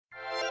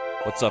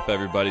What's up,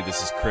 everybody?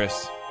 This is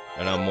Chris,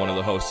 and I'm one of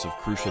the hosts of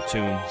Crucial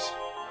Tunes.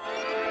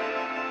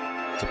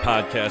 It's a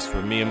podcast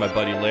where me and my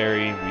buddy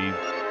Larry, we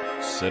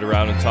sit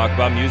around and talk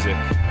about music.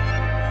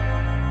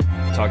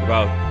 Talk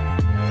about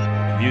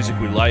music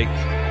we like,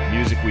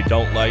 music we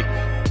don't like.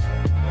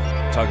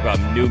 Talk about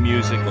new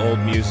music, old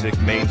music,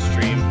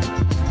 mainstream,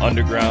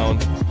 underground.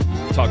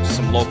 Talk to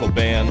some local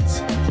bands.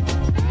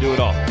 Do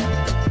it all.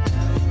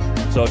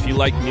 So if you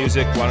like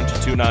music, why don't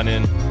you tune on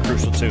in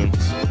Crucial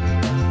Tunes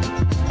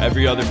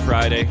every other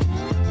Friday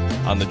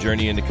on the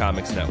Journey into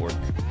Comics Network.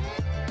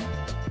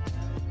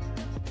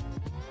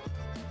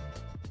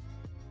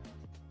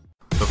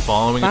 The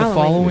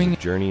following is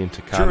a Journey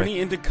into Comics.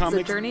 Journey into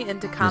Comics. Journey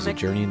into Comics.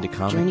 Journey into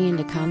Comics. Journey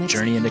into Comics.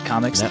 Journey into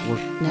Comics.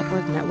 Network.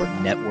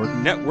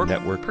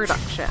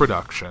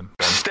 Production.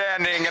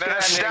 Standing at an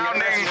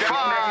astounding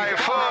 5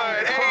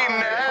 foot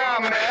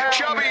 8.5,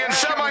 chubby and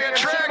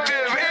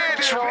semi-attractive,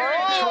 it's Rolo!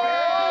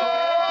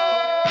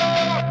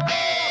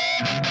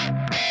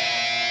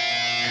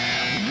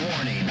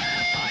 Warning,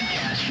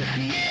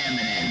 Podcastrophe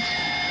imminent.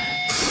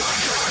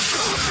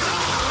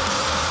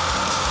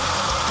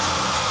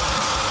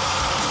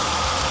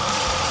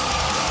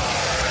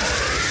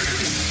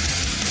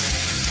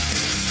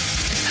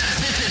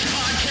 This is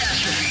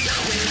Podcastrophe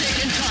with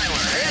Dick and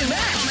Tyler. And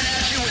Matt coming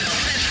at you with a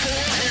fistful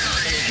of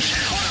heritage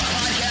on a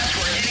podcast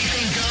where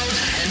anything goes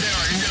and there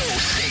are no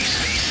safe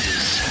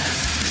spaces.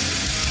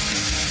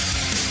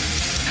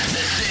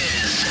 This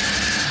is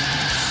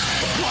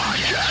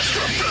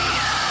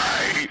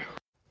Podcastrophe.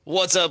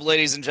 What's up,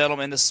 ladies and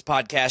gentlemen? This is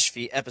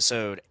Podcastrophe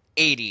episode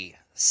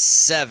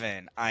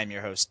 87. I'm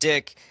your host,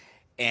 Dick,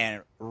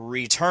 and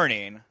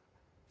returning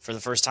for the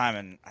first time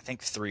in, I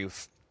think, three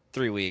weeks,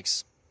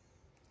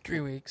 3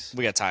 weeks.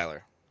 we got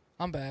Tyler.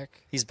 I'm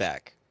back He's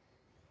back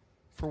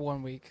for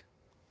 1 week.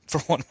 for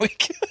 1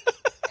 week.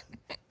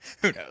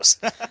 Who knows?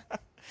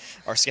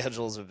 Our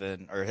schedules have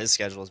been, or his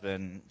schedule has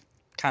been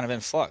kind of in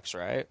flux,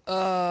 right?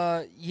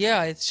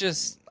 Yeah, it's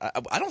just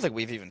I don't think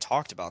we've even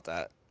talked about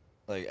that,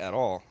 like, at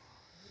all.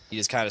 He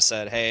just kind of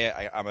said,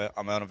 "Hey,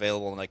 I'm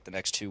unavailable in like the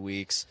next 2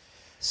 weeks."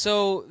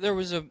 so there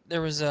was a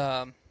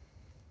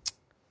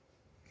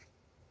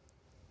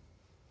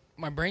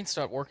my brain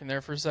stopped working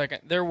there for a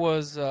second. There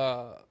was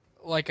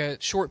like a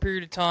short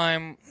period of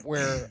time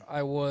where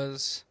I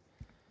was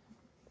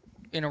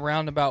in a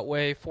roundabout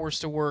way forced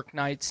to work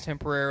nights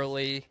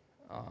temporarily.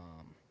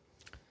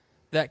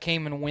 That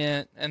came and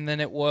went, and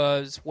then it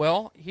was,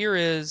 well, here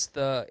is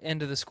the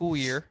end of the school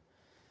year,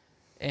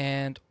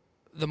 and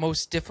the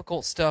most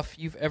difficult stuff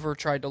you've ever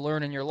tried to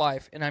learn in your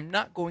life, and I'm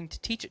not going to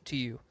teach it to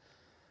you.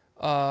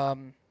 But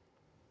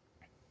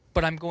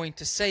I'm going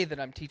to say that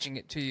I'm teaching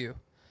it to you.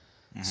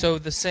 Mm-hmm. So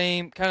the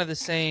same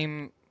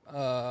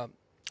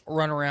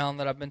runaround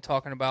that I've been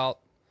talking about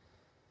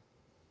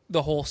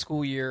the whole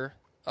school year,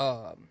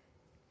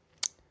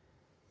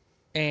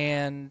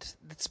 and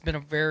it's been a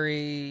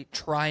very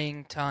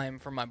trying time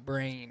for my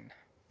brain.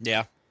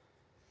 Yeah.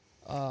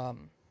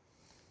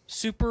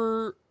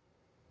 Super,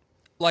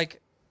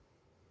 like,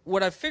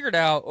 what I've figured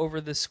out over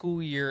the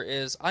school year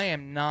is I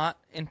am not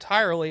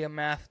entirely a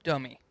math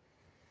dummy.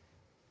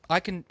 I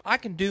can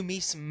do me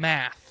some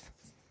math.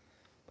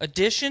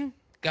 Addition,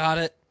 got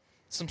it.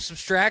 Some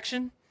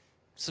subtraction,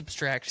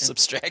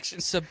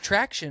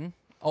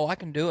 oh, I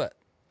can do it.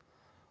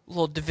 A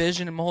little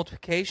division and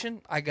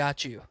multiplication, I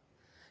got you.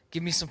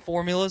 Give me some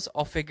formulas,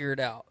 I'll figure it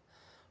out.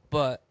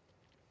 But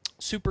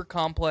super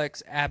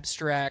complex,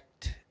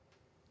 abstract,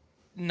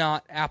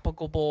 not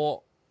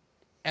applicable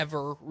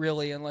ever,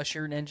 really, unless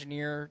you're an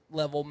engineer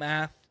level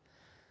math,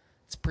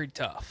 it's pretty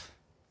tough.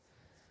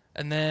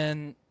 And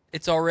then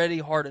it's already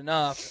hard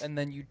enough, and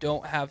then you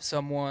don't have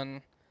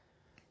someone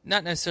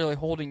not necessarily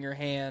holding your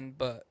hand,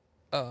 but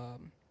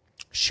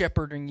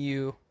shepherding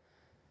you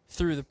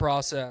through the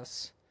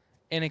process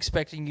and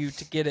expecting you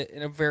to get it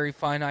in a very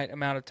finite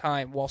amount of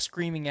time while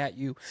screaming at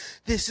you,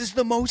 "This is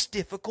the most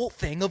difficult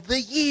thing of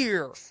the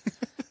year."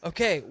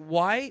 Okay,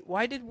 why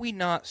did we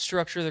not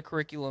structure the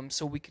curriculum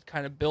so we could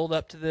kind of build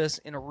up to this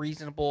in a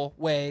reasonable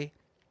way,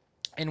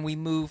 and we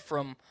move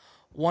from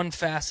one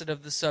facet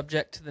of the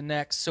subject to the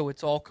next so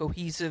it's all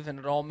cohesive and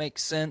it all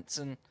makes sense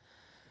and,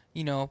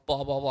 you know,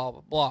 blah, blah, blah,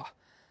 blah, blah.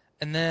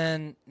 And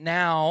then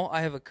now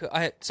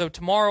so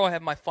tomorrow I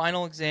have my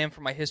final exam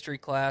for my history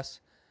class.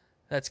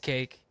 That's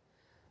cake.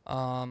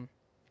 But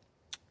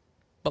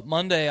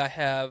Monday I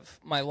have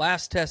my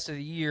last test of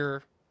the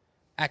year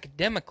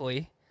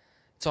academically.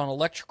 It's on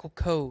electrical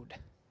code.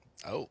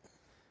 Oh.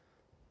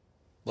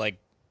 Like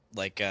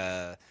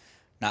not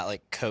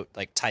like code,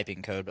 like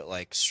typing code, but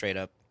like straight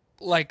up.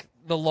 Like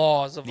the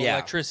laws of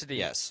electricity.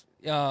 Yes.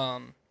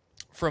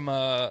 From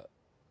a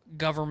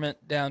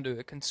government down to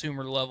a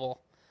consumer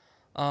level.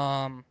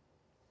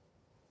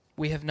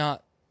 We have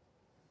not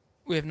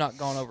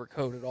gone over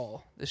code at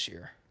all this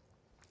year.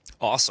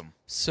 Awesome.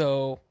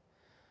 So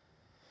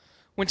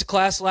went to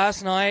class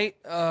last night,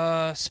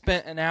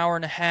 spent an hour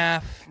and a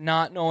half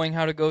not knowing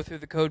how to go through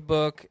the code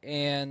book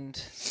and,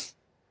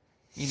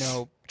 you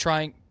know,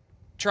 trying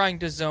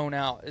to zone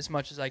out as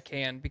much as I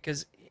can,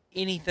 because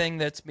anything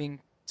that's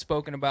being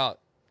spoken about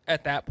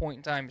at that point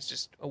in time is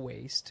just a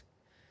waste.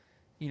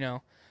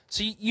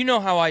 So you know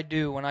how I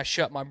do when I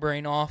shut my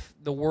brain off.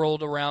 The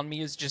world around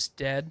me is just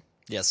dead.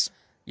 Yes.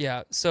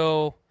 Yeah,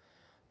 so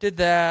did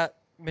that.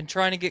 Been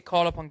trying to get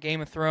caught up on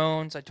Game of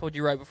Thrones. I told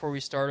you right before we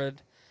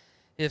started,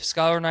 if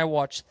Skylar and I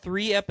watch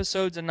 3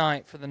 episodes a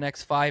night for the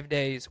next 5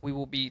 days, we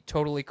will be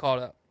totally caught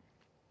up.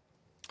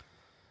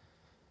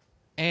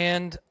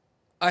 And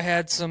I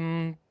had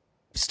some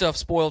stuff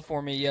spoiled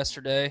for me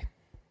yesterday,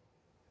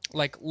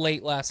 like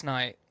late last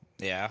night.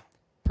 Yeah.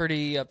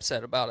 Pretty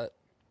upset about it.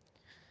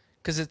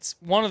 Because it's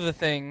one of the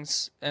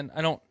things, and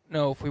I don't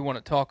know if we want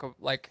to talk,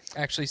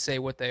 actually say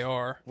what they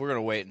are. We're going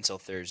to wait until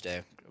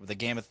Thursday.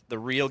 The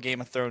real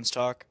Game of Thrones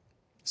talk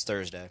is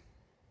Thursday.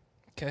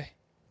 Okay.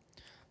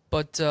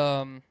 But,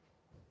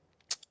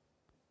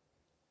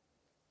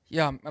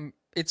 yeah,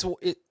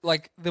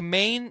 the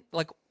main,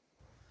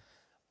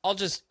 I'll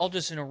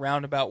just in a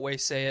roundabout way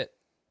say it.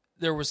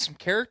 There was some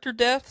character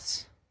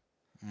deaths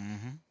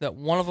that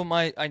one of them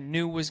I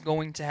knew was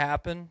going to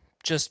happen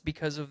just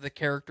because of the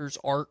character's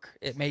arc.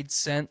 It made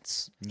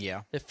sense.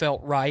 Yeah. It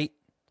felt right.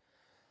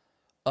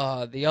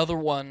 The other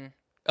one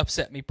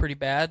upset me pretty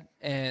bad.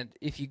 And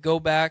if you go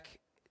back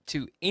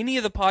to any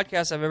of the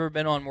podcasts I've ever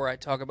been on where I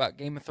talk about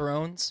Game of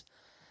Thrones,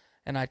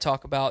 and I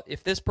talk about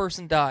if this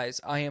person dies,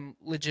 I am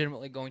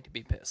legitimately going to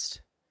be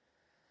pissed.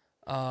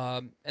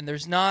 And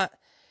there's not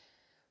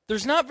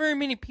very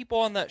many people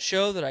on that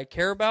show that I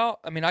care about.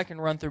 I mean, I can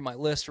run through my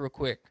list real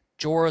quick.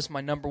 Jorah's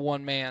my number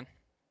 1 man.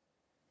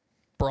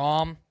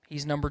 Braum,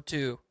 he's number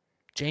 2.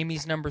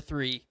 Jaime's number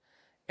 3.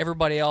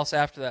 Everybody else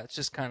after that, it's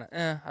just kind of,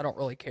 I don't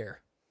really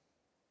care.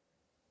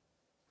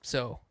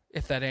 So,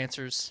 if that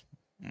answers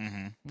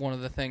one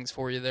of the things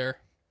for you there.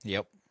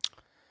 Yep.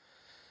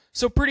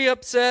 So, pretty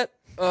upset.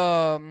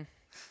 What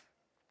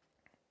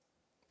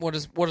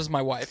does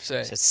my wife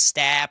say? Just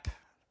stop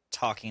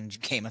talking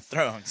Game of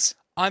Thrones.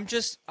 I'm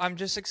just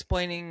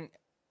explaining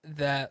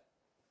that,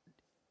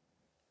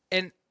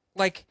 and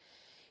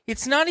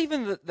it's not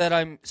even that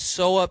I'm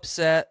so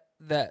upset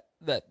that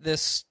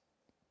this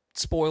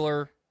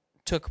spoiler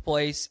took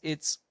place.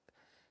 It's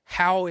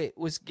how it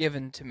was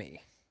given to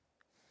me,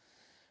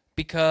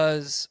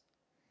 because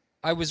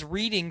I was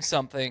reading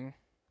something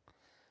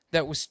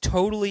that was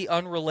totally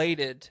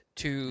unrelated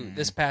to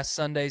this past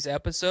Sunday's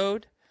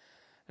episode,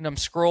 and I'm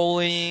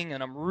scrolling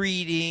and I'm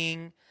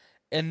reading,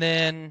 and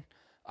then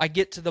I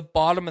get to the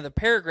bottom of the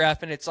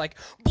paragraph, and it's like,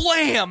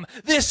 blam!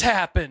 This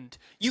happened!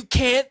 You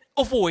can't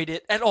avoid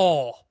it at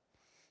all.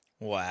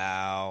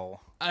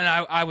 Wow. And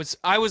I was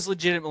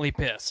legitimately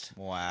pissed.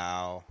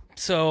 Wow.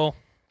 So,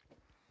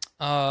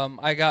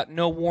 I got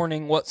no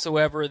warning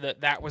whatsoever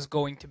that was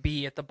going to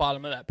be at the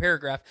bottom of that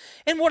paragraph.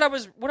 And what I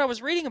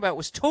was reading about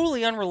was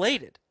totally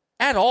unrelated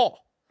at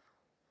all.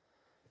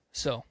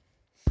 So,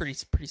 pretty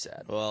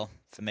sad. Well,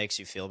 if it makes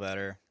you feel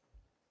better,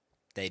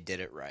 they did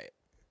it right.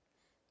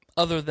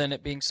 Other than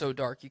it being so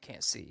dark you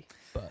can't see,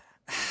 but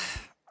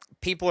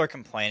people are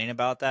complaining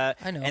about that.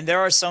 I know. And there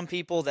are some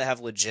people that have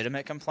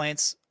legitimate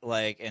complaints,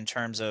 in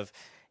terms of,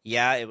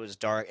 yeah, it was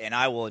dark. And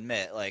I will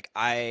admit,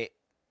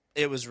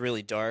 it was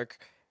really dark.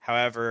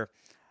 However,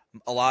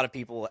 a lot of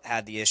people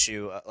had the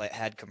issue,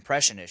 had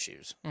compression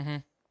issues,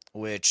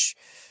 which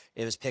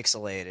it was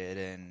pixelated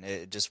and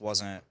it just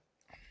wasn't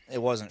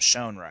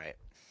shown right.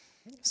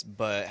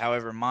 But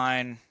however,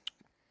 mine,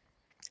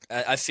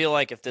 I feel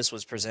like if this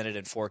was presented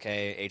in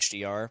 4K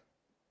HDR,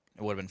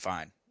 it would have been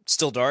fine.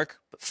 Still dark,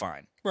 but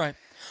fine. right.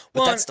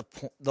 But that's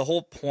the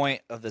whole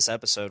point of this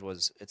episode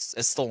was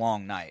it's the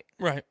long night.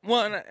 Right.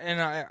 Well,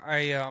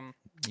 and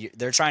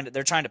They're trying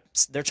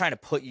to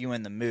put you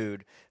in the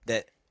mood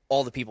that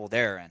all the people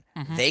there are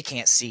in. They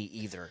can't see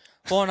either.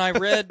 well, and I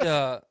read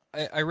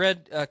I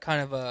read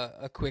kind of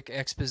a quick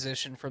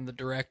exposition from the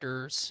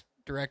directors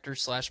 /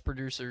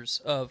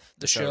 producers of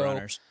the show,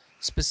 showrunners.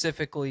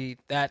 Specifically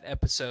that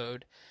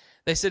episode.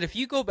 They said if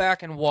you go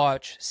back and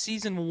watch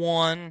season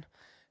 1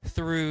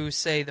 through,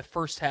 say, the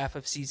first half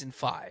of season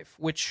 5,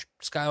 which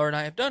Skylar and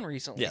I have done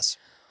recently. Yes.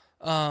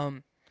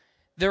 There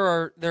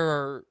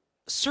are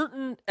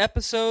certain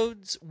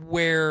episodes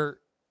where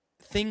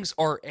things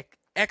are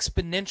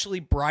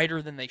exponentially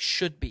brighter than they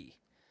should be.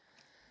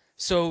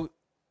 So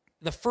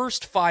the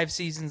first 5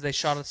 seasons, they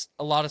shot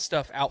a lot of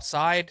stuff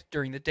outside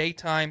during the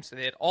daytime, so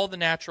they had all the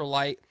natural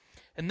light.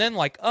 And then,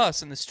 like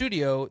us in the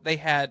studio, they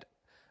had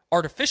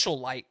artificial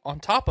light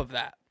on top of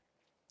that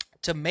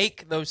to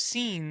make those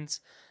scenes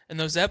and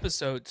those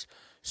episodes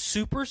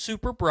super,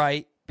 super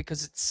bright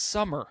because it's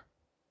summer.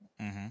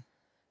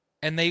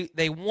 And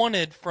they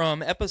wanted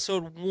from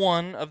episode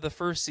 1 of the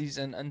first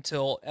season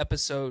until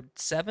episode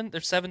 7.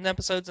 There's 7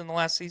 episodes in the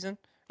last season?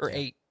 Or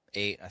 8?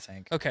 8, I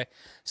think. Okay.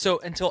 So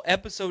until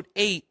episode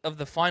 8 of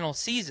the final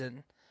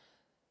season,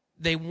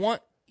 they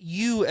want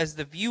you as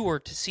the viewer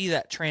to see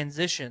that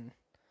transition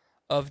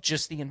of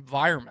just the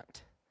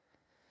environment.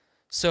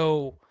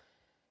 So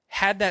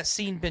had that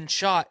scene been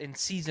shot in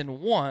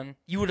season 1,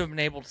 you would have been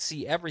able to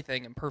see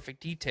everything in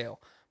perfect detail.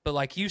 But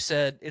like you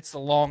said, it's the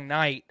long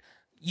night.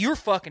 You're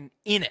fucking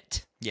in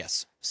it.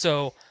 Yes.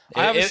 So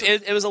I obviously,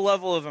 it was a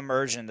level of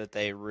immersion that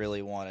they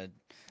really wanted.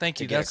 thank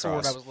to you. get That's the word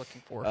across. I was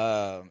looking for.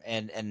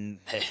 And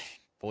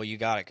boy, you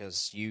got it,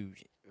 because you,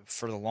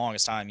 for the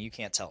longest time, you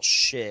can't tell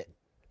shit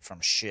from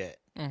shit.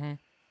 Mm-hmm.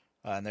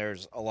 And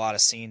there's a lot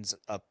of scenes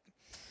up,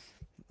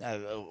 a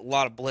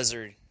lot of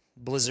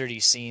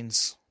blizzardy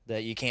scenes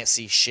that you can't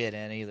see shit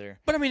in either.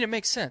 But I mean, it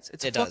makes sense.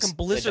 It's It a fucking does.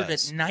 blizzard It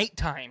does. at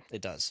nighttime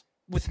It does.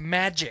 with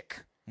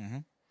magic. Mm-hmm.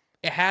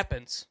 It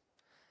happens.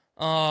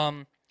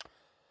 But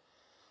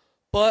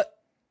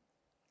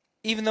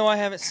even though I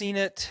haven't seen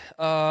it,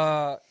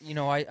 I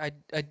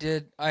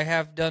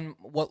have done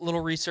what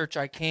little research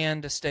I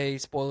can to stay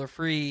spoiler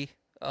free.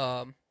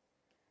 It's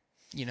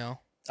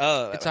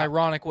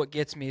ironic. What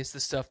gets me is the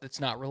stuff that's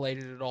not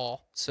related at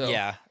all. So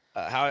yeah.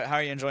 How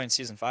are you enjoying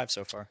season 5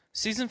 so far?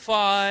 season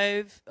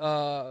 5,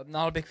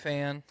 not a big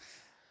fan.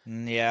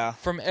 Yeah.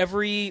 From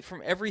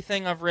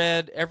everything I've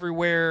read,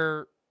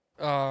 everywhere,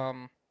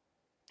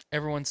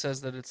 everyone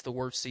says that it's the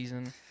worst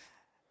season.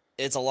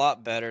 It's a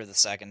lot better the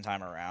second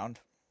time around.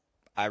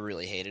 I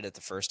really hated it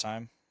the first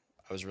time.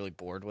 I was really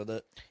bored with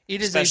it.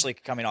 Especially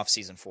coming off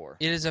season 4.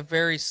 It is a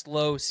very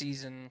slow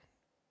season.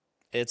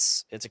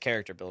 It's a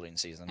character building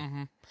season.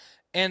 Mm-hmm.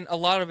 And a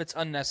lot of it's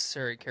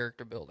unnecessary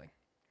character building.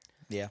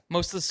 Yeah.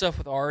 Most of the stuff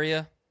with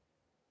Arya,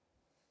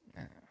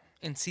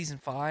 in season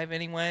 5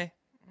 anyway,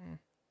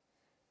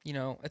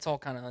 it's all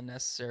kind of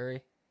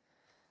unnecessary.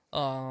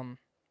 I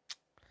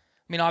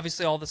mean,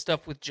 obviously all the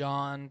stuff with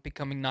Jon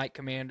becoming Knight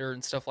Commander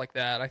and stuff like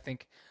that, I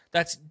think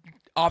that's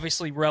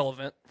obviously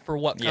relevant for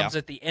what comes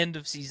at the end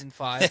of season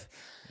 5.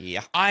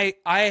 Yeah. I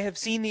have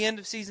seen the end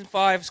of season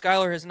 5.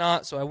 Skylar has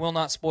not, so I will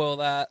not spoil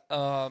that.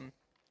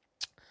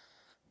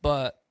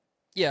 But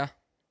yeah,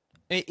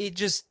 it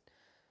just,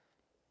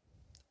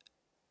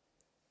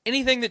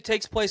 anything that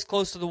takes place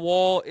close to the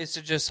wall is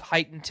to just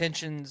heighten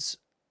tensions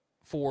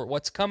for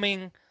what's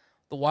coming,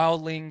 the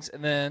wildlings,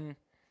 and then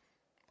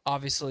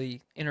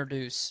obviously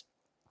introduce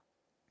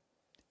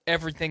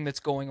everything that's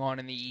going on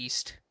in the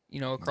east,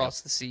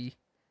 across the sea.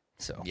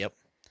 So Yep.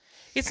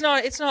 it's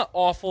not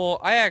awful.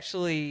 I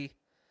actually,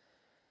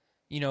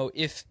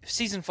 if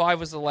season 5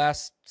 was the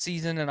last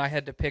season and I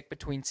had to pick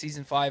between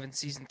season 5 and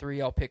season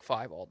 3, I'll pick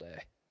 5 all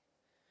day.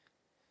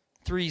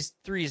 3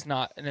 is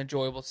not an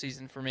enjoyable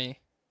season for me.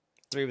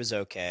 3 was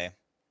okay.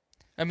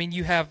 I mean,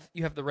 you have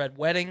the Red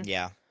Wedding,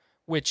 Yeah.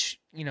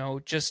 which,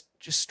 just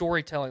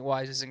storytelling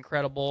wise is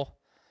incredible.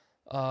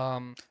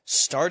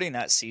 Starting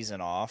that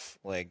season off,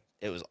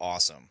 it was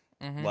awesome.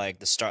 Mhm. Like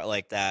the start,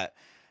 that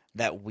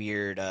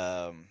weird,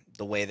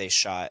 the way they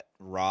shot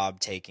Rob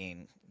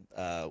taking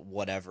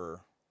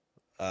whatever.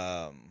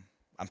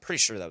 I'm pretty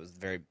sure that was the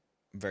very,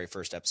 very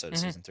first episode of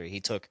season 3. He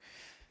took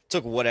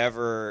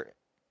whatever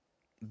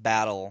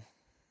battle,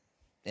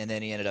 and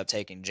then he ended up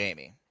taking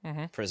Jaime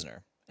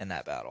prisoner in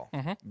that battle.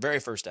 Very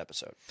first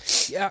episode.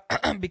 Yeah,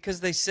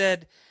 because they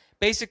said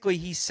basically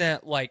he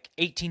sent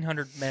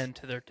 1,800 men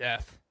to their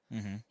death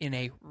in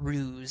a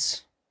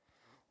ruse,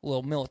 a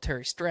little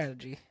military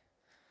strategy.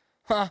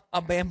 Huh, I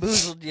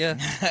bamboozled you,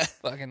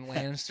 fucking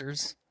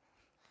Lannisters.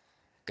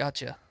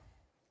 Gotcha.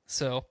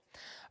 So,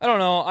 I don't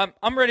know.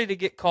 I'm ready to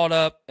get caught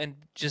up and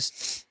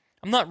just,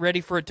 I'm not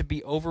ready for it to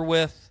be over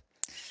with.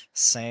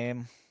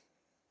 Same.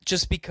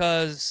 Just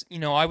because,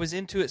 I was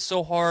into it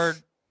so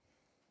hard,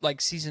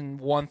 season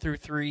 1 through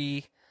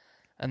 3,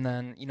 and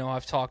then,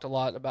 I've talked a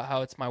lot about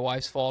how it's my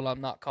wife's fault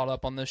I'm not caught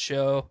up on this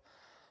show.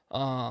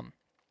 But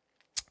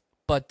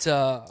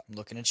I'm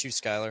looking at you,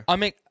 Skylar.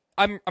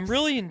 I'm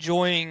really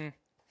enjoying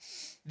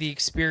the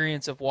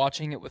experience of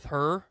watching it with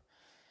her,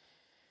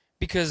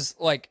 because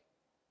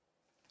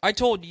I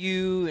told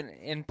you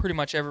and pretty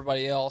much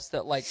everybody else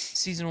that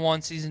season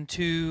 1, season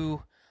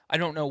 2, I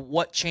don't know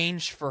what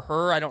changed for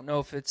her. I don't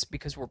know if it's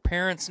because we're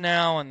parents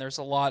now and there's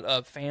a lot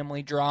of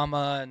family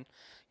drama and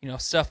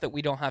stuff that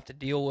we don't have to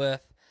deal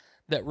with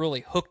that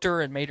really hooked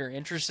her and made her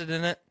interested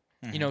in it.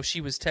 She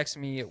was texting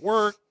me at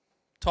work,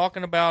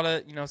 talking about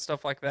it,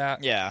 stuff like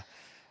that. Yeah.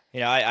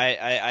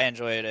 I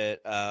enjoyed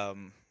it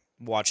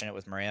watching it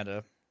with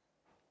Miranda.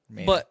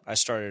 But I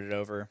started it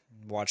over,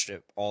 watched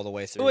it all the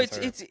way through. Well, with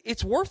her.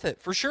 it's worth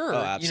it for sure. Oh,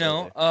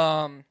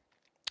 absolutely.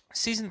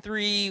 Season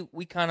 3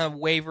 we kind of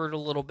wavered a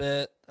little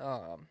bit,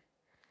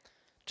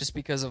 just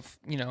because of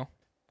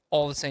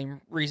all the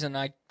same reason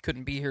I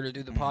couldn't be here to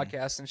do the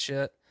podcast and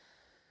shit.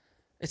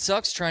 It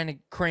sucks trying to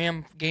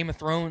cram Game of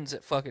Thrones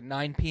at fucking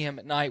 9 p.m.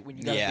 at night when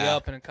you gotta be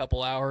up in a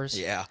couple hours.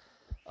 Yeah.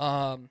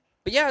 But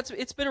yeah,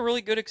 it's been a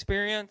really good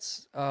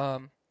experience.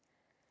 I'm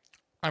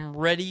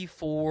ready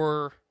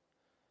for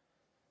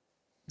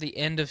the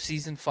end of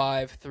season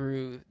 5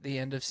 through the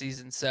end of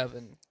season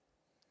 7,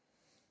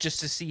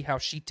 just to see how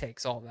she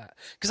takes all that.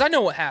 Because I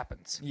know what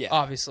happens. Yeah.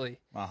 Obviously.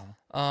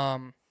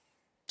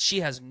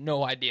 She has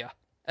no idea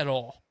at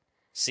all.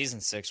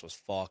 Season 6 was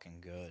fucking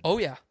good. Oh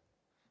yeah.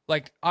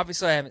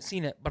 Obviously I haven't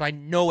seen it, but I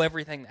know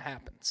everything that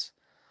happens.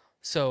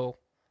 So,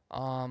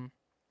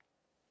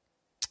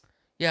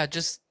 yeah,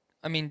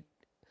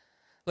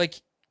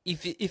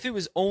 if it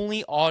was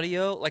only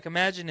audio,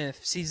 imagine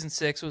if season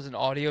 6 was an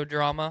audio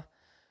drama,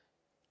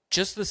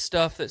 just the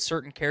stuff that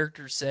certain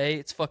characters say,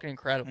 it's fucking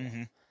incredible.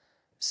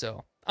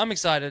 So I'm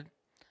excited,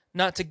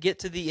 not to get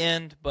to the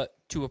end, but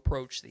to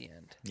approach the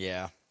end.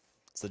 Yeah,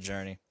 it's the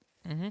journey.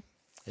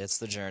 It's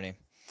the journey.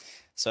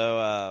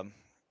 So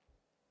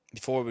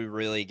before we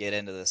really get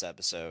into this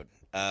episode,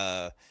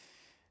 gonna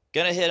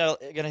hit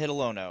a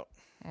low note.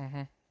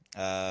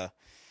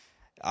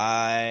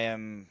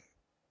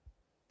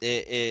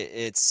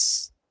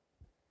 It's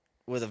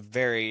with a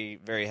very,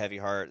 very heavy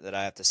heart that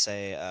I have to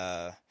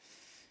say,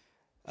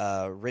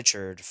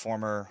 Richard,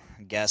 former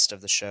guest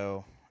of the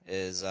show,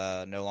 is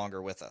no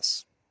longer with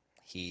us.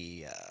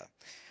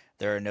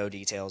 There are no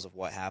details of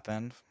what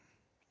happened.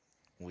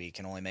 We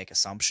can only make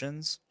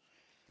assumptions.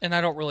 And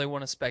I don't really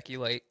want to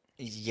speculate.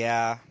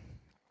 Yeah.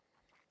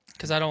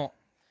 Because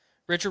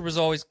Richard was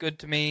always good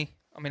to me.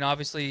 I mean,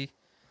 obviously,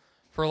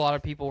 for a lot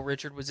of people,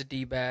 Richard was a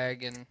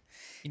D-bag and,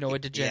 a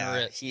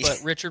degenerate.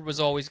 But Richard was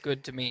always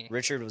good to me.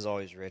 Richard was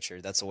always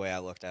Richard. That's the way I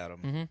looked at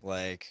him.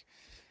 Like,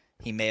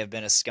 he may have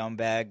been a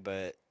scumbag,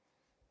 but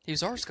he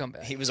was our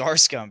scumbag. He was our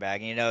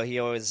scumbag.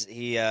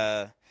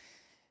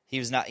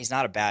 He's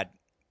not a bad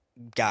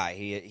guy.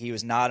 He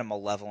was not a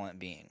malevolent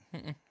being.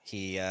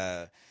 He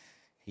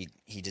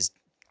just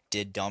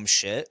did dumb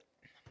shit.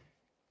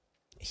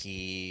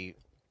 He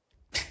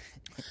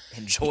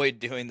enjoyed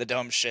doing the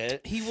dumb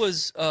shit. He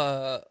was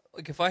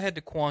if I had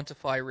to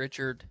quantify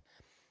Richard,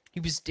 he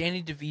was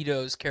Danny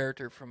DeVito's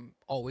character from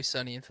Always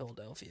Sunny in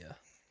Philadelphia.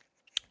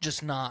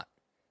 Just not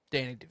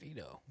Danny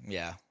DeVito.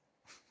 Yeah.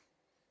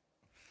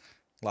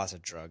 Lots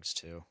of drugs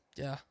too.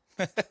 Yeah.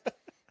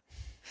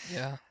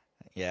 Yeah.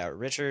 Yeah,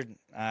 Richard,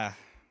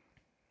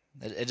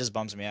 it just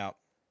bums me out.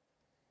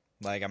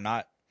 Like,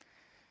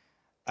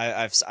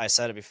 I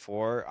said it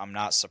before, I'm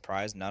not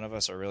surprised. None of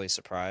us are really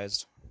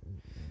surprised,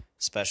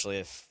 especially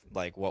if,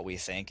 like, what we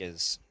think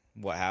is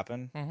what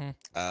happened.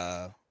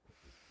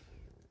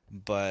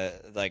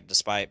 But, like,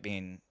 despite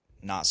being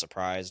not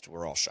surprised,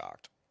 we're all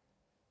shocked.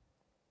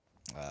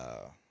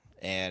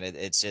 And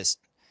it's just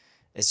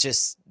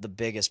the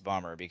biggest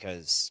bummer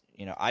because,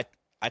 I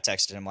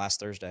texted him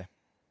last Thursday.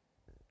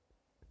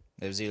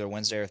 It was either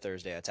Wednesday or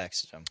Thursday. I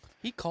texted him.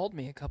 He called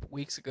me a couple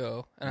weeks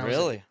ago. And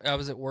I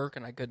was at work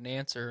and I couldn't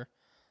answer.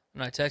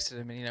 And I texted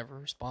him and he never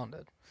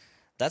responded.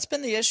 That's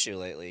been the issue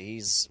lately.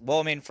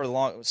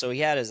 So he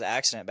had his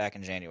accident back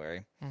in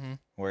January,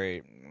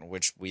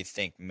 which we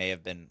think may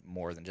have been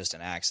more than just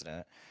an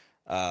accident.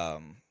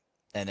 And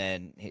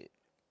then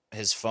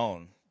his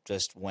phone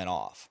just went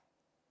off.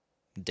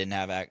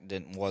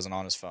 Wasn't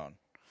on his phone.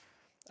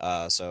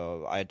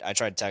 So I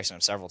tried texting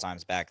him several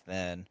times back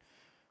then.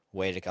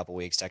 Waited a couple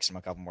weeks, texted him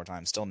a couple more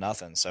times, still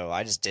nothing. So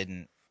I just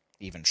didn't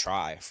even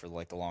try for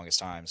like the longest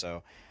time.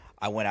 So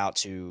I went out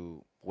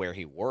to where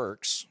he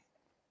works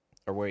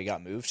or where he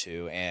got moved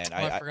to, and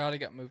I forgot he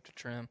got moved to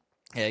Trim.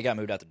 Yeah, he got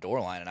moved out to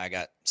Doorline, and I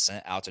got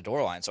sent out to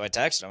Doorline. So I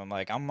texted him. I'm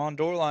like, I'm on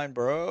Doorline,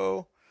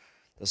 bro.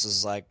 This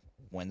is like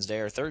Wednesday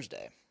or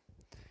Thursday,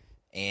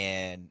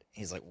 and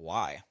he's like,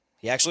 why?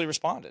 He actually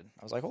responded.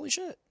 I was like, holy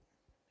shit.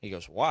 He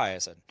goes, why? I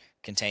said,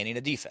 containing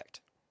a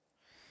defect,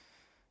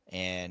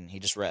 and he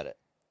just read it.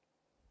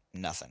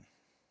 Nothing.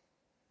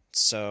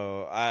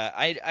 So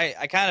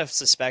I kind of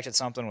suspected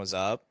something was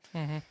up.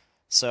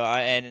 So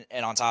and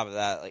on top of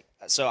that,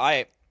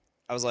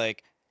 I was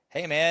like,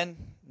 hey man,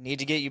 need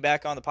to get you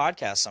back on the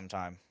podcast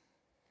sometime.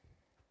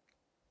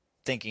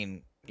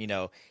 Thinking,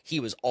 he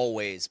was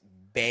always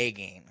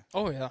begging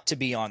to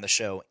be on the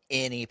show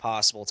any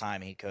possible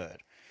time he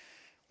could.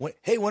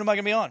 Hey, when am I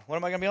gonna be on? When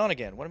am I gonna be on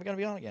again? When am I gonna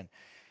be on again?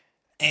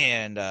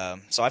 And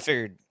so I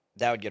figured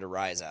that would get a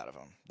rise out of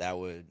him. That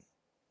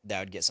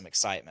would get some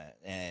excitement,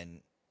 and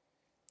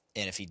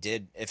if he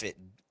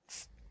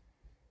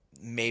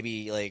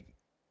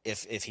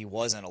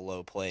was in a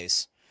low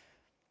place,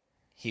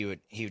 he would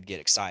get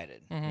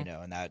excited,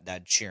 and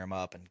that'd cheer him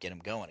up and get him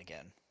going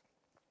again.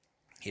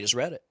 He just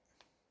read it,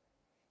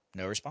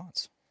 no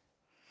response.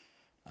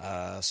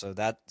 So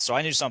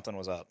I knew something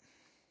was up,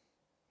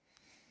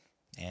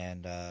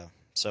 and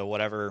so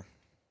whatever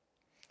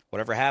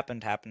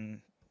happened.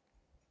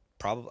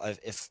 Probably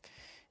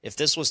if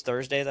this was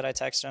Thursday that I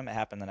texted him, it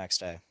happened the next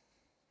day.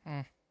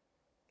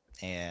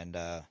 And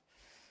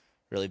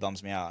really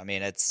bums me out. I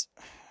mean, it's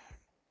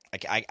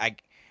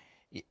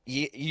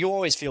you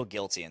always feel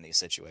guilty in these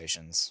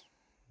situations.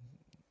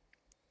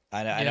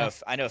 I know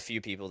a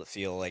few people that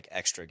feel like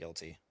extra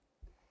guilty.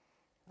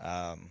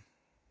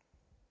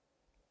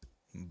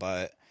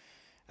 But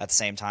at the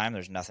same time,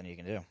 there's nothing you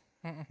can do.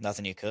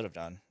 Nothing you could have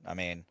done. I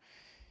mean,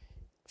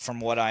 from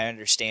what I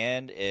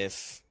understand,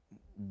 if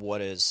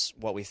what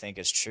we think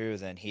is true,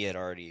 then he had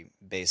already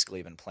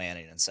basically been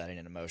planning and setting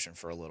it in motion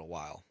for a little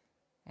while.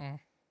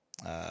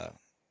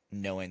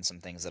 Knowing some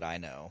things that I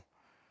know.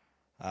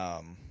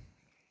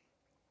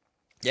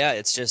 Yeah,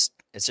 it's just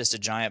a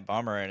giant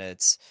bummer,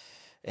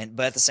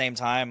 but at the same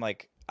time,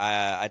 like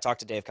I talked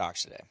to Dave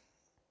Cox today.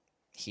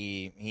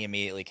 He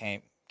immediately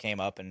came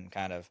up and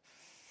kind of,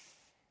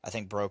 I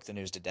think, broke the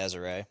news to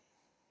Desiree,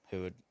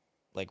 who would,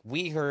 like,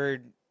 we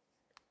heard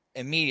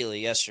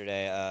immediately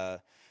yesterday,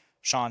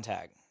 Sean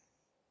Tag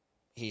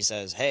he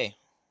says, "Hey,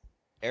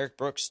 Eric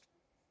Brooks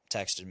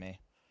texted me.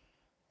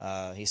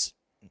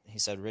 He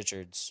said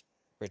Richard's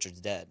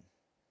dead."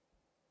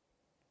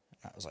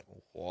 And I was like,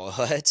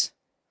 "What?"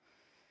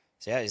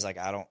 So yeah, he's like,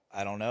 I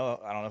don't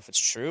know if it's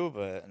true,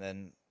 but and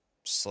then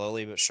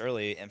slowly but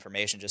surely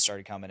information just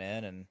started coming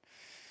in, and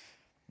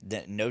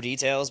no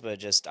details, but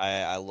just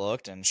I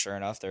looked, and sure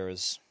enough, there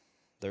was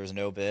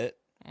no bit,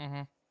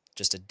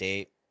 just a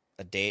date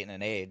and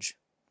an age.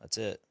 That's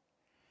it.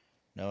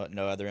 No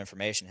other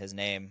information. His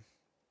name.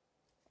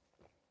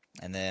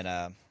 And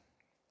then,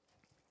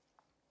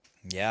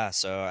 yeah,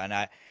 so, and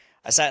I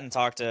sat and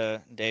talked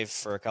to Dave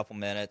for a couple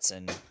minutes,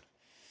 and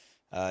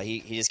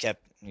he just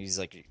he's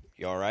like,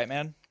 "You all right,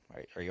 man?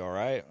 Are you all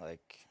right?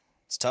 Like,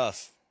 it's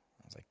tough."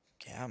 I was like,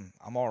 "Yeah,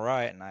 I'm all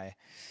right." And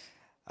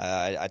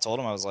I told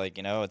him, I was like,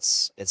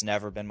 it's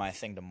never been my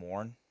thing to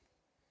mourn.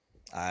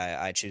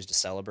 I choose to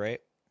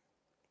celebrate,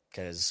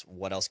 because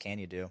what else can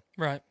you do?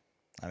 Right.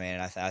 I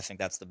mean, I think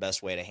that's the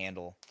best way to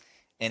handle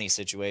any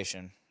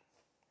situation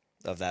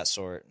of that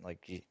sort.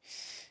 Like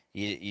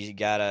you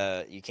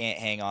can't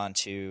hang on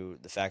to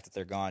the fact that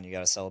they're gone. You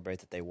gotta celebrate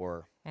that they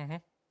were. Mm-hmm.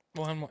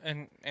 Well,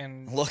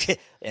 and look at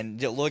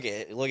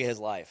his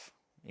life,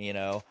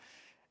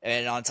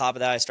 And on top of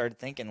that, I started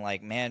thinking,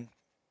 like, man,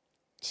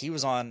 he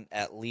was on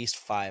at least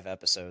 5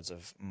 episodes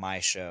of my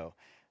show.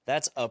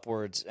 That's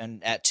upwards,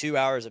 and at 2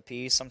 hours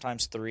apiece,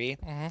 sometimes 3.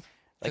 Mm-hmm.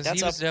 Like,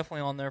 he was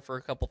definitely on there for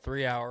a couple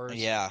 3 hours.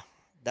 Yeah,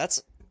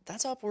 that's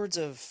upwards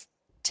of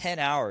 10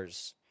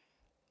 hours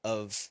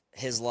of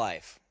his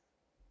life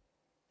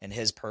and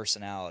his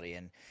personality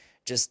and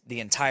just the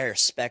entire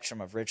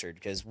spectrum of Richard,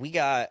 because we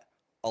got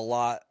a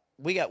lot.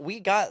 We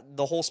got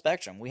the whole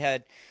spectrum. We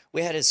had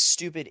his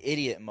stupid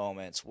idiot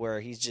moments where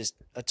he's just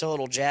a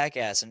total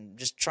jackass and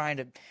just trying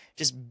to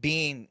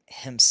being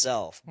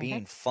himself,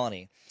 being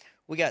funny.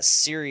 We got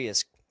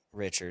serious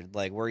Richard,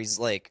 like where he's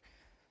like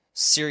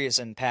serious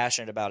and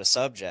passionate about a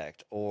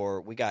subject, or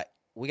we got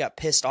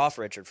pissed off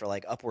Richard for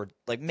like upward,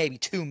 like maybe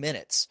 2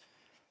 minutes.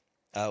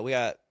 We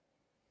got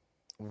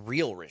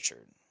real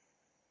Richard,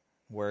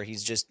 where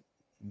he's just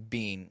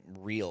being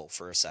real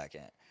for a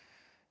second,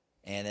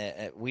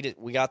 and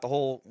we got the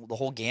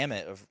whole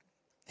gamut of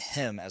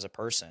him as a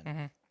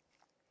person,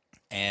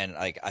 and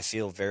like I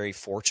feel very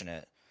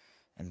fortunate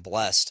and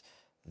blessed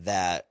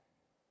that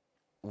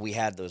we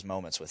had those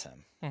moments with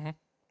him,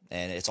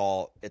 and it's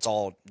all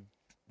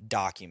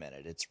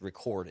documented, it's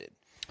recorded.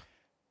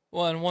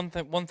 Well, and one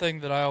thing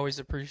that I always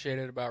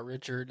appreciated about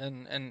Richard,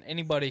 and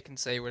anybody can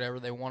say whatever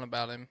they want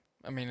about him.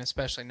 I mean,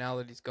 especially now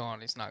that he's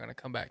gone, he's not going to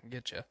come back and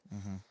get you.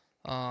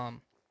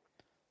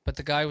 But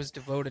the guy was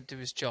devoted to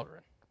his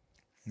children.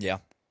 Yeah.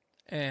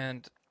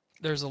 And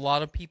there's a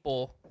lot of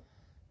people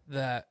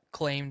that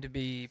claim to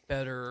be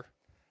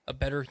a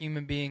better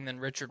human being than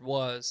Richard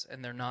was,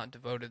 and they're not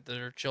devoted to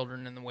their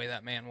children in the way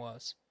that man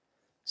was.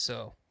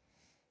 So.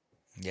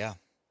 Yeah.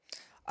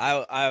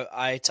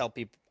 I tell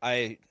people,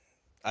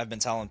 I've been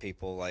telling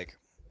people, like,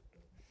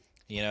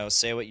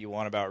 say what you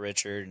want about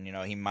Richard, and,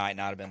 he might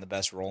not have been the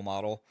best role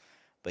model,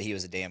 but he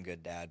was a damn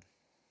good dad.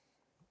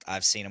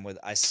 I've seen him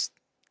I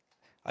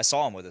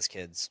saw him with his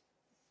kids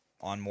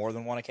on more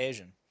than one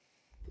occasion.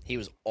 He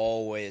was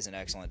always an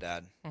excellent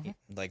dad.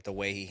 Like the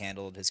way he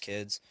handled his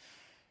kids,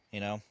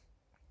 Yeah,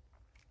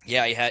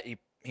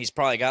 he's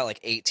probably got like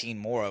 18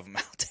 more of them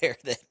out there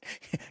that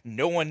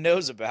no one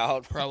knows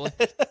about. Probably.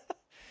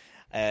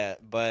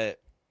 But,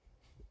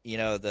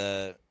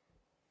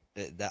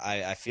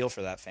 I feel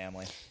for that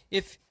family.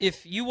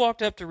 If you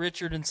walked up to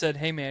Richard and said,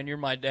 "Hey man, you're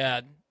my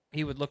dad,"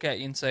 he would look at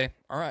you and say,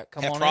 "All right,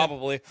 come on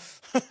probably.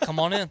 in. Come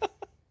on in."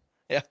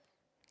 Yeah.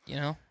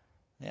 Yeah.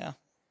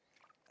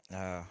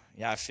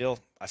 Yeah, I feel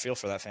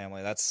for that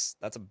family. That's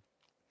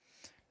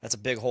a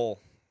big hole.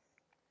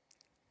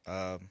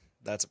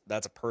 That's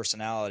a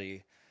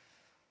personality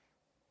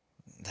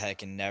that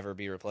can never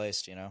be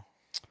replaced,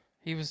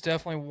 He was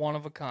definitely one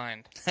of a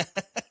kind.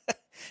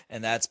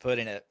 And that's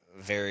putting it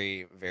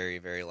very, very,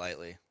 very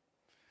lightly.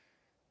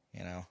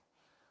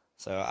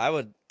 So I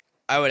would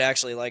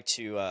actually like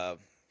to.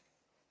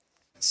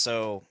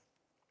 So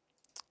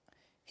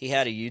he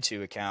had a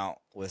YouTube account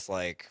with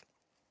like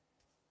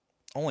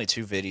only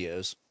 2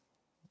 videos.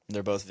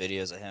 They're both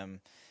videos of him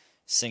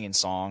singing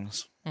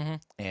songs.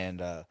 And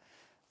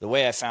the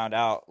way I found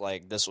out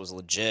like this was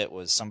legit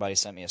was somebody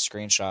sent me a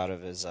screenshot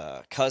of his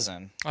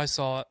cousin. I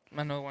saw it.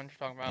 I know the one you're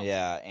talking about.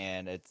 Yeah,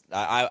 and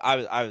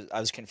I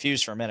was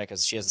confused for a minute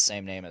because she has the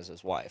same name as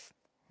his wife.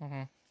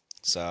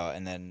 So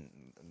and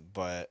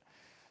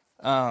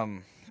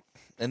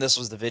this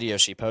was the video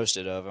she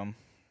posted of him,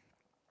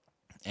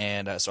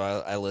 and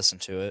so I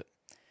listened to it,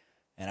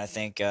 and I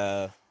think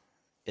it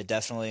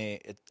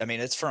definitely.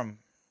 It's from,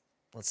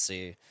 let's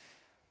see,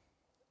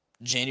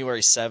 January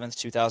 7th,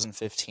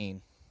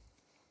 2015.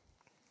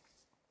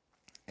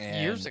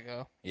 And, years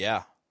ago.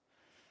 Yeah.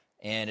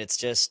 And it's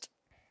just,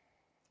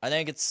 I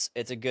think it's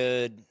a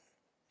good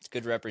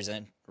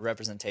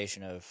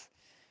representation of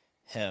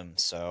him.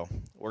 So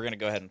we're going to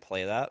go ahead and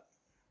play that.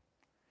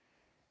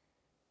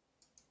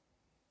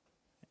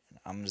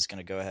 I'm just going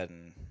to go ahead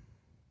and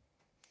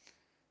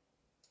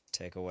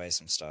take away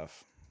some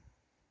stuff.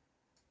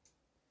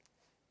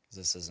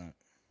 This isn't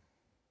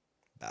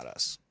about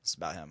us. It's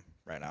about him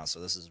right now. So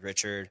this is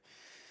Richard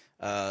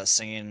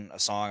singing a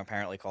song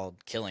apparently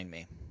called Killing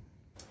Me.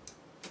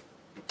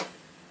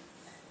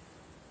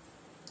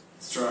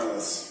 Let's try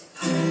this.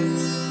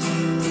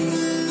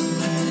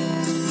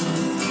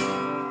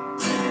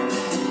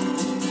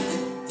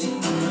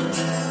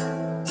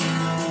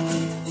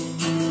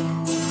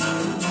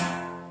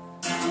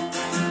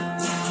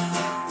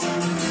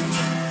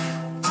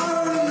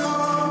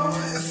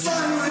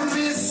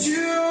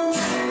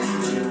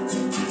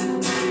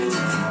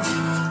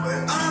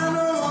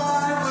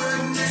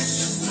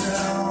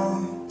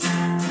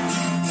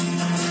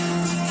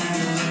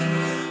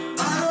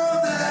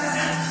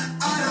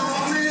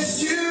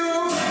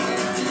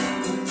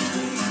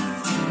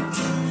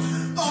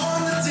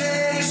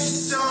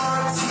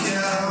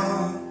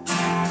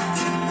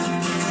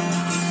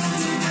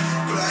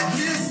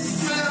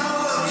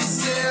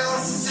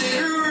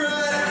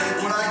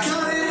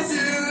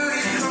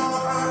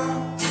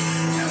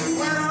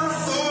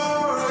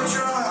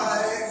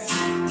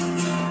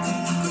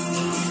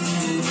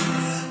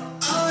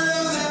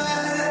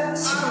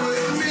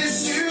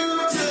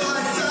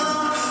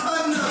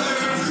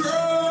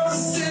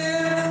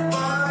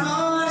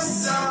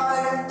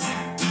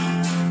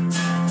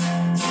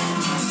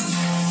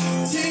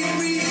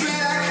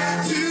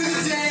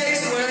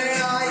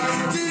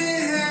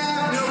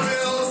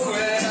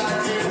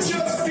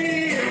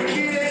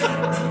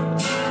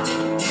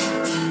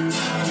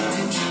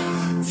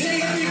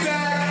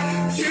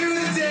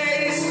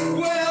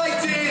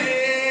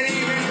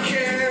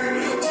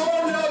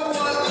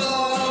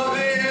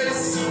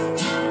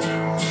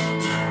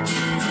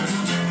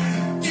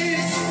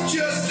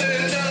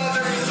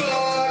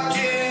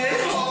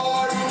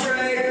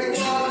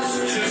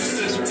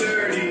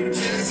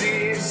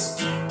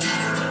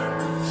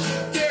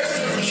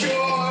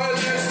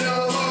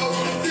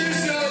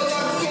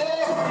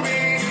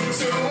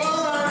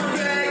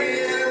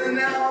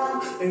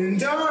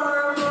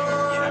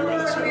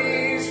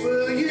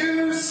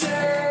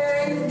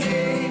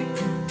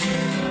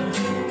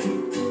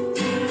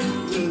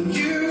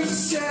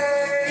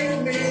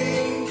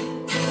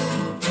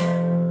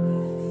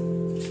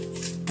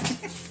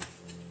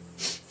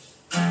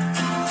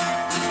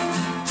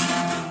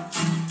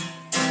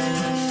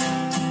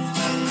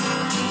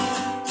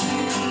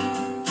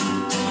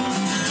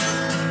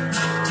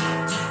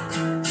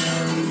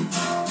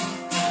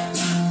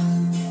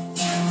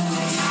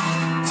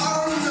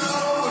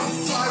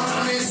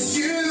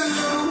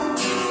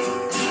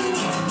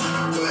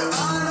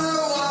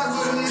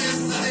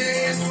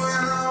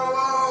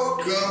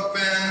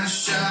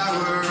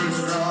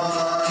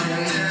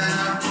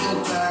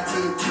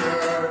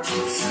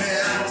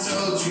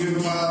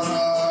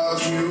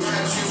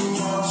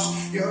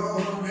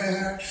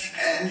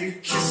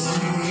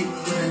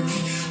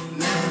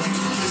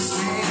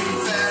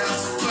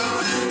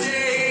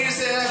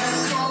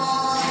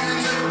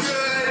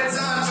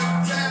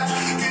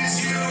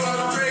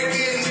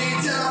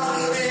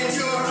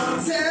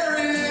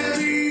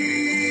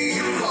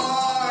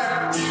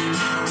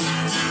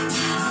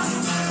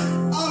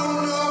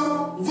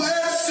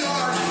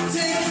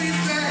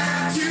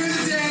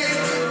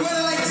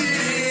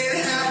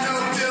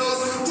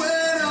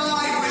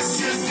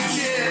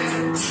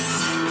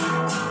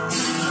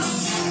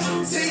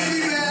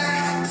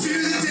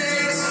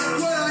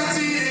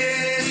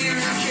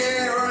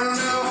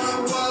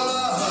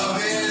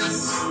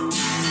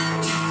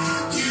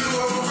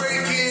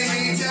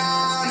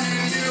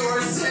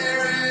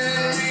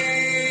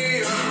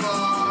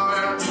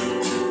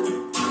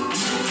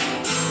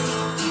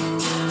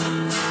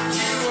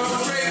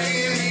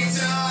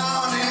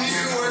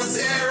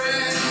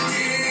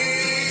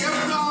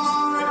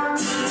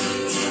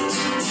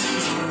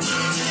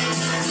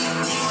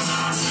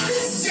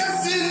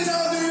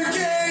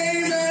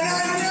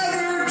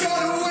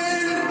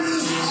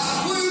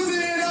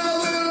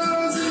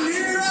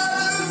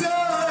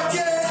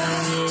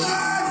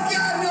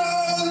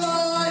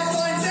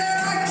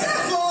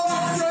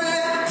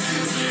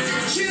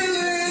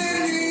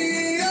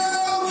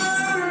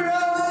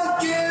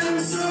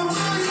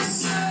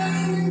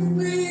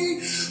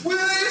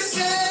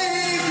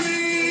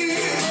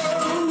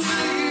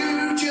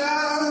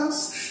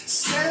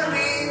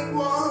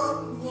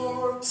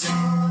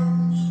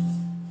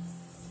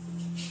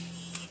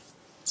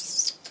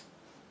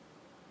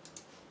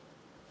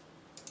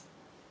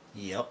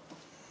 Yep.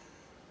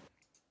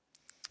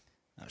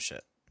 Oh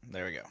shit.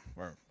 There we go.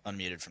 We're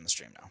unmuted from the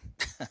stream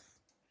now.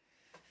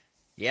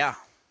 Yeah.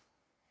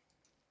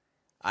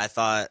 I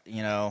thought,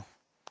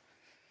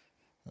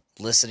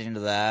 listening to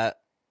that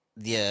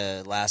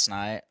last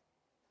night,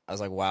 I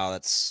was like, wow,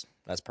 that's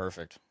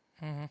perfect.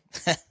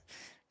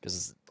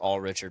 Because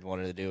all Richard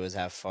wanted to do was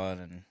have fun,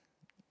 and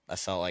I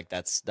felt like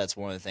that's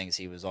one of the things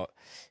he was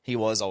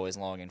always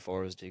longing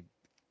for, was to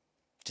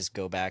just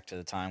go back to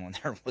the time when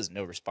there was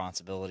no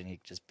responsibility and he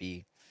could just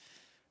be,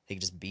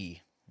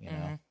 you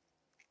know.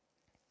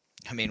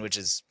 I mean, which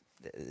is,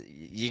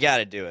 you got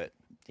to do it.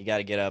 You got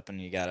to get up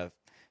and you got to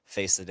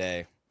face the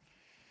day.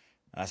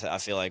 I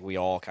feel like we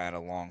all kind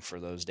of long for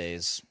those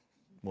days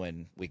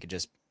when we could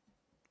just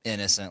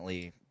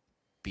innocently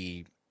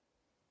be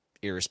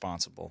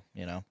irresponsible,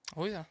 you know?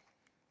 Oh, yeah.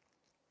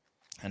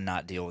 And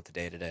not deal with the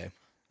day-to-day.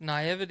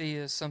 Naivety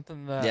is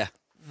something that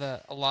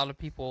a lot of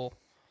people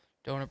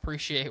don't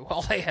appreciate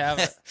while they have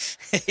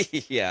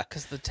it. Yeah.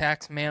 Because the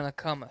tax manna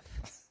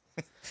cometh,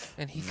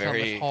 and he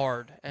cometh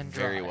hard and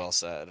dry. Very well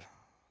said.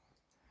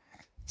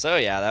 So,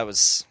 yeah, that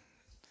was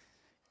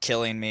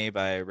Killing Me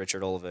by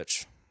Richard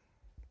Olovich.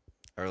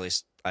 Or at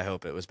least I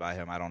hope it was by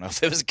him. I don't know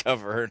if it was a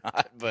cover or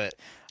not, but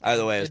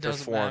either way, it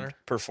was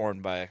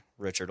performed by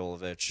Richard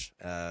Olovich.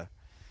 Gonna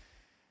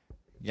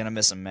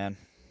miss him, man.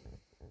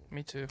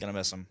 Me too. Gonna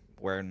miss him.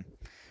 Wearing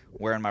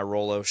my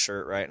Rolo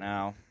shirt right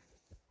now,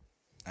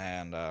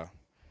 and I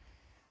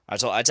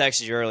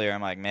texted you earlier.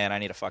 I'm like, man, I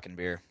need a fucking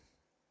beer.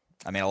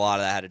 I mean, a lot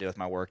of that had to do with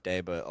my work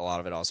day, but a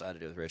lot of it also had to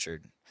do with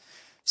Richard.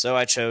 So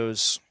I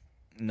chose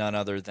none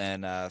other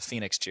than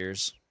Phoenix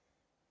Cheers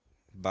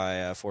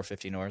by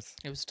 450 North.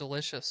 It was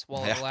delicious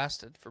while it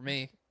lasted for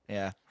me.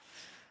 Yeah.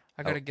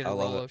 I got to get a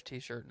Rolo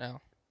t-shirt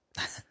now.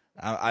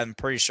 I'm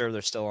pretty sure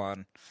they're still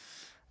on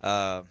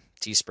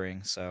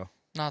Teespring, so.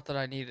 Not that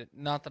I need it.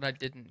 Not that I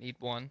didn't need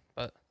one,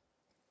 but,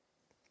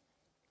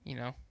 you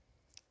know.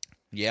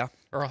 Yeah.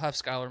 Or I'll have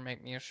Skylar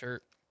make me a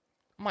shirt.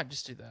 I might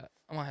just do that.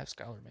 I might have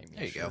Skylar make me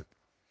a shirt. There you go.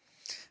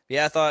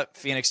 Yeah, I thought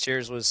Phoenix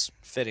Cheers was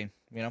fitting,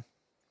 you know.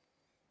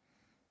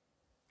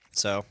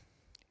 So,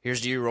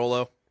 here's to you,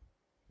 Rolo.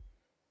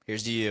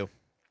 Here's to you.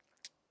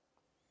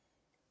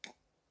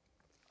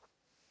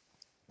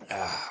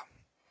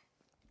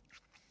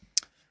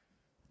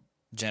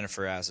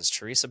 Jennifer asks, is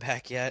Teresa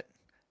back yet?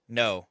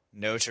 No,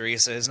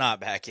 Teresa is not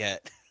back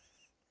yet.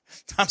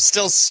 I'm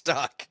still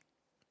stuck.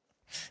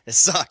 It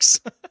sucks.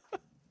 It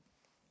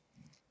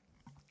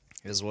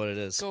is what it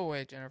is. Go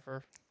away,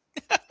 Jennifer.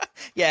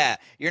 Yeah,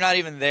 you're not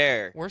even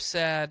there. We're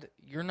sad.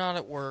 You're not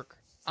at work.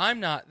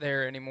 I'm not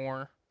there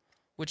anymore,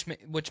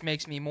 which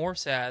makes me more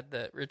sad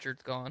that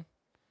Richard's gone.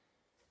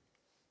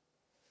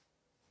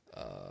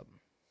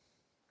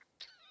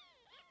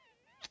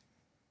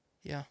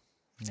 Yeah.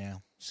 Yeah.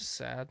 It's just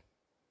sad.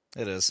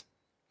 It is.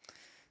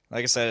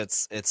 Like I said,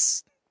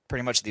 it's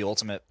pretty much the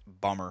ultimate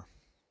bummer.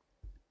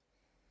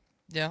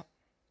 Yeah.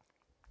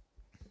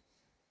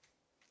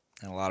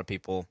 And a lot of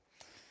people,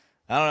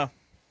 I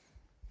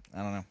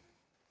don't know.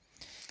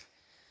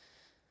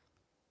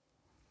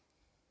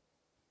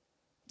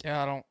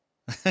 Yeah, I don't.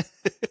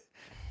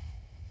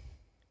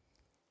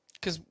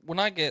 Because when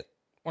I get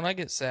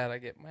sad, I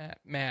get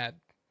mad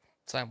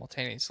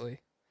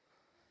simultaneously.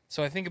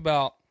 So I think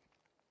about,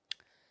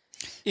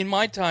 in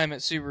my time at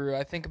Subaru,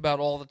 I think about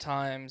all the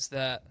times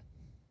that,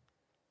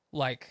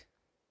 like,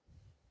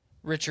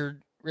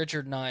 Richard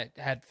and I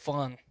had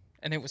fun,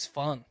 and it was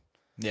fun.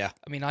 Yeah.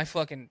 I mean, I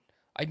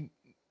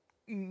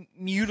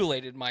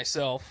mutilated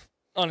myself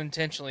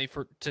unintentionally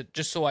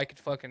just so I could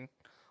fucking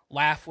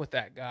laugh with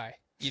that guy,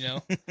 you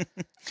know?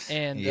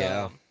 And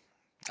yeah.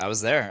 I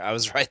was there. I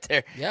was right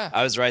there. Yeah.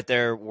 I was right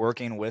there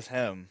working with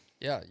him.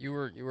 Yeah, you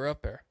were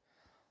up there.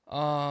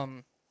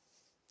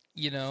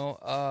 You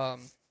know,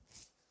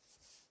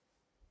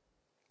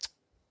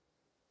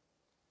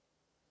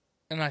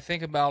 and I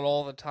think about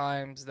all the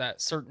times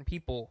that certain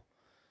people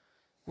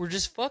were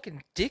just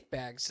fucking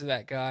dickbags to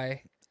that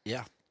guy.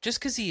 Yeah. Just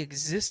because he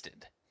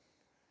existed.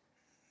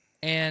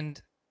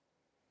 And,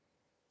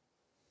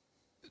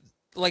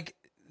 like,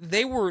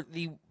 they were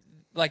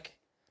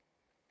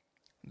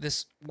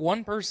this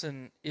one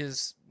person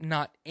is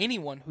not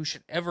anyone who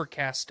should ever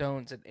cast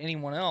stones at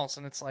anyone else.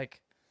 And it's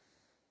like,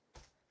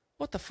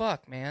 what the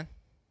fuck, man?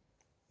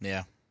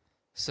 Yeah.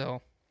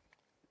 So,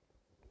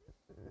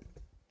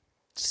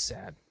 it's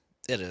sad.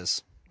 It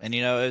is. And,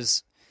 you know,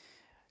 it's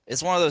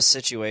one of those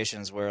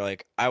situations where,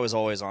 like, I was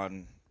always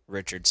on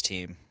Richard's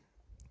team.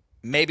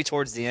 Maybe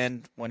towards the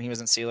end when he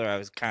was in Sealer, I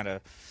was kind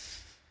of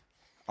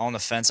on the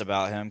fence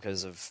about him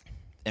because of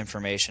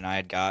information I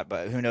had got.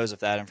 But who knows if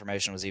that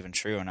information was even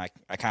true. And I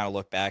kind of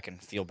look back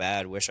and feel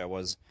bad, wish I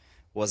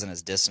wasn't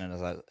as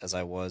distant as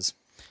I was.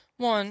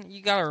 One,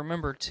 you got to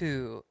remember,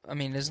 too, I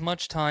mean, as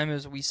much time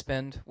as we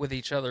spend with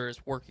each other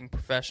as working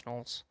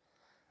professionals,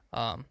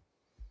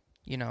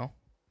 you know,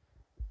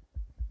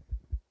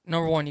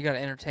 number one, you got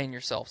to entertain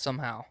yourself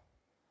somehow.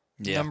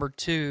 Yeah. Number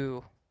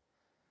two,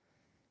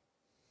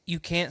 you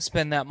can't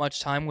spend that much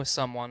time with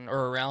someone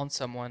or around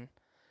someone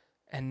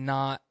and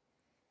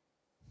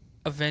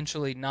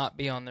eventually not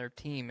be on their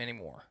team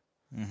anymore.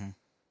 Mm-hmm.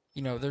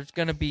 You know, there's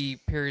going to be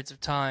periods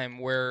of time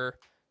where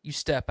you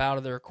step out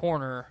of their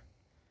corner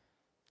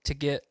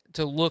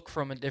to look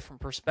from a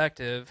different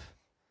perspective.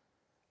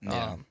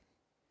 Yeah.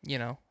 You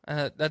know,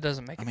 that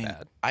doesn't make it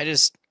bad.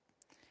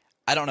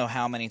 I don't know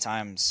how many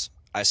times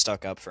I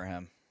stuck up for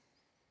him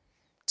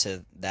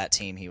to that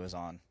team he was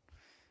on.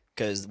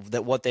 Because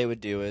what they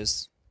would do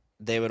is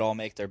they would all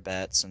make their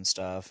bets and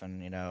stuff,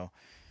 and, you know,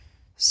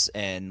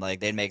 and, like,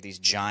 they'd make these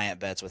giant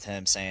bets with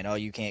him saying, oh,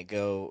 you can't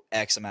go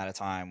X amount of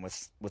time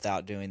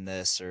without doing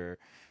this, or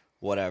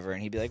whatever.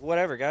 And he'd be like,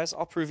 whatever, guys,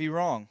 I'll prove you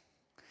wrong.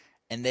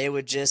 And they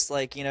would just,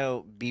 like, you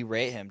know,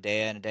 berate him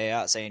day in and day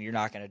out, saying, you're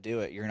not going to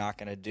do it. You're not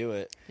going to do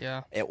it.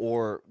 Yeah.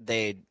 Or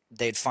they'd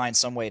find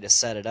some way to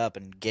set it up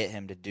and get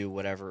him to do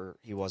whatever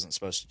he wasn't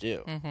supposed to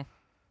do. Mm-hmm.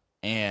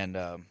 And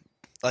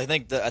I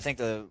think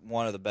the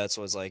one of the bets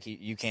was, like,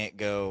 you can't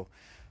go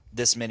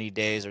this many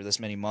days or this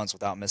many months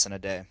without missing a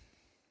day.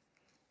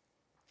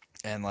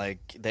 And,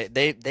 like,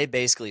 they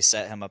basically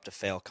set him up to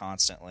fail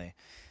constantly.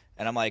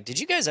 And I'm like, did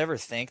you guys ever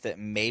think that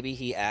maybe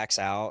he acts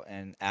out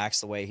and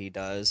acts the way he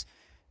does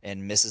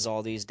and misses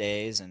all these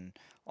days and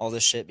all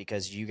this shit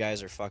because you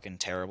guys are fucking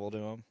terrible to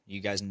him?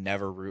 You guys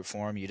never root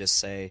for him. You just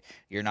say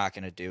you're not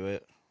going to do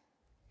it.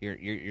 You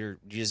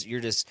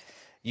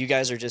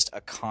guys are just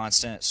a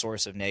constant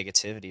source of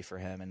negativity for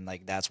him, and,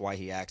 like, that's why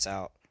he acts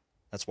out.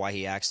 That's why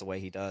he acts the way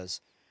he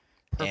does.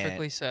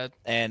 Perfectly said.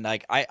 And,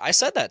 like, I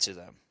said that to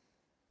them.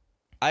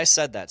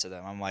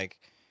 I'm like,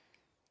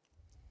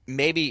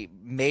 maybe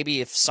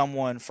if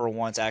someone for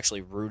once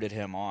actually rooted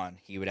him on,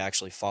 he would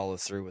actually follow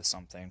through with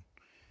something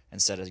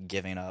instead of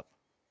giving up.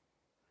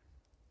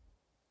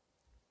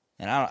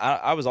 And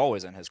I was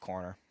always in his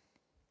corner.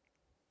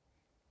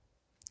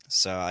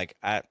 So, like,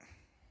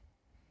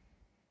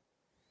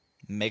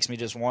 makes me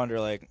just wonder,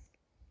 like,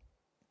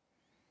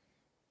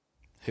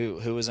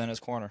 who was in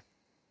his corner?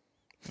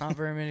 Not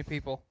very many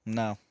people.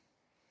 No.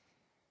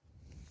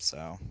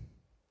 So,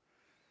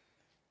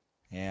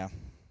 yeah.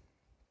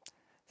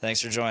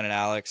 Thanks for joining,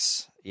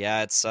 Alex.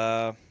 Yeah, it's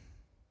a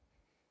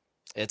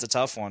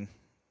tough one.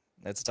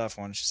 It's a tough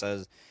one. She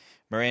says,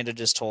 Miranda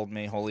just told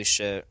me, holy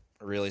shit,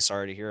 really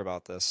sorry to hear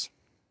about this.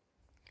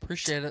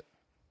 Appreciate it.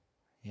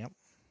 Yep.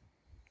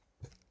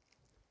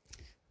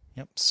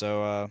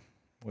 So,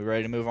 we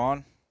ready to move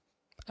on?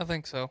 I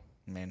think so.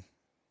 I mean,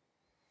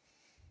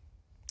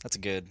 that's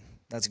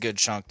a good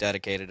chunk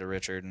dedicated to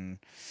Richard, and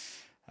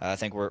I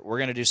think we're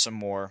gonna do some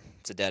more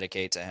to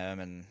dedicate to him.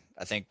 And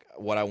I think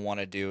what I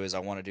want to do is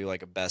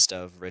like a best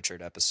of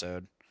Richard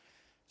episode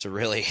to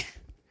really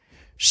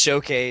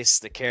showcase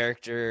the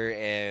character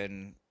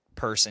and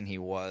person he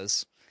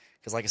was.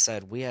 Because, like I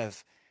said, we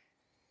have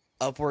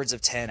upwards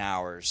of 10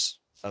 hours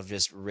of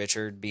just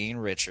Richard being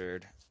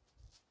Richard,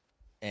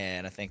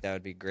 and I think that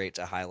would be great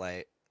to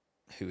highlight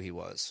who he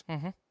was.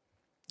 Mm-hmm.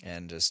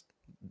 And just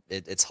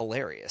it's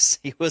hilarious.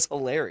 He was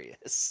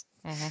hilarious.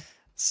 Mm-hmm.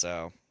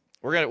 So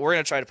we're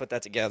gonna try to put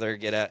that together,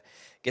 get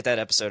that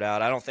episode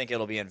out. I don't think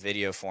it'll be in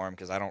video form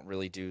because I don't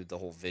really do the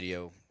whole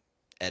video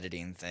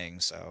editing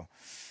thing. So,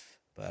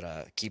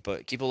 but keep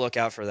a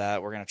lookout for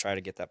that. We're gonna try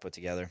to get that put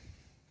together.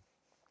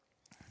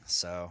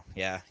 So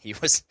yeah, he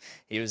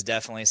was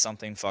definitely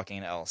something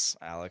fucking else,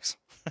 Alex.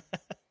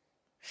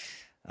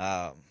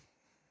 Yeah.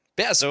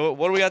 So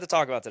what do we got to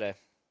talk about today?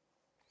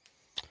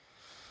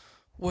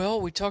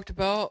 Well, we talked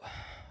about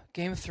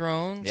Game of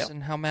Thrones Yep.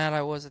 and how mad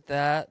I was at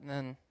that,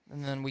 and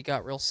then we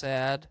got real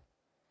sad.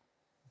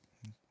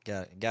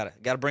 Got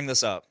to bring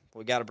this up.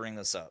 We got to bring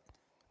this up.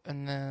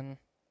 And then,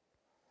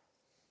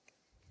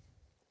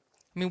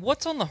 I mean,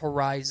 what's on the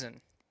horizon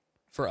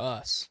for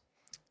us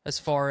as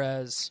far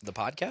as The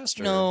podcast?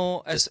 Or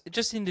no, as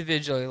just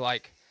individually,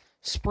 like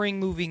spring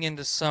moving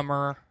into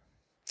summer.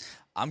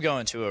 I'm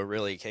going to a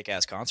really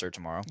kick-ass concert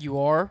tomorrow. You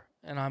are,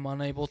 and I'm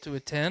unable to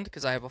attend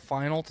because I have a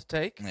final to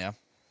take. Yeah.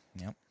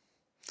 Yep.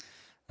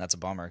 That's a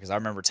bummer because I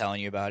remember telling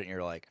you about it and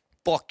you're like,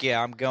 fuck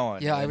yeah, I'm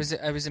going. Yeah, and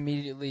I was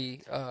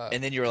immediately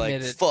and then you were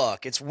committed. like,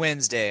 fuck, it's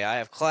Wednesday. I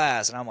have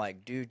class. And I'm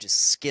like, dude, just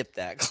skip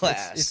that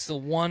class. It's the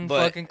one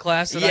But, fucking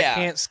class that yeah. I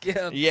can't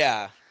skip.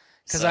 Yeah.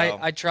 Because So,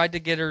 I tried to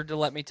get her to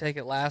let me take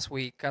it last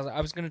week. Cause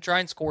I was going to try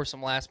and score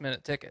some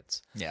last-minute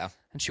tickets. Yeah.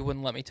 And she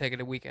wouldn't let me take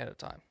it a week ahead of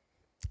time.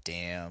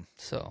 Damn.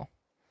 So,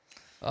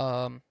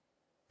 That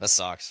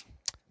sucks.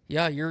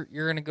 yeah, you're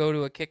going to go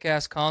to a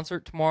kick-ass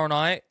concert tomorrow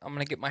night. I'm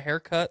going to get my hair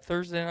cut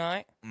Thursday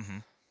night. Mm-hmm.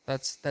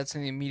 That's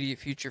in the immediate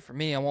future for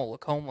me. I won't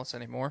look homeless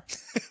anymore.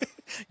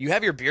 You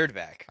have your beard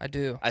back. I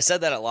do. I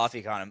said that at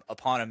LaFiCon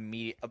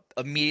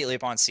immediately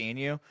upon seeing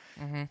you.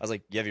 Mm-hmm. I was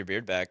like, you have your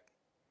beard back.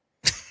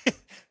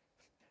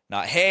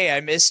 Not, hey,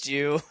 I missed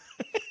you.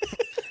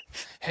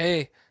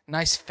 Hey,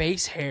 nice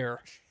face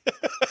hair.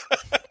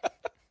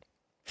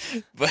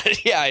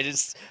 But yeah, I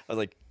was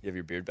like, you have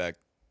your beard back.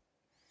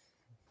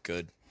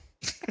 Good.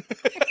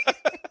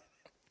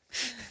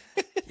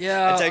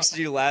 Yeah. I texted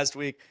you last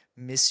week.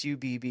 Miss you,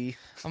 BB.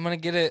 I'm gonna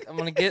get it.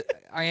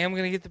 I am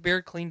gonna get the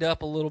beard cleaned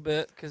up a little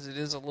bit because it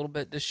is a little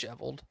bit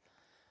disheveled.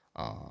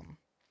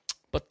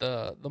 But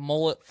the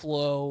mullet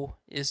flow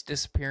is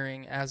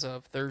disappearing as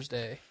of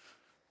Thursday.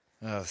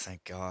 Oh,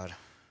 thank God.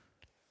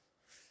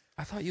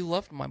 I thought you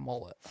loved my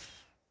mullet.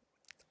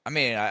 I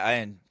mean,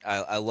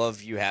 I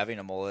love you having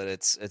a mullet.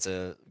 It's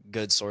a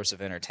good source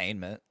of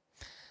entertainment.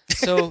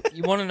 So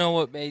you want to know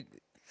what made?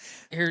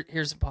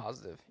 Here's a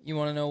positive. You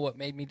want to know what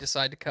made me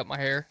decide to cut my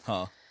hair?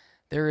 Huh.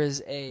 There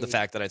is The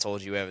fact that I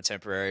told you have a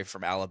temporary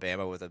from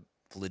Alabama with a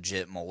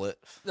legit mullet.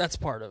 That's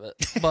part of it.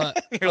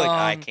 But You're like,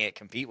 I can't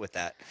compete with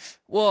that.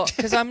 Well,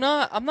 because I'm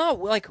not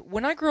like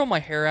when I grow my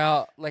hair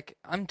out, like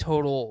I'm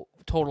total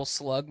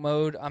slug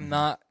mode. I'm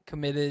not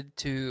committed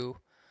to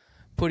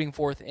putting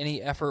forth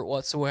any effort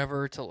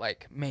whatsoever to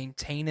like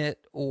maintain it,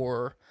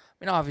 or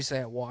I mean, obviously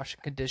I wash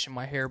and condition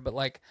my hair, but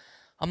like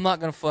I'm not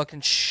gonna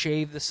fucking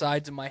shave the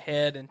sides of my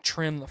head and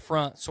trim the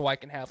front so I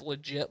can have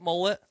legit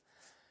mullet.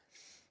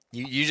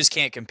 You just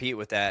can't compete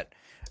with that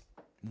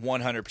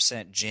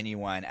 100%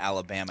 genuine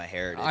Alabama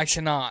heritage. I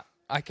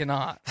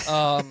cannot.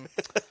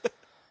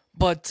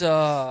 But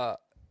so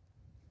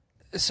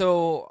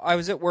I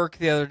was at work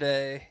the other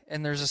day,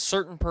 and there's a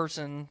certain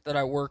person that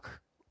I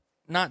work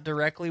not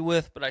directly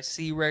with, but I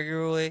see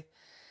regularly.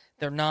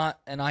 They're not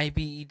an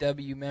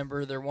IBEW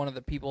member. They're one of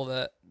the people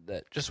that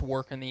just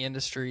work in the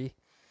industry.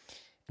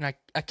 And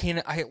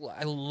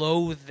I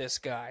loathe this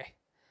guy.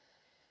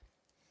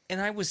 And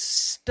I was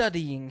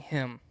studying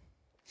him.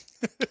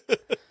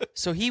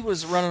 So he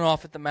was running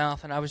off at the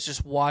mouth, and I was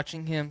just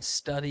watching him,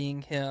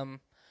 studying him,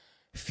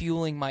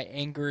 fueling my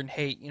anger and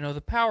hate. You know,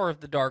 the power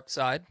of the dark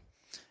side.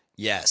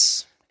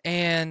 Yes.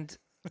 And,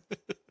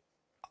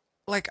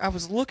 like, I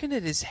was looking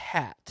at his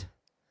hat.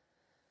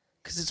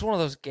 Because it's one of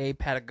those gay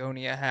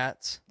Patagonia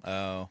hats.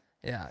 Oh.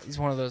 Yeah, he's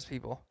one of those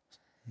people.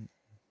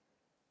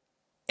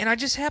 And I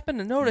just happened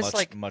to notice,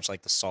 much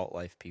like the Salt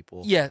Life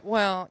people. Yeah,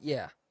 well,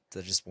 yeah.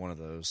 They're just one of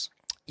those.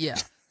 Yeah.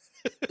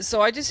 So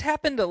I just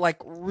happened to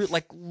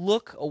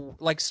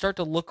start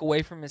to look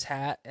away from his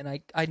hat, and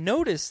I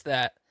noticed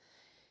that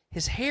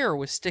his hair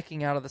was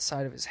sticking out of the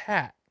side of his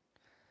hat,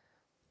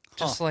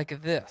 just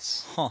like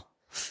this. Huh.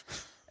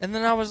 And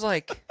then I was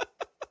like,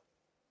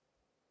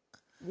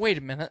 "Wait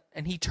a minute!"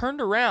 And he turned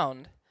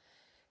around,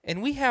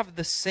 and we have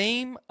the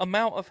same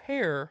amount of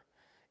hair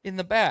in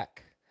the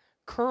back,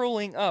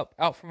 curling up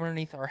out from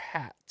underneath our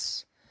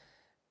hats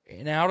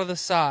and out of the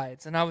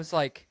sides. And I was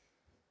like,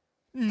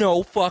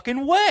 no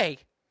fucking way.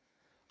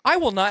 I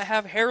will not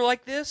have hair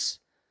like this,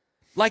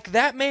 like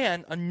that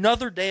man,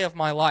 another day of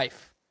my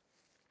life.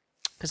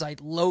 Because I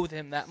loathe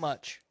him that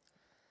much.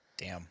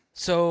 Damn.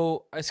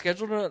 So I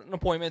scheduled an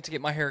appointment to get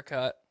my hair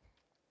cut.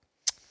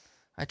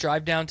 I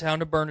drive downtown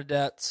to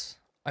Bernadette's.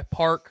 I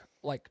park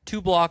like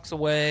 2 blocks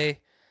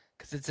away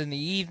because it's in the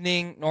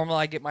evening. Normally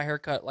I get my hair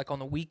cut like on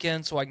the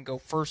weekend so I can go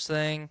first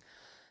thing.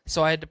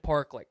 So I had to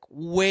park like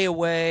way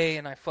away,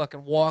 and I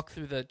fucking walk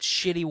through the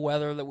shitty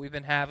weather that we've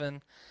been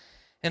having.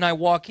 And I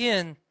walk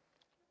in,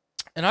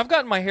 and I've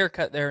gotten my hair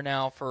cut there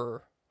now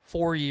for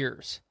 4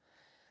 years.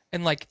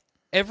 And like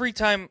every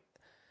time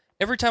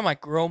I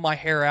grow my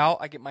hair out,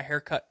 I get my hair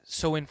cut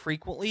so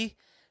infrequently,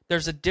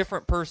 there's a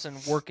different person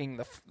working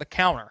the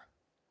counter,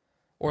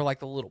 or like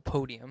the little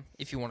podium,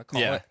 if you want to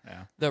call it.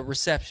 Yeah. The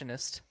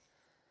receptionist.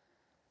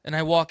 And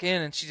I walk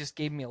in, and she just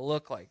gave me a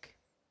look like,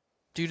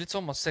 dude, it's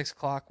almost 6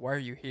 o'clock. Why are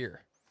you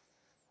here?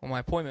 Well, my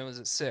appointment was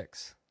at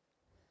 6.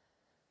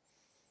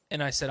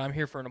 And I said, I'm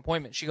here for an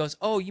appointment. She goes,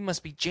 oh, you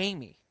must be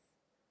Jamie.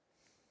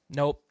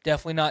 Nope,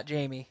 definitely not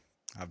Jamie.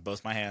 I have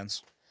both my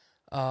hands.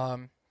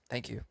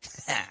 Thank you.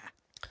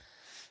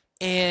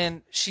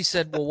 And she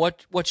said, well,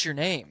 what's your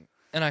name?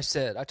 And I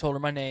told her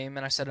my name,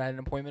 and I said I had an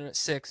appointment at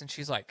 6. And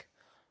she's like,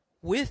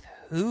 with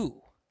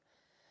who?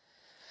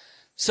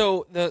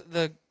 So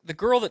the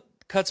girl that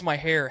cuts my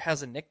hair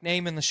has a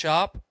nickname in the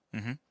shop.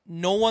 Mm-hmm.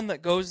 No one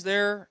that goes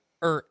there,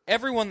 or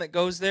everyone that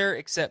goes there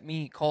except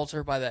me, calls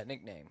her by that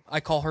nickname. I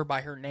call her by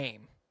her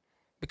name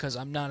because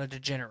I'm not a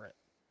degenerate,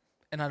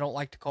 and I don't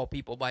like to call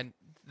people by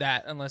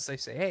that unless they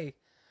say, "Hey,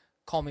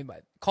 call me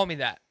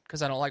that,"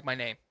 because I don't like my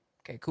name.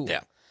 Okay, cool.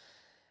 Yeah.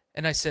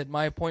 And I said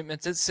my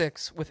appointment's at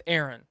 6 with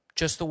Aaron,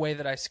 just the way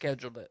that I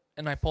scheduled it,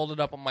 and I pulled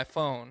it up on my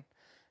phone,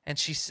 and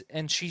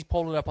she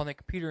pulled it up on the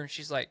computer, and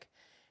she's like,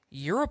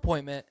 "Your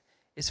appointment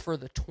is for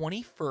the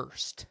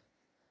 21st."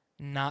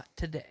 Not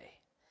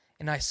today.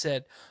 And I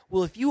said,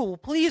 well, if you will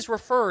please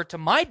refer to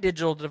my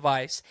digital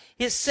device,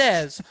 it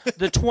says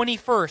the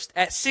 21st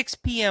at 6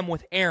 p.m.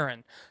 with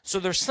Aaron.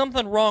 So there's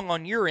something wrong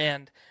on your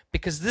end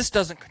because this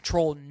doesn't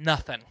control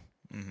nothing.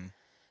 Mm-hmm.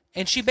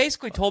 And she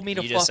basically told me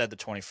to You just said the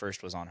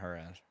 21st was on her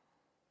end.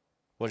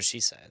 What did she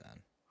say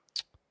then?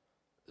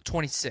 The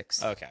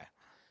 26th. Okay.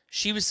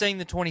 She was saying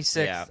the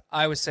 26th. Yeah.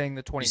 I was saying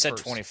the 21st. You said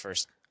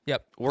 21st.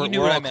 Yep. We're what I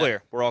all meant.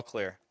 clear. We're all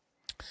clear.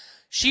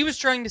 She was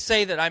trying to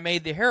say that I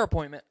made the hair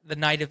appointment the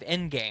night of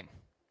Endgame.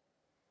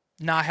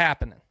 Not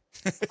happening.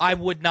 I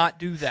would not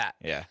do that.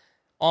 Yeah.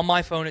 On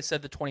my phone, it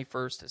said the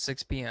 21st at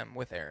 6 p.m.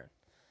 with Aaron.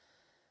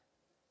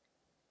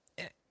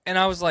 And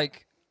I was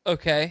like,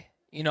 okay.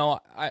 You know,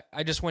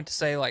 I just went to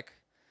say, like,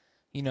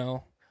 you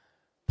know,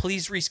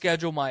 please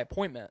reschedule my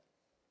appointment,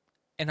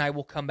 and I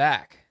will come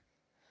back.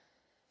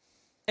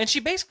 And she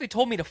basically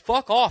told me to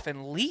fuck off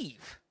and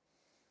leave.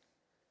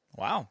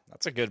 Wow,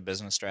 that's a good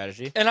business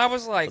strategy. And I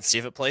was like... Let's see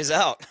if it plays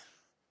out.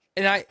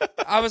 And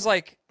I was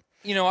like,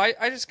 you know,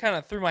 I just kind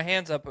of threw my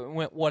hands up and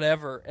went,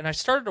 whatever. And I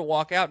started to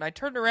walk out, and I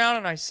turned around,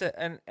 and I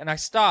said, and I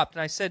stopped,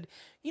 and I said,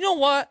 you know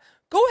what?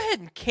 Go ahead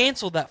and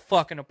cancel that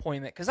fucking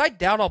appointment, because I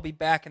doubt I'll be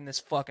back in this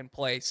fucking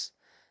place.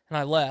 And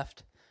I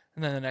left.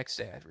 And then the next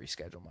day, I had to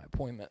reschedule my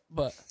appointment.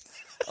 But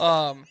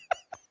I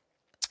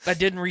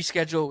didn't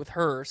reschedule it with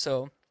her,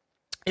 so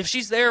if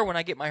she's there when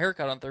I get my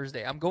haircut on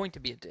Thursday, I'm going to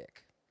be a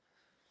dick.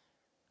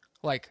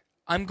 Like,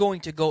 I'm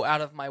going to go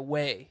out of my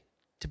way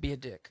to be a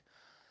dick.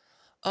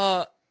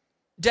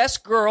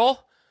 Desk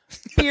girl,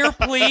 beer,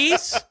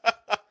 please.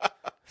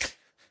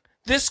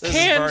 This is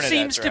can Bernadette's,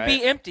 seems to be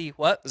right? empty.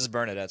 What? This is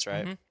Bernadette's,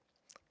 right? Mhm.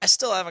 I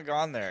still haven't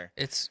gone there.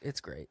 It's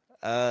great.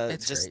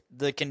 It's just great.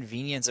 the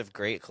convenience of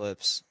Great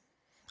Clips.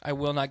 I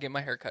will not get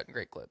my hair cut in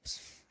Great Clips.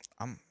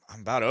 I'm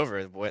about over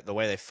it, the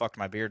way they fucked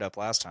my beard up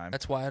last time.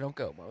 That's why I don't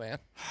go, my man.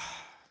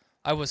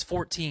 I was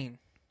 14.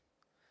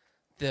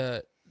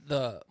 The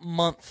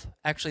month,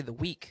 actually the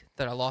week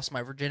that I lost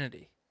my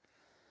virginity.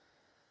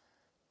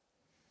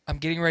 I'm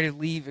getting ready to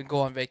leave and go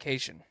on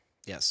vacation.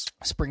 Yes.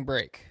 Spring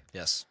break.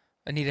 Yes.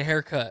 I need a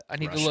haircut. I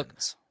need to look.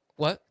 Russians.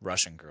 What?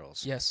 Russian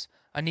girls. Yes.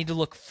 I need to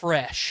look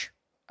fresh.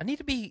 I need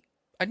to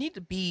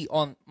be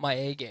on my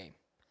A game.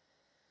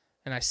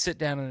 And I sit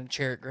down in a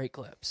chair at Great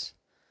Clips.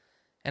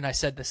 And I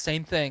said the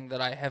same thing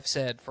that I have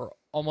said for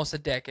almost a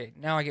decade.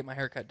 Now I get my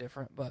haircut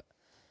different, but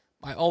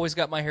I always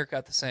got my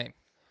haircut the same.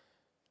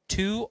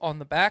 2 on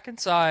the back and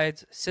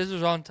sides,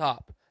 scissors on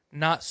top,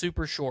 not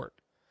super short.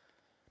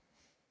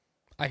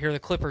 I hear the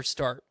clippers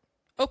start.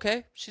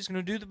 Okay, she's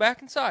going to do the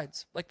back and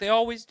sides like they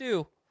always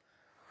do.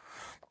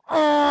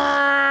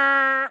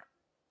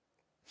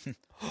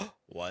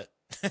 What?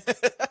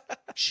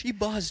 She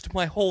buzzed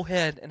my whole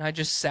head, and I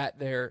just sat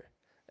there,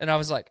 and I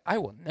was like, I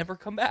will never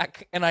come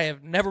back, and I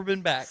have never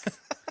been back.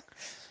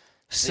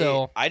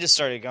 So See, I just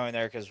started going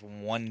there because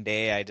one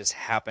day I just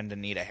happened to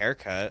need a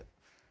haircut.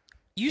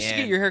 you used to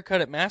get and- your hair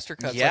cut at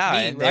Mastercuts Yeah,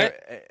 like me, right?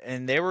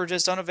 and they were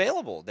just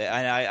unavailable.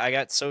 I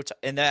got so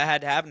and that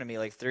had happened to me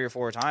like 3 or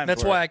 4 times.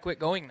 That's where- why I quit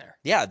going there.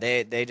 Yeah,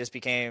 they just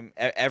became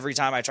every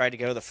time I tried to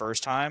go the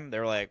first time, they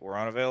were like, "We're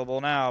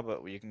unavailable now,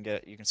 but you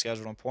can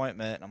schedule an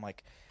appointment." And I'm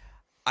like,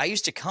 I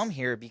used to come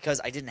here because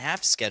I didn't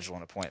have to schedule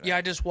an appointment. Yeah,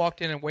 I just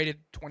walked in and waited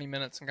 20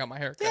 minutes and got my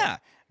hair cut. Yeah,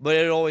 but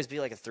it'd always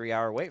be like a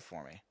 3-hour wait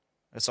for me.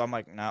 And so I'm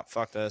like, nah,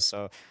 fuck this.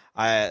 So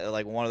I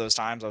like one of those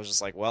times I was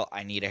just like, well,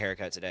 I need a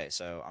haircut today,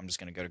 so I'm just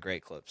gonna go to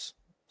Great Clips.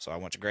 So I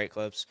went to Great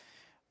Clips,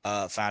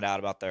 found out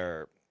about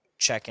their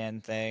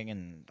check-in thing,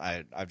 and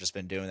I've just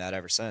been doing that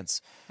ever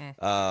since.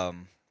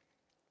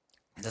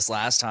 This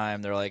last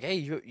time they're like, hey,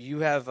 you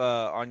have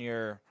on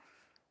your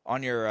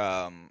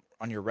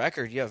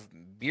record you have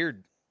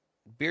beard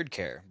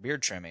care,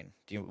 beard trimming.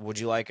 Would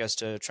you like us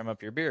to trim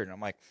up your beard? And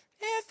I'm like,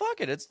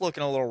 fuck it. It's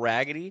looking a little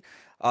raggedy.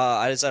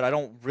 I just said I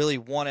don't really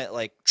want it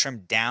like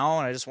trimmed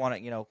down. I just want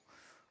it,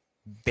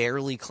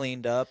 barely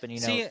cleaned up and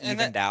See, and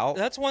evened out.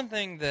 That's one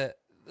thing that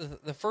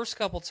the first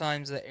couple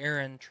times that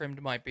Aaron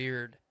trimmed my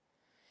beard,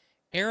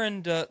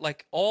 Aaron,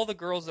 like all the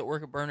girls that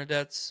work at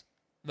Bernadette's,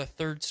 the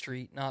 3rd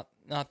Street, not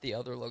the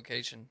other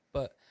location,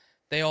 but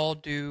they all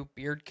do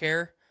beard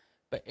care.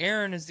 But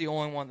Erin is the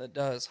only one that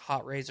does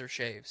hot razor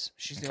shaves.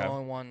 She's the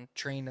only one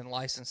trained and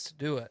licensed to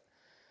do it.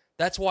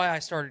 That's why I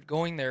started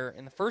going there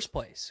in the first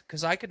place,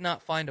 because I could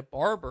not find a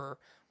barber,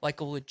 like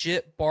a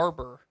legit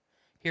barber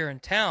here in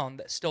town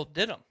that still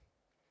did them.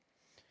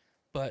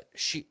 But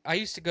I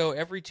used to go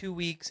every 2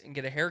 weeks and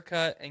get a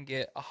haircut and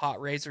get a hot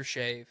razor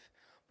shave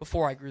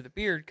before I grew the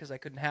beard, because I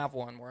couldn't have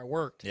one where I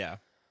worked. Yeah.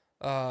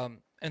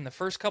 And the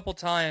first couple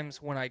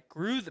times when I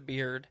grew the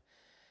beard,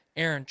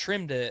 Aaron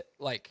trimmed it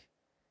like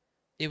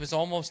it was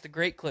almost the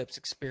Great Clips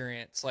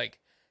experience, like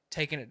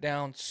taking it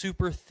down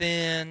super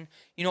thin.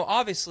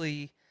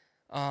 Obviously,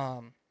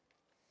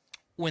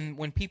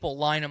 when people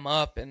line them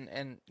up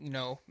and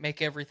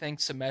make everything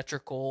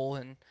symmetrical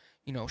and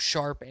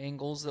sharp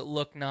angles that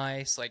look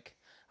nice. Like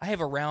I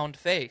have a round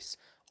face.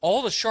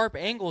 All the sharp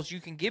angles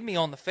you can give me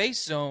on the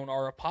face zone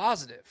are a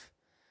positive,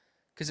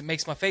 because it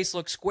makes my face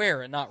look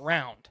square and not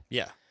round.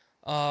 Yeah.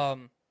 But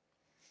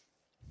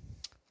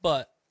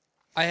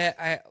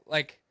I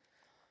like,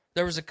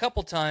 there was a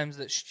couple times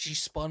that she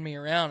spun me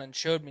around and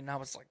showed me, and I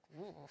was like,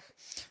 ooh.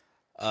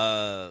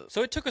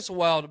 So it took us a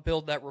while to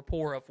build that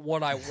rapport of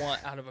what I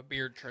want out of a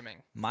beard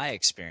trimming. My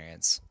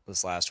experience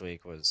this last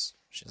week was,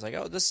 she's like,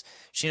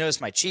 she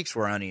noticed my cheeks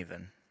were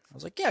uneven. I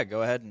was like, yeah,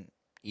 go ahead and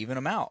even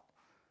them out.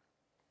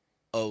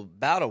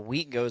 About a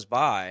week goes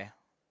by,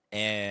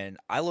 and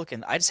I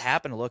just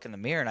happen to look in the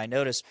mirror, and I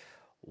notice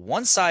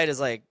one side is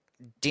like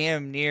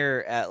damn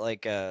near at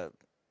like I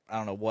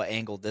don't know what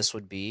angle this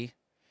would be,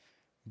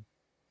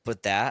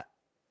 but that,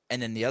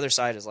 and then the other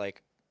side is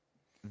like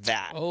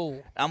that.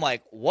 Oh. I'm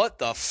like, what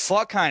the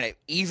fuck kind of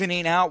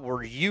evening out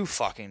were you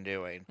fucking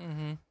doing?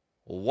 Mm-hmm.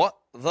 What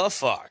the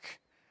fuck?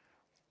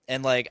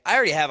 And like, I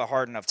already have a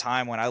hard enough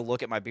time when I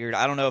look at my beard.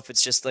 I don't know if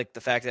it's just like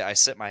the fact that I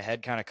sit my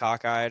head kind of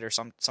cockeyed or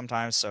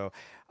sometimes. So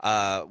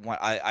when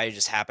I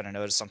just happen to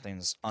notice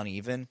something's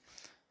uneven,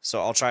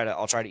 so I'll try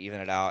to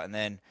even it out. And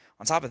then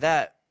on top of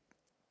that,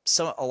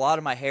 a lot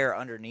of my hair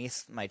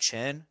underneath my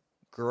chin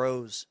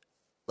grows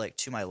like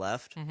to my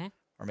left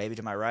or maybe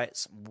to my right,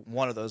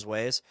 one of those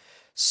ways.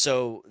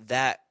 So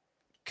that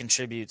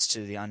contributes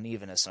to the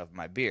unevenness of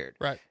my beard.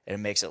 Right. And it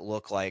makes it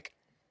look like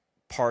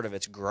part of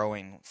it's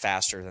growing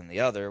faster than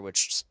the other,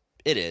 which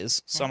it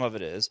is. Some of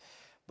it is.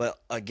 But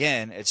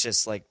again, it's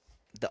just like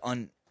the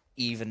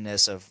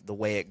unevenness of the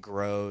way it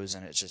grows,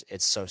 and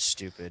it's so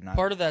stupid.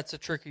 Part of that's a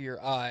trick of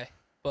your eye,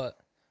 but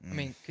I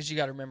mean, because you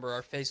got to remember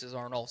our faces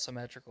aren't all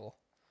symmetrical.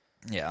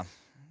 Yeah.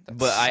 That's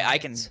But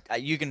science.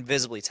 you can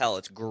visibly tell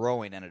it's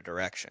growing in a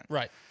direction.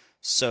 Right.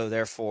 So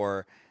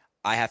therefore,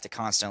 I have to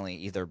constantly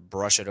either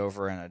brush it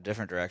over in a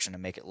different direction to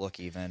make it look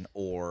even,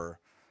 or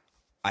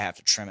I have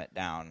to trim it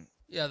down.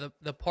 Yeah,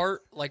 the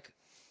part, like,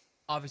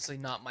 obviously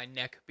not my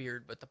neck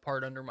beard, but the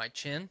part under my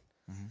chin,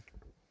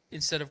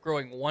 instead of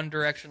growing one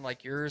direction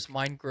like yours,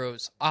 mine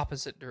grows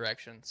opposite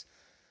directions.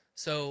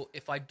 So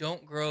if I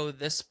don't grow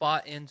this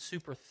spot in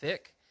super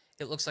thick,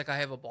 it looks like I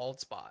have a bald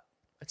spot.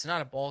 It's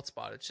not a bald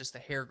spot. It's just the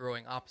hair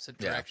growing opposite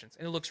directions.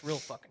 And it looks real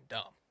fucking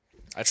dumb.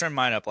 I trimmed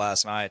mine up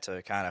last night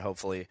to kind of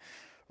hopefully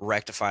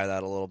rectify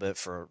that a little bit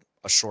for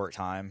a short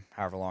time,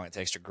 however long it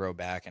takes to grow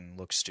back and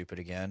look stupid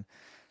again.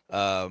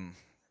 I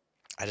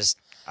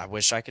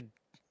wish I could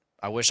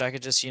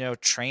just,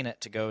 train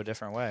it to go a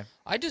different way.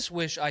 I just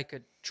wish I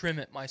could trim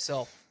it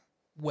myself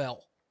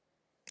well.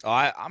 Oh,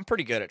 I'm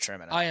pretty good at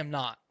trimming it. I am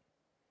not.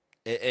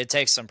 It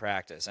takes some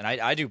practice, and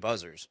I do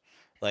buzzers.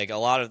 Like a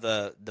lot of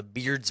the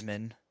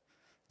beardsmen,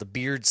 the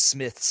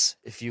beardsmiths,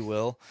 if you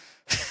will,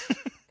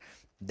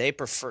 they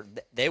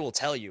will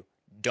tell you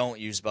don't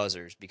use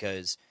buzzers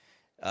because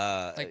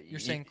Like you're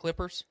saying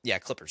clippers? Yeah,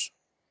 clippers.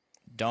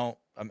 Don't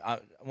when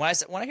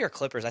I hear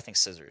clippers, I think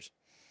scissors.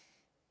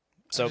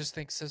 So I just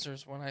think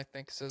scissors when I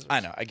think scissors.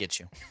 I know, I get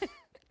you.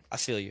 I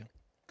feel you.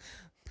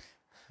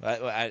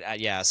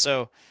 Yeah,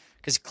 so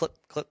because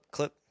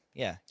clip,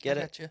 yeah, get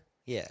I it? got you.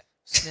 Yeah,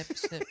 Snip,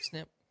 snip,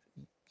 snip.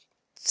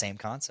 same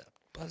concept.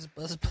 Buzz,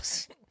 buzz,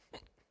 buzz.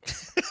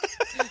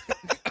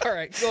 All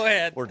right, go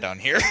ahead. We're done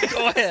here.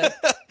 Go ahead.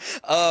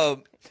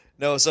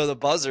 No, so the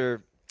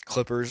buzzer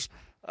clippers,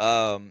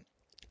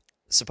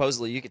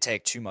 supposedly you could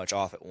take too much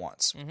off at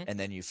once, and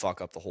then you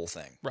fuck up the whole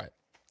thing. Right.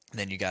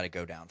 Then you got to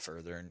go down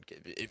further, and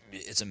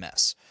it's a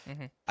mess.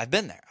 I've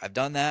been there. I've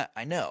done that.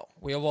 I know.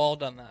 We have all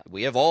done that.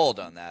 We have all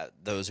done that.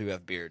 Those who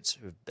have beards,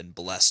 who have been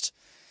blessed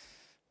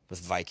with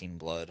Viking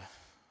blood.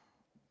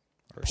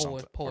 Or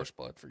Polish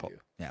blood for you.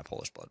 Yeah,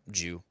 Polish blood.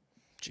 Jew.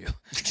 Jew.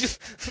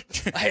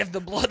 I have the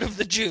blood of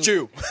the Jew.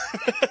 Jew.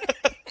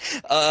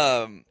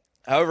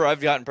 However, I've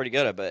gotten pretty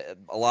good at it, but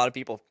a lot of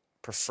people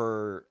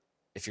prefer,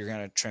 if you're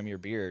going to trim your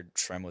beard,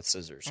 trim with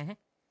scissors.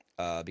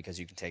 Because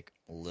you can take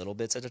little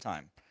bits at a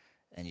time,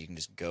 and you can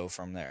just go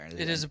from there.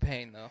 It is a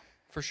pain, though,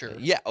 for sure.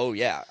 Yeah. Oh,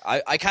 yeah.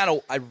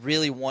 I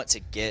really want to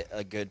get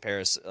a good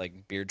pair of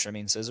like beard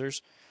trimming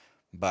scissors,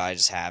 but I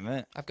just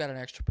haven't. I've got an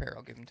extra pair.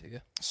 I'll give them to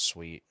you.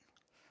 Sweet.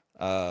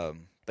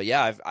 But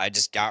yeah, I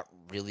just got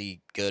really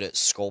good at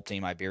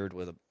sculpting my beard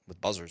with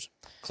buzzers,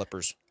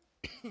 clippers.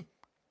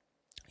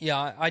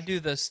 Yeah, I do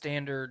the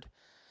standard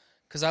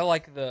because I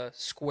like the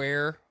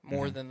square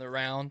more than the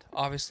round.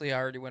 Obviously, I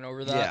already went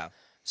over that. Yeah.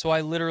 So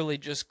I literally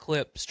just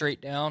clip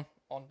straight down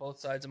on both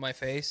sides of my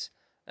face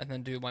and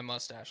then do my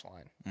mustache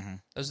line.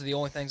 Those are the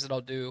only things that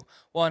I'll do.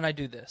 Well, and I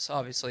do this,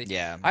 obviously.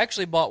 Yeah. I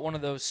actually bought one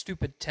of those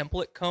stupid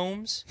template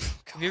combs.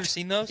 Have you ever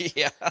seen those?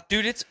 Yeah.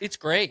 Dude, it's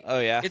great. Oh,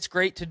 yeah? It's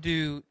great to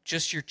do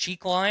just your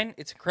cheek line.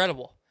 It's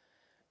incredible.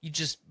 You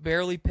just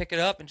barely pick it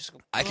up and just go.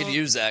 I could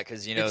use that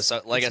because,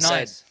 like I it's said,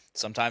 nice.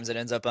 sometimes it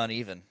ends up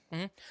uneven.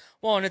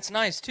 Well, and it's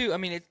nice, too. I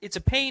mean, it's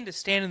a pain to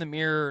stand in the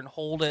mirror and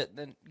hold it,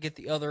 then get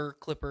the other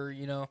clipper,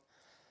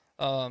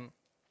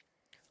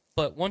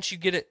 But once you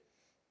get it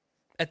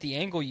at the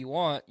angle you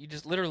want, you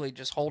just literally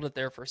just hold it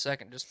there for a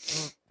second,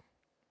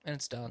 and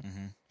it's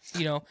done.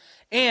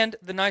 And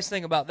the nice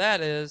thing about that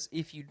is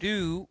if you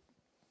do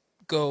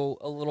go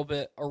a little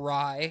bit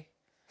awry,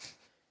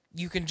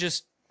 you can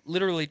just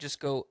literally just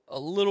go a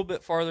little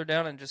bit farther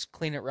down and just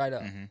clean it right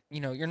up.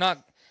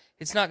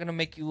 It's not going to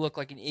make you look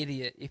like an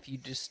idiot if you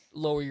just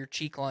lower your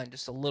cheek line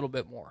just a little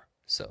bit more.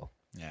 So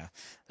Yeah.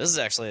 This is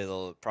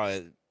actually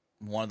probably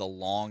one of the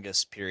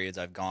longest periods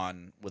I've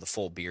gone with a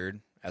full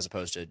beard as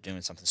opposed to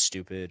doing something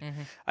stupid.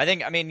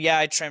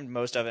 I trimmed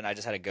most of it and I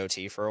just had a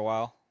goatee for a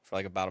while, for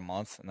like about a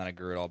month, and then I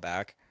grew it all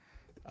back.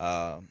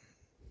 But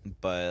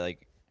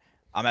like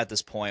I'm at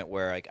this point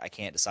where like I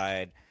can't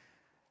decide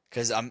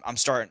because I'm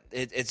starting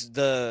it's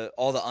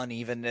all the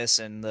unevenness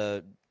and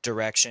the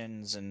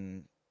directions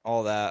and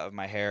all that of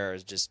my hair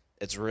is just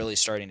it's really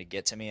starting to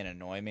get to me and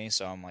annoy me.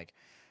 So I'm like,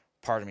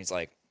 part of me's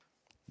like,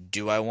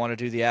 do I want to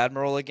do the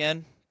Admiral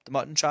again? The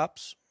mutton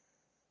chops?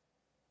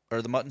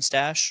 Or the mutton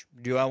stash?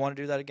 Do I want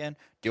to do that again?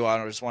 Do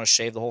I just want to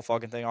shave the whole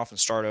fucking thing off and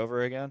start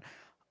over again?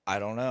 I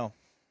don't know.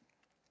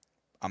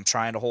 I'm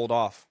trying to hold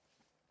off.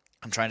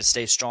 I'm trying to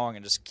stay strong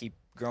and just keep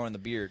growing the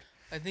beard.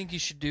 I think you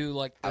should do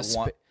like I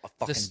want a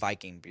fucking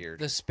Viking beard.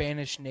 The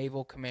Spanish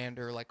naval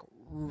commander, like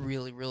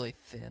really, really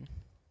thin.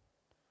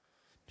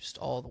 Just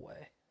all the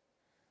way.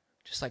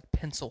 Just like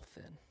pencil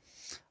thin.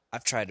 I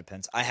have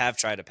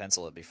tried to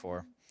pencil it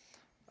before.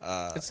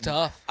 It's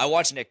tough. I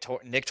watched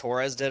Nick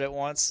Torres did it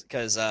once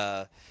because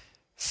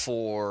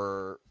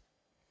for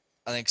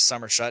I think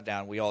summer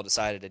shutdown we all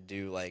decided to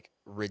do like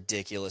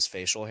ridiculous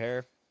facial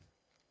hair.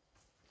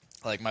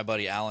 Like my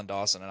buddy Alan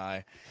Dawson and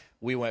I,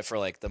 we went for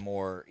like the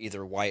more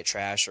either white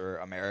trash or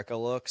America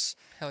looks.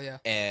 Hell yeah.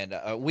 And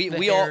we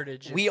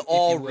heritage, all we if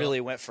all you will.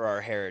 really went for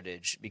our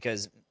heritage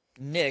because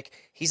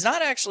Nick he's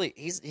not actually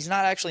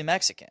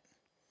Mexican.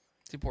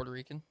 Is he Puerto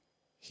Rican?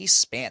 he's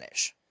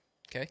Spanish.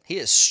 Okay. He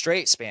is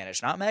straight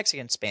Spanish, not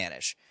Mexican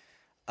Spanish.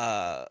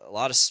 A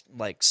lot of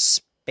like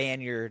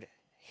Spaniard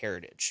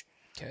heritage.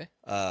 Okay.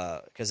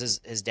 Because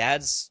his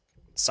dad's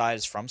side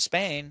is from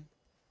Spain,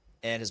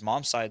 and his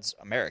mom's side's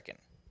American.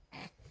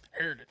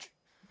 Heritage.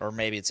 Or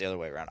maybe it's the other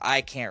way around.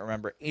 I can't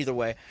remember. Either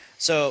way.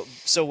 So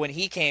when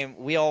he came,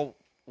 we all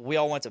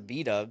went to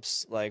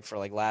B-dubs like for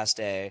like last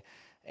day,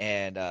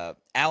 and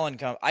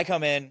I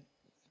come in,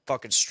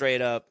 fucking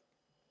straight up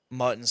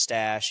mutton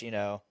stash, you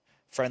know,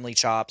 friendly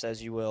chops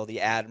as you will,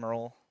 the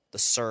admiral, the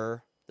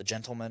sir, the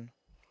gentleman.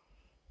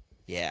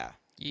 Yeah,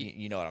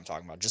 you know what I'm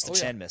talking about. Just the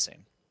chin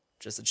missing,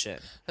 just the chin.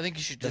 I think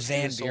you should The just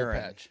Van do a soul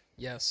Buren. patch.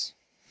 Yes.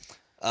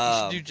 You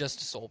should do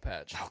just a soul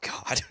patch, Oh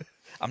God,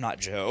 I'm not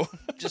Joe.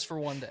 just for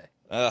one day.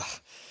 Ugh.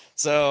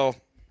 So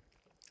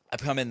I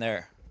come in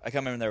there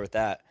with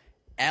that.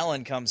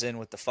 Alan comes in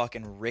with the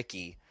fucking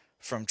Ricky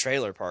from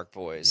Trailer Park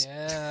Boys.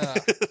 Yeah.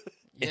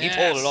 And he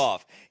pulled it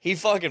off. He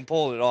fucking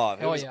pulled it off.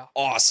 It Hell was yeah.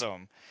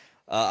 awesome.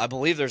 I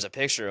believe there's a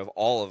picture of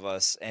all of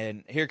us,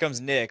 and here comes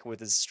Nick with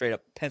his straight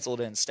up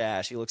penciled in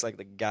stash. He looks like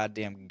the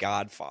goddamn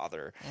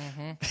Godfather.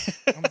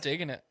 I'm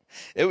digging it.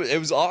 It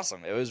was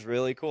awesome. It was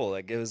really cool.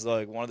 Like it was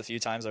like one of the few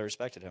times I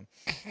respected him.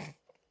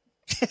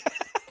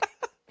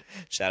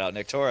 Shout out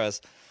Nick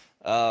Torres.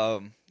 Yeah.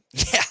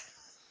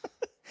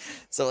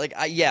 So like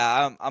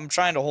I'm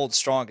trying to hold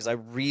strong because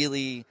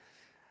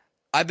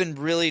I've been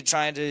really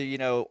trying to, you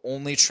know,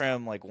 only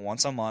trim like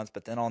once a month,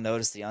 but then I'll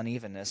notice the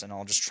unevenness and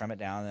I'll just trim it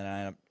down,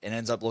 and it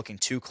ends up looking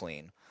too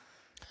clean.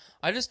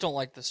 I just don't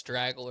like the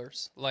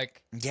stragglers.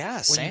 Like Yeah,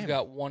 when same. you've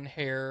got one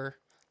hair,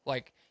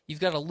 like you've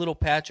got a little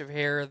patch of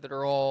hair that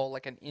are all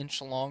like an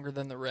inch longer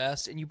than the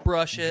rest, and you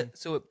brush it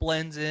so it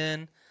blends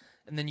in,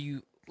 and then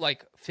you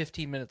like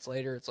 15 minutes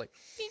later, it's like,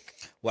 eek.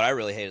 What I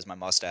really hate is my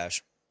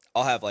mustache.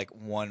 I'll have like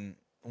one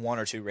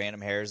or two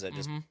random hairs that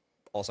just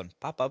all of a sudden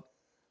pop up.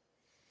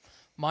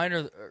 Mine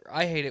are.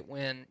 I hate it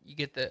when you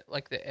get the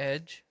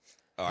edge,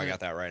 Oh, I got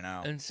that right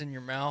now. and it's in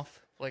your mouth.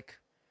 Like,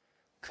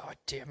 God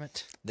damn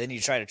it! Then you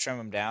try to trim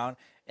them down,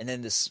 and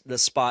then the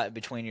spot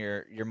between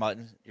your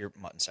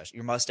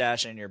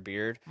mustache and your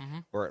beard,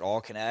 where it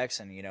all connects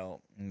and, you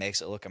know,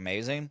 makes it look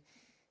amazing.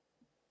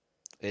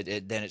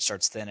 Then it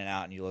starts thinning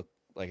out, and you look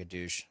like a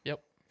douche.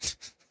 Yep.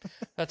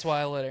 That's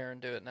why I let Erin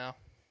do it now.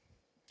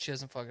 She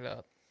doesn't fuck it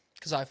up,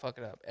 because I fuck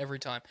it up every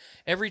time.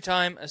 Every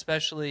time,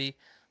 especially,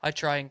 I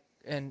try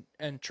and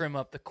trim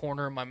up the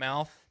corner of my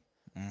mouth.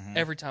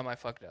 Every time I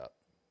fuck it up.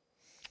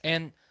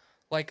 And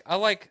like I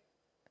like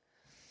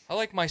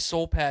my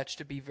soul patch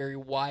to be very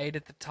wide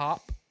at the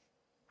top,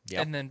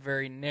 and then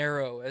very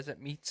narrow as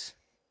it meets.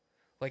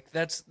 Like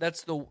that's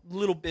the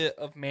little bit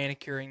of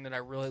manicuring that I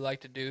really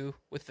like to do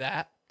with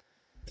that.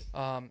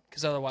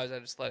 Because otherwise I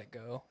just let it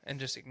go and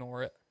just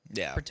ignore it.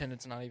 Yeah. Pretend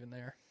it's not even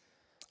there.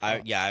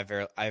 I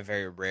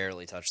very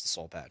rarely touch the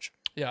soul patch.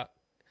 Yeah.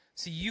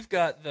 See, you've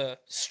got the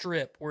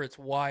strip where it's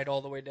wide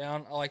all the way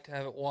down. I like to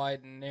have it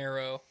wide and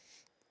narrow.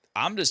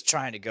 I'm just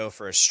trying to go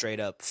for a straight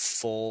up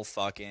full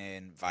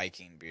fucking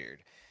Viking beard.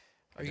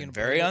 Are you Been gonna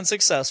very braid it?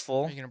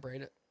 unsuccessful. Are you gonna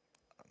braid it?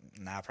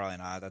 Nah, probably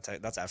not.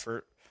 That's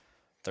effort.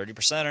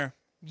 30%er.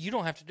 You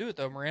don't have to do it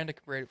though. Miranda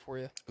can braid it for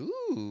you.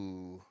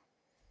 Ooh.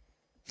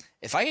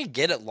 If I could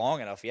get it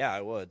long enough, yeah,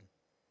 I would.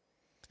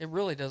 It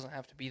really doesn't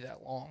have to be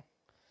that long.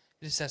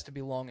 It just has to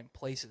be long in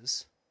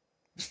places.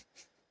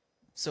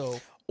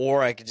 So,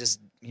 Or I could just,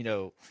 you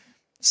know,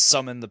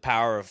 summon the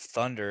power of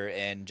thunder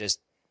and just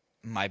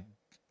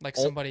like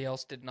somebody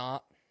else did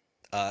not.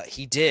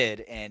 He did,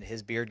 and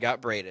his beard got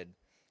braided,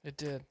 It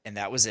did. and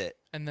that was it.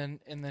 And then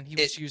he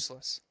was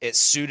useless. It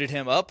suited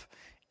him up,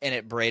 and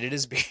it braided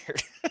his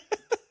beard.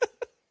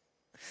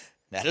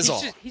 That is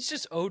all. He's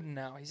just Odin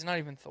now. He's not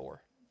even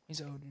Thor. He's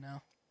Odin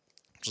now.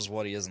 Which is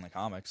what he is in the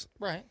comics.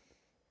 Right.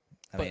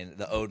 I mean,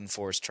 the Odin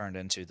Force turned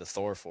into the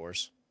Thor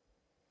Force.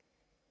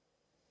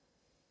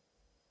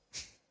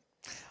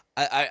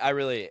 I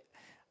really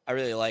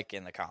like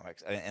in the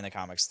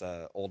comics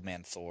the Old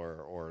Man Thor,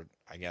 or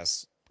I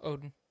guess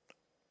Odin.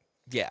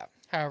 yeah,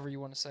 However you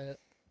want to say it.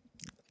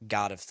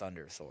 God of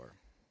Thunder Thor.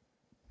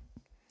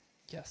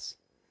 Yes.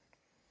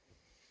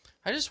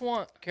 I just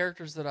want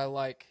characters that I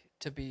like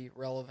to be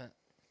relevant.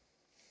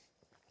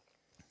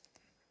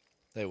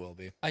 They will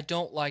be. I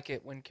don't like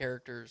it when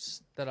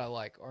characters that I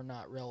like are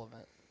not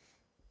relevant.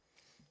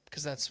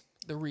 Because that's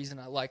the reason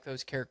I like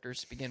those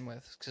characters to begin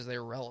with, because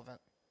they're relevant.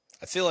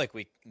 I feel like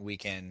we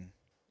can.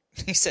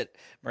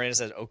 Miranda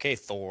said, "Okay,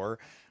 Thor."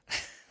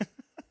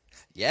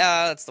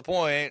 Yeah, that's the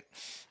point.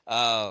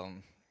 I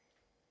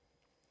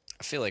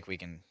feel like we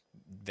can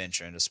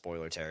venture into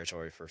spoiler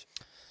territory for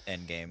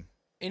Endgame.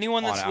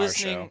 Anyone that's on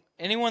our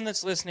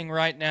listening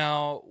right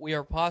now, we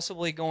are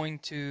possibly going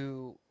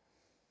to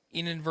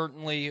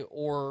inadvertently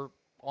or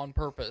on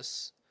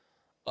purpose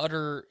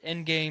utter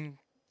Endgame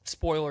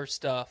spoiler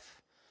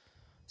stuff.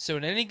 So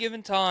at any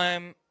given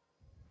time,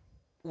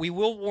 we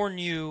will warn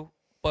you,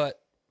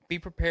 but be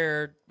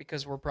prepared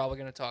because we're probably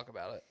going to talk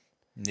about it.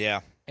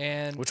 Yeah,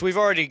 And which we've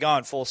already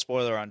gone full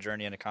spoiler on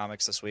Journey into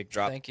Comics this week.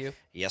 Dropped thank you.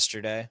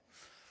 yesterday.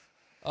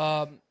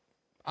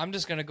 I'm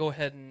just going to go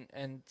ahead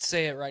and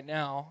say it right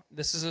now.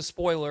 This is a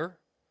spoiler.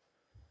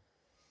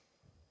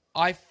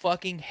 I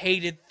fucking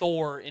hated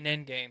Thor in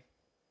Endgame.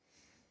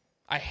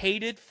 I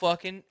hated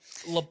fucking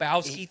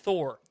Lebowski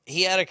Thor.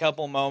 He had a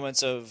couple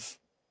moments of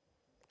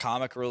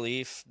comic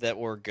relief that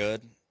were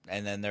good,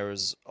 and then there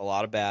was a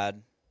lot of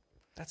bad.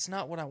 That's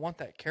not what I want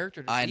that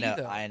character to be,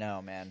 though. I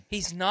know, man.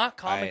 He's not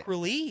comic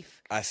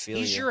relief. I feel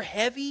He's you. your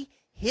heavy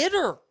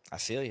hitter. I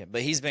feel you.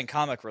 But he's been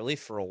comic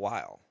relief for a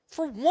while.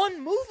 For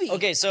one movie.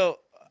 Okay, so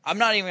I'm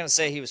not even going to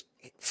say he was,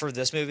 for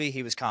this movie,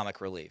 he was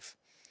comic relief.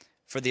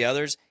 For the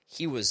others,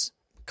 he was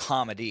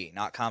comedy,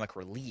 not comic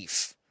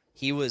relief.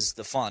 He was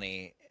the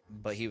funny,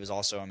 but he was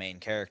also a main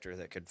character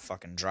that could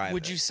fucking drive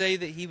Would it. you say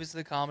that he was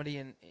the comedy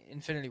in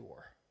Infinity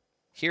War?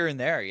 Here and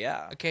there,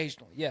 yeah.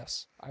 Occasionally,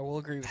 yes. I will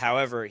agree with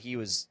However, he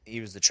was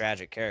the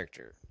tragic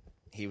character.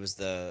 He was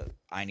the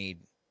I need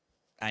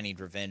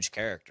revenge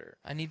character.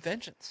 I need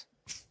vengeance.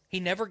 He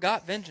never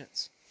got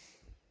vengeance.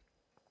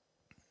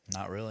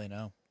 Not really,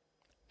 no.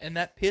 And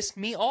that pissed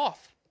me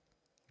off.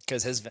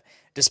 Because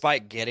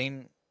despite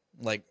getting,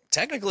 like,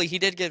 technically he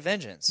did get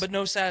vengeance. But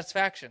no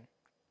satisfaction.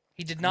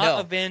 He did not No.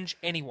 avenge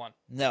anyone.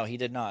 No, he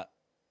did not.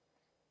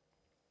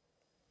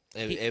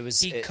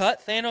 He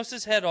cut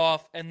Thanos' head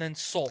off and then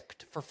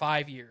sulked for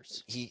 5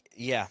 years. He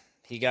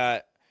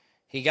got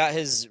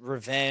his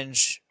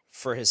revenge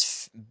for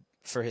his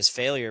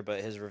failure,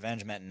 but his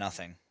revenge meant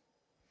nothing.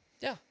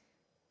 Yeah.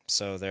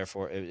 So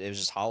therefore, it was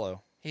just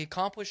hollow. He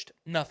accomplished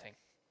nothing.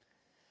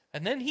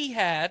 And then he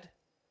had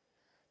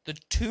the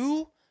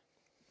two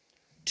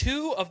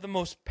of the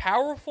most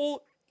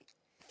powerful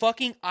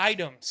fucking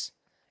items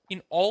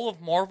in all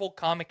of Marvel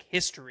comic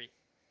history.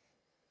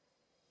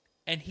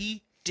 And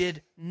he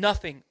did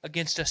nothing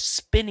against a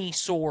spinny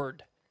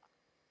sword.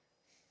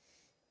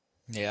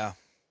 Yeah.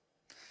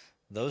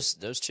 Those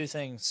two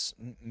things,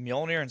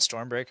 Mjolnir and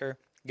Stormbreaker,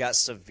 got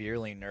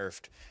severely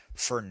nerfed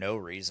for no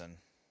reason.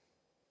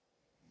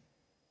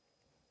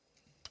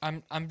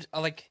 I'm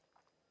like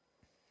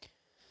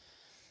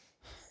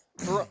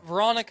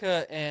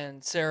Veronica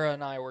and Sarah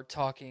and I were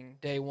talking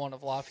day one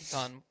of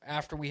LaFiCon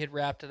after we had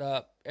wrapped it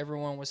up.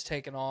 Everyone was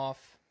taken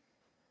off.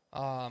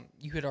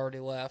 You had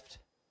already left.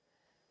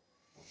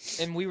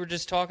 And we were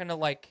just talking to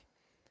like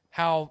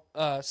how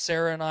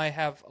Sarah and I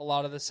have a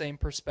lot of the same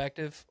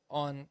perspective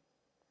on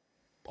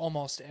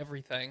almost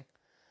everything.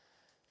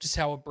 Just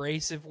how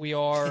abrasive we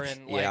are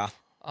and like Yeah.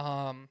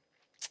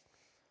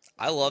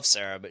 I love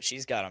Sarah, but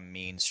she's got a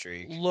mean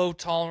streak. low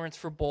tolerance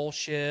for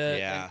bullshit.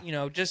 Yeah.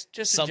 And, just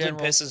Something in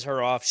general. pisses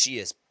her off, she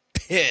is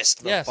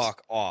pissed the Yes.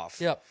 fuck off.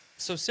 Yep.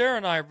 So Sarah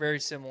and I are very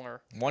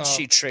similar. Once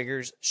she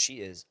triggers, she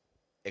is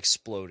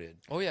exploded.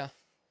 Oh yeah.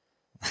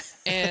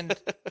 And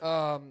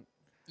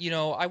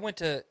I went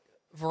to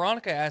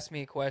Veronica asked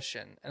me a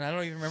question, and I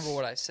don't even remember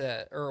what I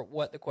said or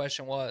what the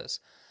question was,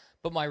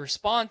 but my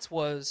response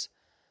was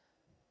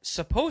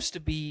supposed to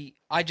be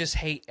I just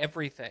hate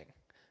everything.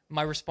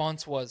 My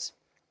response was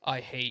I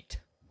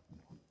hate.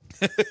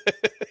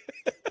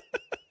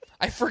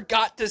 I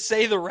forgot to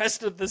say the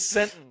rest of the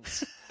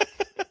sentence.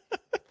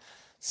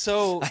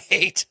 So I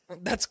hate.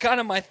 that's kind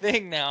of my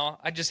thing now.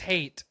 I just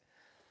hate.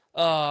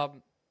 But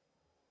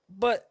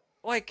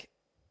like,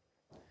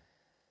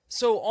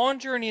 so on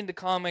Journey into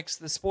Comics,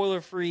 the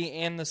spoiler-free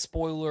and the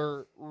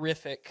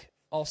spoiler-rific,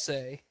 I'll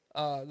say,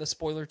 the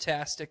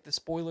spoiler-tastic, the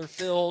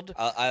spoiler-filled.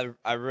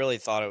 I really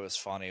thought it was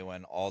funny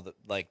when all the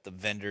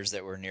vendors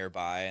that were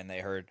nearby and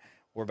they heard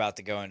we're about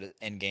to go into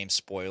Endgame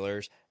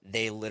spoilers.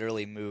 They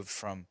literally moved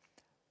from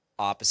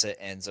opposite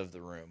ends of the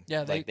room.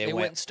 Yeah, they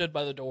went and stood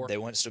by the door. They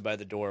went and stood by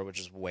the door, which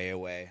is way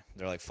away.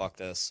 They're like, "Fuck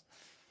this,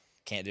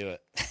 can't do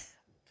it."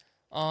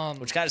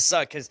 Which kind of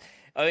sucked because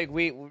I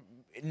think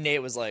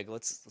Nate was like,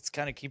 "Let's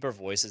kind of keep our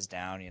voices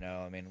down,"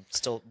 I mean,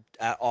 still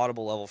at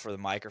audible level for the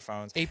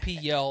microphones. AP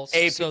yells.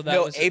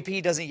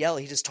 AP doesn't yell;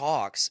 he just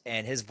talks,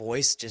 and his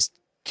voice just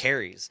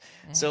carries.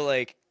 So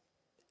like,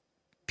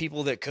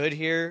 people that could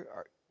hear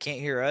can't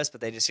hear us,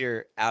 but they just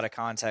hear out of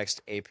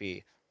context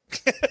AP.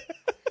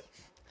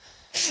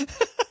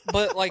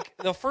 But like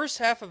the first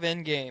half of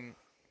Endgame,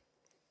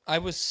 I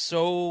was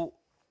so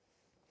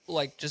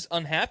like just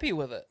unhappy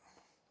with it,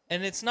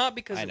 and it's not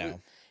because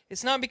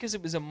it's not because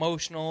it was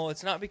emotional.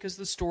 It's not because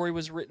the story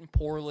was written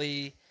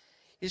poorly.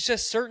 It's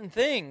just certain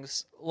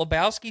things.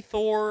 Lebowski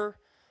Thor,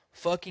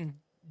 fucking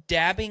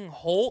dabbing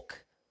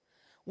Hulk.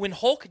 When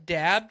Hulk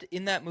dabbed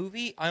in that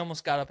movie, I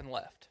almost got up and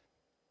left,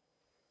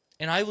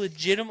 and I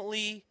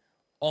legitimately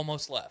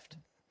almost left.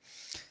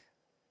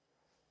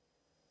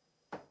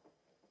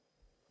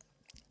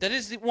 That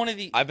is one of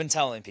the... I've been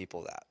telling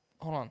people that.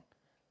 Hold on.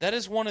 That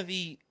is one of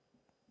the,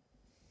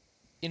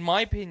 in my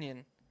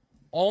opinion,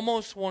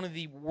 almost one of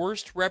the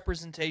worst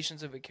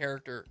representations of a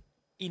character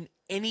in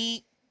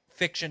any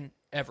fiction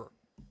ever.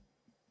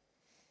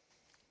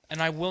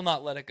 And I will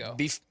not let it go.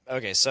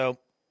 Okay, so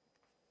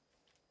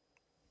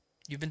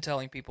You've been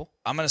telling people.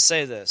 I'm gonna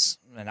say this,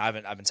 and I've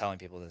been telling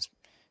people this,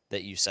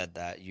 that you said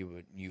that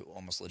you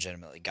almost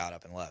legitimately got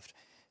up and left.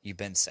 You've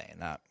been saying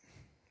that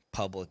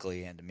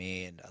publicly and to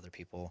me and to other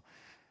people.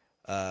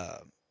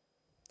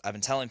 I've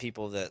been telling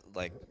people that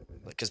like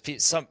because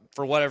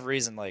for whatever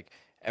reason like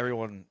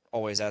everyone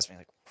always asks me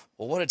like,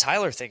 well, what did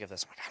Tyler think of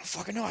this? I'm like, I don't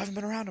fucking know. I haven't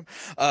been around him.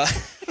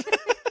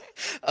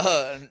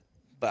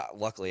 But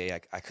luckily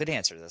I could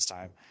answer this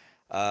time.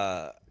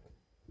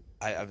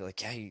 I'd be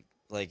like, yeah,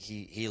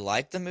 he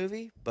liked the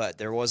movie, but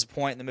there was a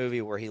point in the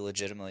movie where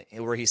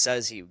he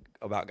says he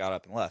about got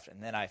up and left,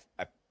 and then I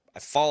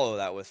follow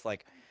that with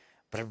like,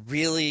 but I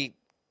really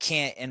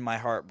can't in my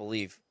heart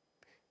believe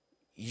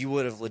you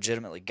would have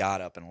legitimately got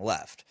up and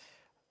left.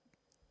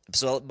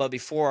 So, but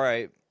before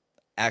I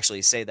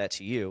actually say that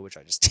to you, which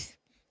I just did,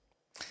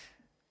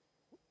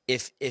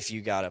 if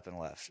you got up and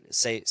left,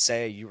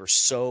 say you were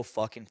so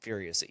fucking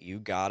furious that you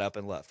got up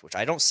and left, which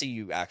I don't see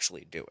you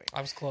actually doing. I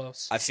was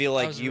close. I feel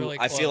like really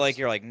I feel close. like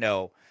you're like,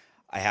 no,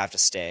 I have to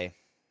stay,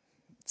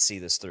 see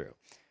this through.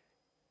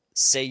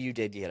 Say you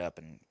did get up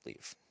and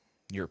leave.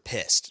 You're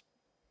pissed.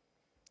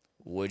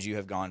 Would you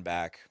have gone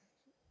back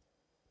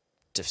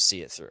to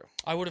see it through?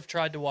 I would have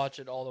tried to watch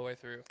it all the way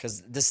through.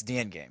 Because this is the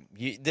end game.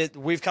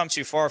 We've come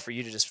too far for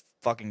you to just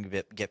fucking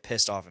get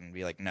pissed off and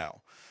be like,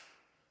 no.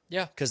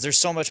 Yeah. Because there's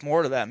so much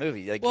more to that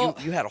movie. Like Well-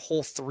 you had a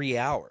whole 3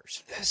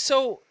 hours.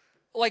 So,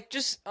 like,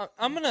 just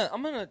I'm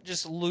gonna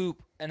just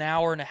loop an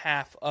hour and a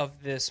half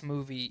of this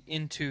movie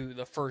into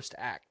the first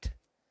act,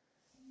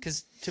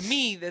 because to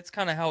me that's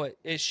kind of how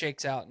it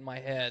shakes out in my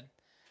head.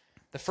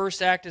 The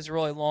first act is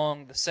really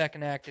long, the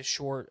second act is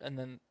short, and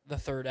then the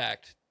third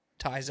act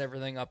ties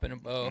everything up in a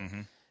bow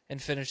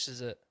and finishes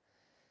it.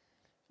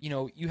 You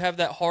know, you have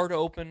that hard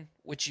open,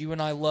 which you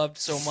and I loved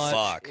so much.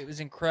 Fuck. It was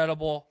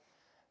incredible.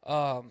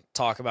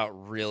 Talk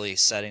about really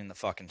setting the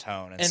fucking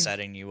tone and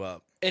setting you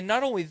up. And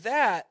not only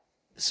that,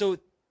 so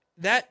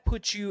that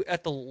puts you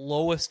at the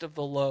lowest of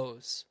the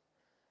lows.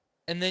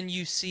 And then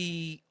you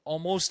see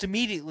almost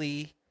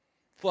immediately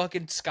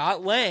fucking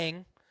Scott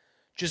Lang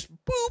just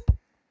boop.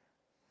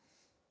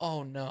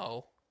 Oh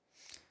no.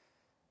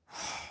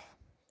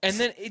 And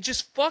then it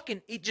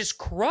just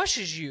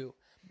crushes you.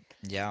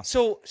 Yeah.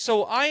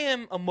 So I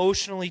am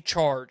emotionally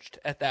charged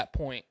at that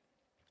point.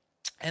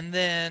 And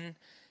then,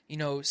 you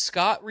know,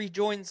 Scott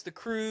rejoins the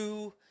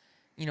crew.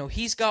 You know,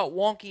 he's got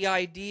wonky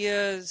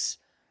ideas.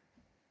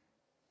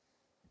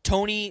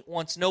 Tony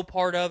wants no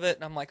part of it.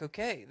 And I'm like,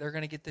 okay, they're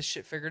going to get this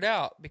shit figured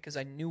out, because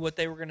I knew what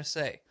they were going to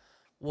say.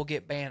 We'll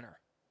get Banner.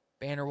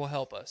 Banner will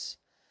help us.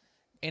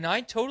 And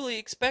I totally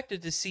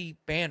expected to see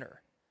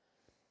Banner.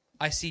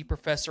 I see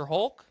Professor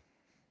Hulk.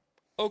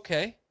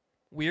 Okay.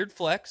 Weird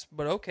flex,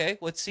 but okay.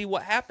 Let's see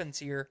what happens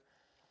here.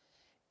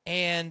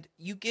 And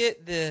you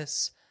get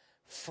this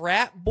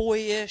frat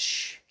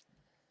boyish,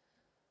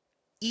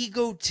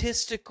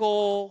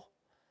 egotistical,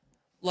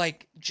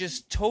 like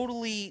just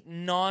totally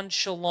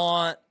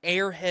nonchalant,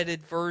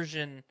 airheaded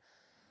version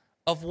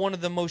of one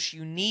of the most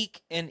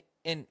unique and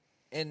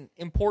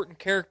important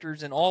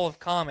characters in all of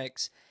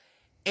comics,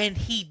 and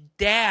he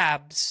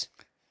dabs.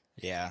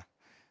 Yeah.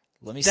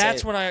 Let me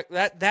That's say when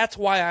that's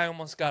why I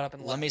almost got up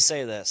and left. Let me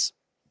say this.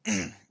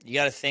 You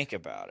got to think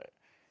about it.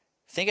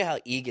 Think of how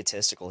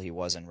egotistical he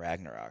was in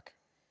Ragnarok.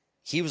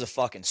 He was a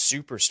fucking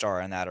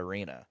superstar in that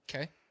arena.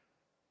 Okay.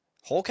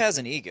 Hulk has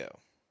an ego.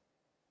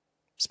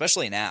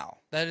 Especially now.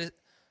 That is,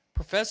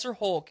 Professor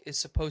Hulk is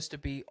supposed to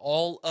be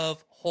all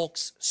of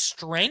Hulk's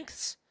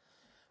strengths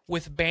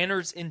with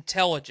Banner's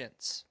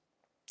intelligence.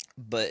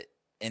 But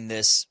in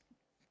this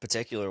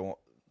particular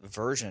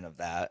version of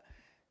that,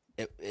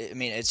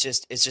 it's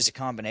just a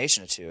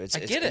combination of two. I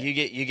get it.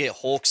 You get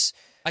Hulk's.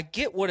 I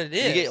get what it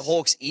is. You get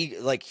Hulk's ego,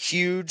 like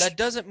huge. That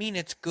doesn't mean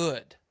it's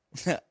good.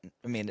 I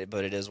mean,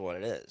 but it is what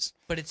it is.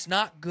 But it's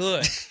not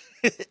good.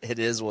 It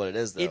is what it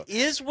is, though. It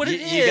is what it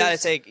is. You gotta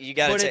take.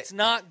 But it's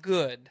not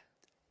good.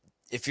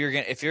 If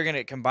you're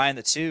gonna combine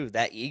the two,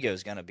 that ego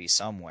is gonna be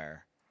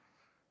somewhere,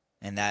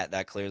 and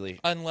that clearly.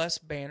 Unless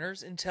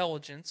Banner's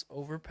intelligence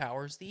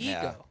overpowers the ego.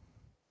 Yeah.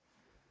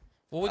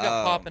 Well, we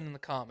got popping in the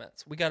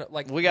comments. We got a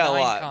 9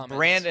 lot.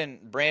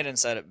 comments. Brandon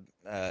said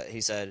it.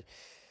 He said,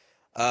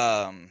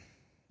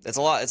 it's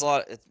a lot. It's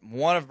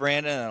one of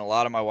Brandon and a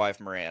lot of my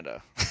wife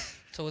Miranda.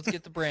 So let's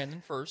get to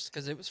Brandon first,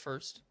 because it was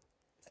first.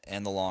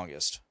 And the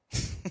longest.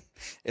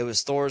 It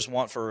was Thor's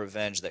want for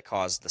revenge that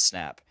caused the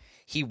snap.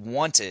 He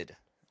wanted,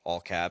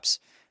 all caps,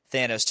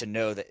 Thanos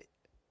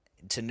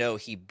to know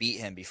he beat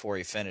him before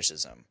he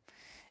finishes him.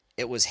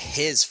 It was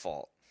his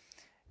fault.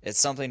 It's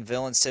something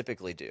villains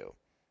typically do.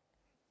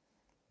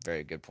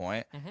 Very good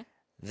point. Mm-hmm.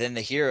 Then the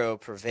hero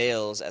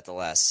prevails at the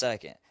last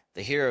second.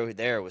 The hero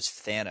there was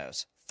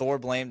Thanos. Thor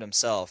blamed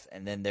himself,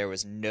 and then there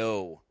was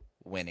no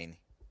winning.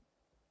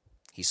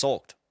 He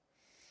sulked.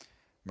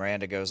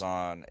 Miranda goes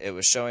on, it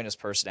was showing his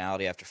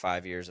personality after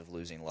 5 years of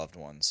losing loved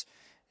ones.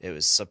 It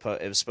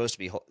wasn't supposed to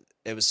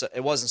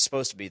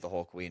be the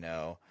Hulk we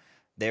know.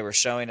 They were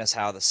showing us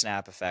how the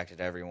snap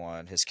affected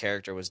everyone. His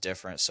character was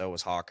different, so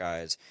was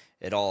Hawkeye's.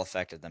 It all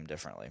affected them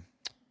differently.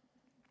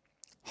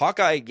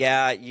 Hawkeye,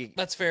 yeah,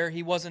 That's fair.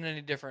 He wasn't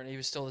any different. He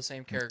was still the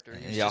same character.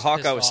 He was just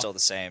Hawkeye pissed was off. still the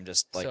same,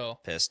 just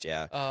like pissed,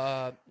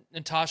 yeah.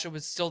 Natasha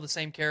was still the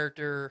same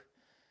character.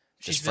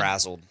 Just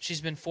frazzled. She's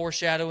been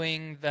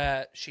foreshadowing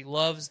that she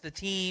loves the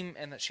team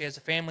and that she has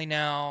a family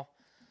now,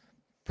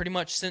 pretty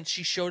much since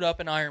she showed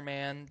up in Iron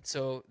Man.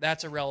 So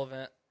that's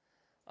irrelevant.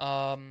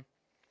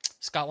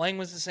 Scott Lang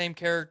was the same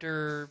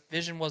character.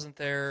 Vision wasn't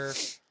there.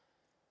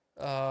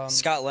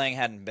 Scott Lang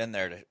hadn't been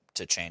there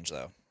to change,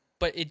 though.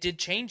 But it did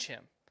change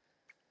him.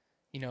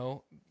 You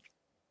know,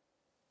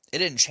 it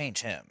didn't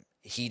change him.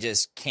 He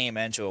just came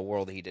into a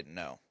world he didn't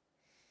know.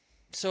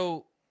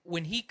 So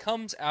when he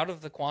comes out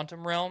of the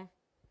quantum realm,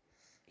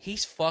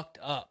 he's fucked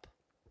up.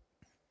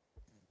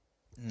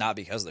 Not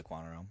because of the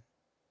quantum realm.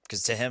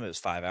 Because to him, it was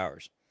 5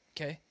 hours.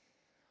 Okay.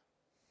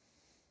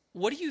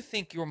 What do you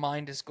think your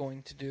mind is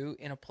going to do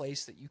in a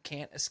place that you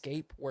can't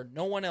escape, where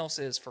no one else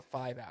is for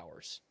 5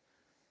 hours?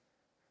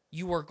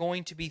 You are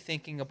going to be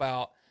thinking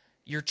about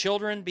your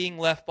children being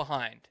left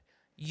behind,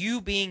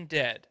 you being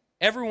dead,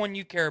 everyone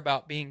you care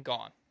about being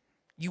gone.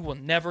 You will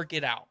never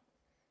get out.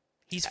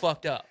 He's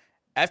fucked up.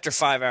 After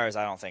 5 hours,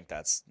 I don't think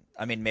that's...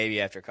 I mean, maybe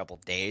after a couple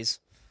days.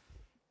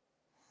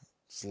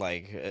 It's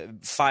like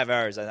 5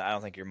 hours, I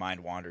don't think your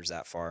mind wanders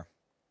that far.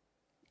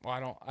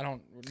 Well, I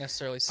don't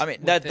necessarily. I mean,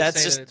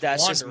 that's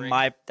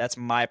just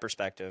my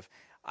perspective.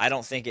 I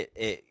don't think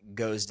it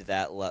goes to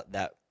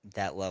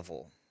that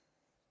level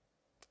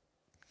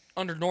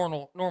under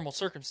normal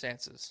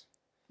circumstances.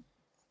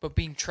 But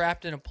being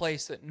trapped in a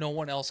place that no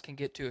one else can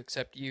get to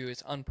except you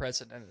is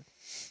unprecedented.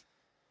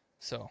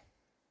 So,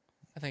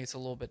 I think it's a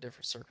little bit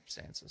different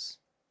circumstances.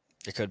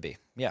 It could be,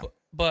 yeah.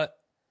 But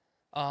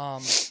I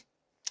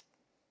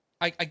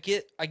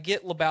get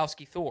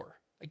Lebowski Thor.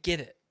 I get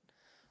it.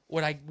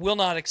 What I will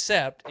not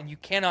accept, and you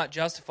cannot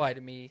justify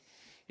to me,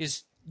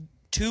 is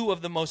two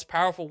of the most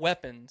powerful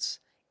weapons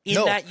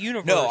in that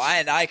universe. No,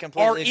 I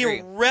completely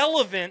agree. Are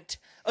irrelevant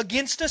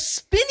against a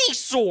spinny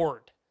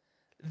sword.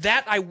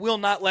 That I will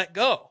not let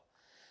go.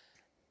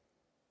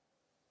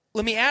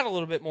 Let me add a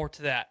little bit more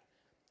to that.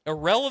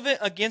 Irrelevant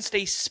against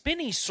a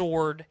spinny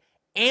sword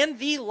and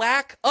the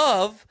lack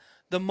of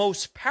the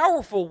most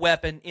powerful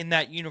weapon in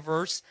that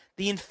universe,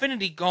 the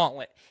Infinity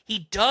Gauntlet. He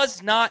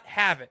does not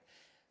have it.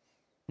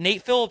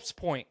 Nate Phillips'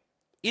 point.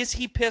 Is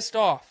he pissed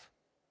off?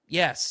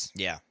 Yes.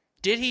 Yeah.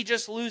 Did he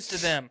just lose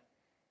to them?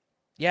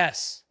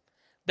 Yes.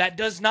 That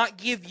does not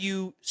give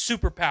you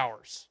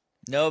superpowers.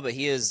 No, but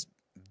he is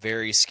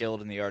very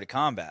skilled in the art of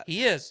combat.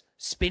 He is.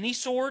 Spinny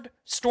sword,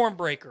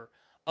 Stormbreaker.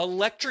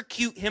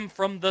 Electrocute him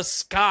from the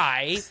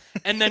sky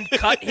and then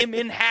cut him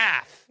in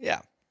half.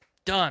 Yeah.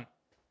 Done.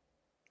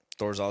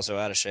 Thor's also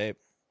out of shape.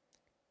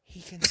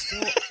 He can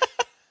still...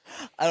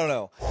 I don't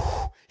know.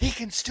 He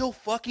can still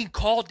fucking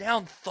call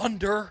down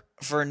thunder.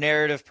 For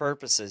narrative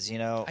purposes, you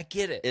know. I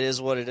get it. It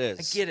is what it is.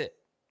 I get it.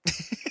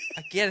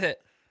 I get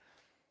it.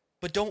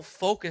 But don't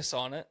focus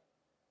on it.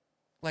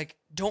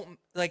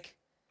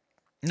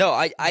 No,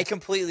 I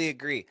completely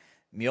agree.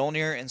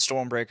 Mjolnir and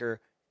Stormbreaker,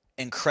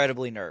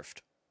 incredibly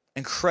nerfed.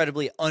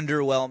 Incredibly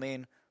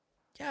underwhelming.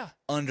 Yeah.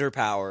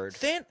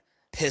 Underpowered.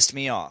 Pissed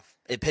me off.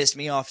 It pissed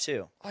me off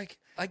too. I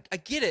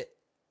get it.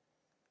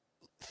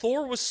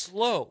 Thor was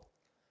slow.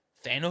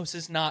 Thanos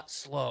is not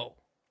slow.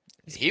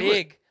 He's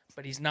big,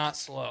 but he's not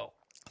slow.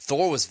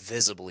 Thor was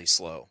visibly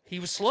slow. He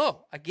was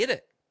slow. I get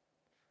it.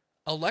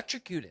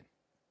 Electrocute him.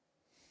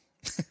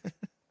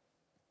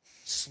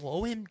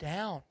 Slow him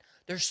down.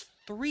 There's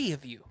 3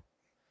 of you.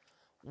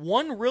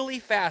 One really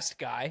fast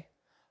guy,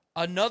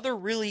 another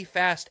really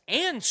fast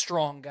and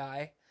strong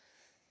guy,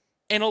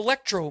 and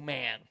Electro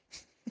Man.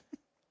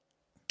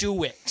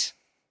 Do it.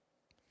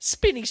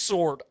 Spinny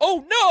sword.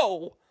 Oh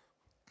no!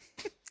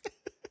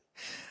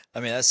 I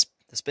mean, that's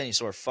the spinning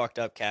sword fucked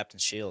up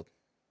Captain's shield.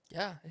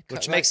 Yeah.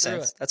 Which makes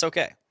sense. That's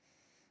okay.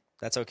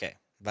 That's okay.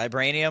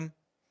 Vibranium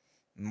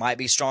might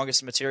be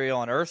strongest material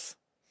on Earth,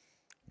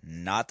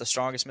 not the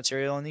strongest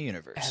material in the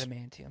universe.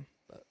 Adamantium.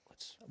 But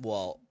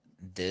well,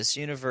 this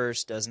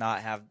universe did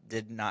not have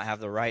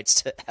the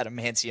rights to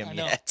adamantium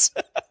yet.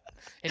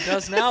 It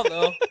does now,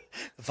 though.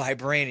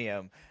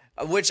 Vibranium.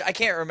 Which I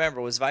can't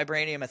remember. Was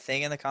vibranium a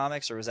thing in the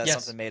comics, or was that Yes.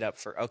 something made up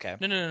for... Okay.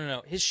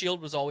 No. His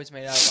shield was always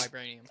made out of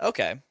vibranium.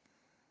 Okay.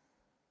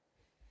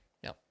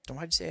 Yep. Then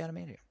why'd you say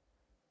adamantium?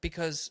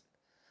 Because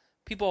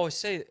people always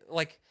say,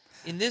 like,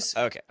 in this...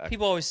 Okay.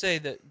 People always say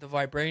that the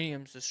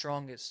vibranium's the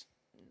strongest.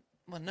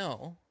 Well,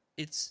 no.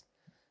 It's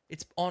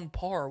on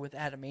par with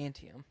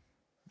adamantium.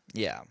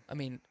 Yeah. I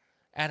mean,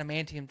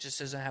 adamantium just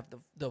doesn't have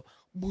the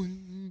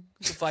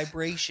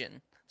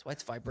vibration. That's why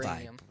it's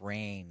vibranium.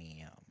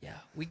 Vibranium. Yeah,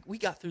 we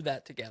got through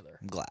that together.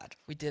 I'm glad.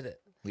 We did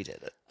it. We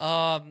did it.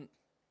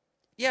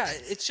 Yeah,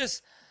 it's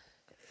just...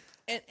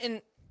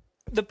 And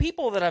the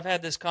people that I've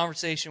had this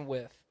conversation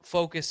with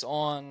focus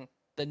on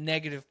the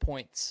negative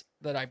points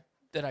that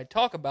I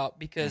talk about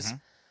because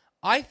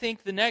I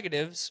think the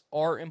negatives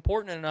are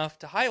important enough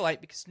to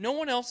highlight because no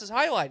one else is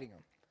highlighting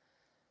them.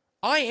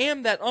 I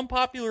am that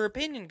unpopular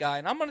opinion guy,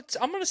 and I'm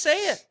gonna say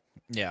it.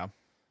 Yeah.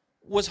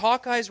 Was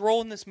Hawkeye's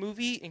role in this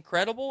movie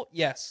incredible?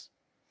 Yes.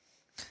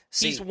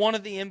 See, he's one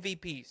of the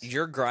MVPs.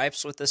 Your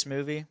gripes with this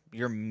movie,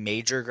 your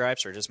major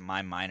gripes, are just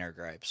my minor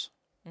gripes,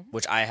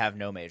 which I have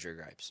no major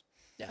gripes.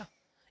 Yeah.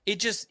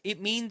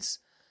 It means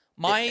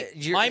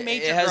My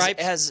major it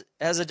gripes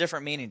has a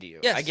different meaning to you.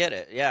 Yes. I get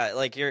it. Yeah,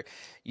 like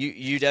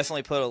you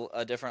definitely put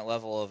a different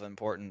level of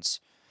importance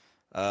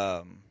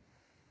with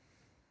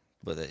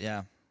it.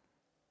 Yeah.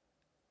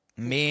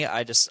 Me,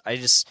 I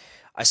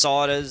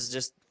saw it as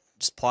just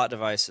plot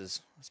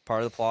devices. It's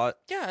part of the plot.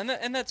 Yeah,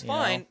 and that's You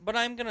fine. know? But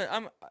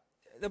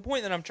the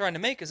point that I'm trying to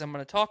make is I'm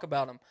going to talk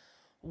about them.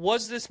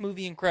 Was this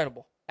movie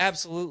incredible?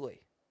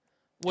 Absolutely.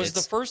 Was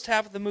the first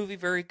half of the movie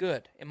very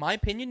good? In my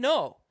opinion,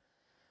 no.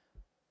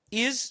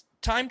 Is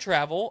time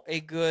travel a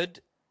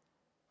good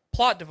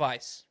plot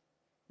device?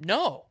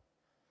 No.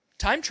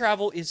 Time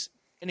travel is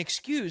an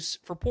excuse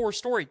for poor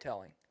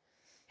storytelling.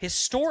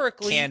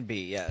 Historically, Can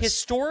be, yes.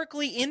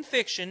 Historically, in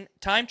fiction,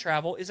 time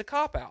travel is a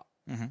cop-out.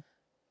 Mm-hmm.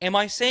 Am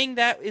I saying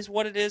that is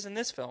what it is in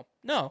this film?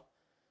 No.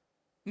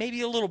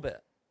 Maybe a little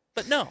bit,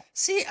 but no.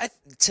 See,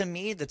 to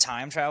me, the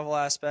time travel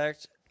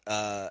aspect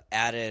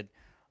added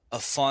a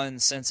fun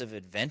sense of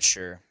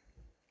adventure.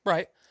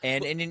 Right.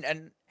 And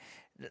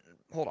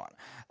hold on.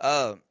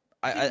 You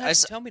didn't have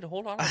to tell me to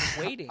hold on. I was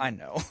waiting. I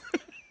know.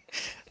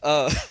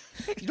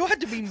 You don't have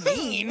to be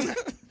mean.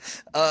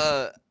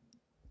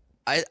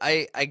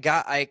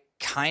 I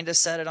kind of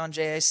said it on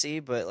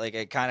JIC, but like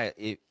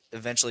it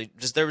eventually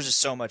there was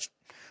just so much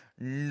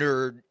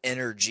nerd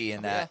energy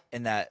in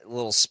that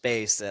little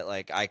space that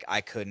like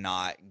I could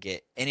not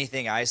get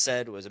anything I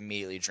said was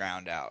immediately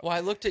drowned out. Well,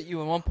 I looked at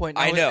you at one point.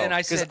 I know, and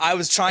I because said I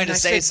was trying to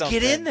say something.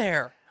 Get in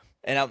there.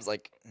 And I was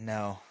like,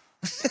 no.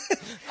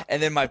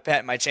 And then my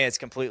chance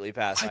completely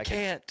passed. I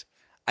can't.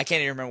 I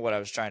can't even remember what I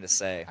was trying to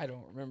say. I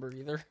don't remember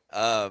either.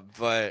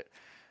 But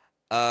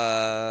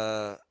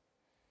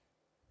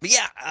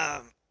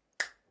yeah.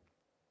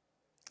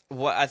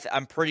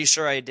 I'm pretty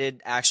sure I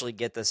did actually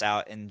get this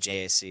out in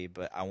JAC,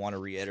 but I want to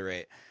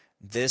reiterate,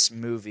 this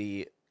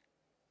movie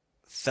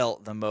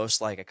felt the most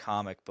like a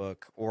comic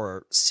book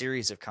or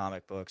series of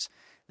comic books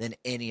than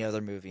any other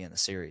movie in the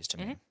series to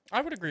me.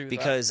 I would agree with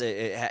because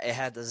it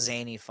had the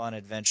zany, fun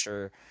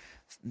adventure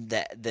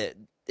that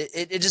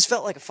it just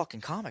felt like a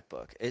fucking comic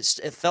book.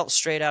 It felt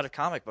straight out of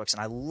comic books,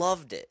 and I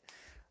loved it.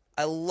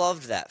 I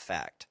loved that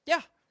fact.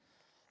 that.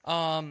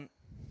 Yeah.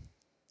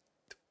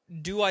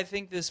 Do I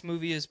think this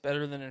movie is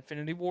better than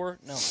Infinity War?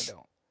 No,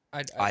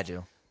 I don't. I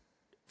do.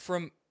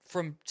 From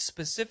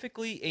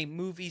specifically a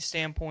movie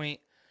standpoint,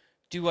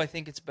 do I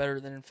think it's better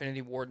than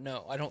Infinity War?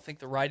 No, I don't think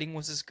the writing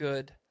was as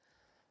good.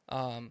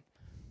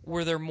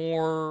 Were there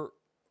more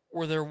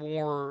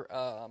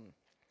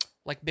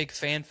like big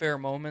fanfare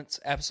moments?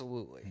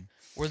 Absolutely.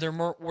 Were there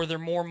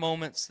more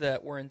moments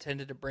that were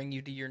intended to bring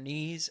you to your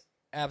knees?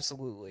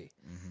 Absolutely.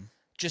 Mm-hmm.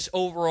 Just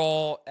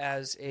overall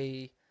as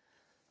a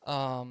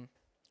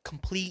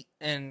complete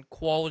and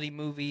quality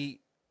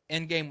movie,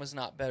 Endgame was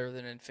not better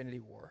than Infinity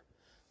War.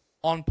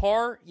 On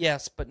par,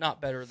 yes, but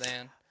not better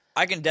than.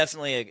 I can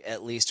definitely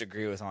at least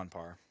agree with on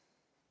par.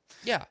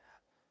 Yeah.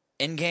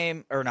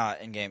 Infinity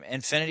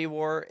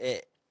War,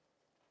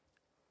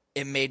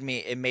 it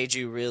made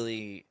you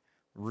really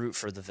root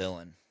for the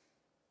villain.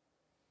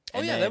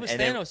 That was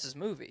Thanos'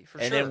 movie for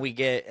sure. And then we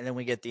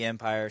get the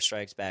Empire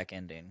Strikes Back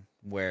ending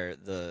where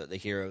the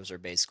heroes are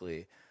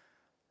basically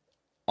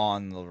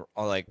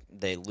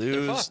they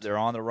lose, they're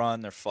on the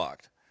run, they're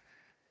fucked.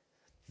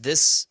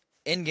 This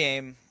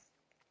Endgame,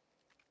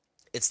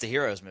 it's the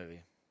heroes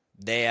movie.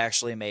 They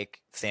actually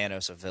make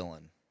Thanos a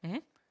villain. Mm-hmm.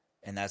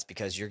 And that's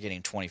because you're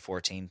getting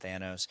 2014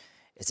 Thanos.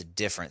 It's a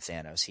different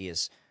Thanos. He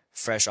is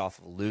fresh off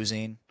of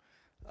losing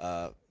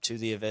to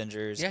the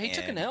Avengers. Yeah, he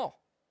took an L.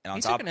 And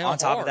on top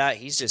of that,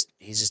 he's just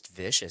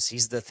vicious.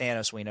 He's the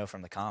Thanos we know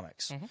from the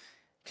comics.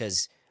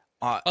 Because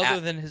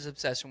other than his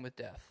obsession with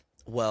death.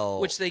 Well,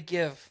 which they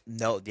give.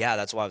 No, yeah,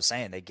 that's what I was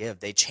saying.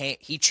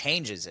 He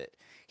changes it.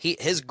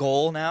 His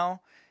goal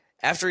now,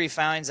 after he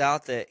finds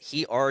out that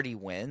he already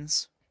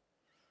wins,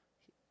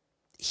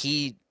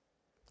 he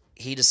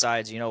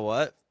decides, you know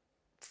what?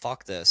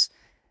 Fuck this.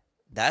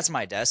 That's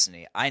my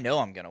destiny. I know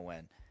I'm gonna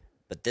win,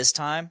 but this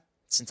time,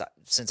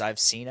 since I've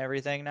seen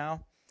everything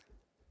now,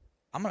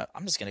 I'm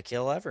just gonna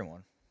kill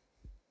everyone.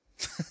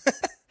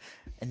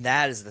 And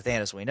that is the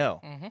Thanos we know.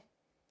 Mm-hmm.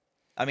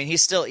 I mean, he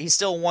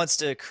still wants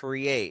to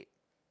create.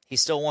 He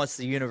still wants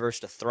the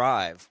universe to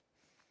thrive.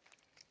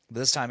 But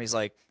this time he's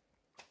like,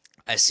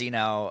 I see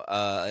now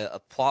a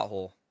plot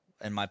hole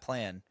in my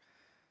plan.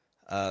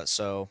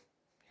 So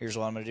here's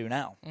what I'm going to do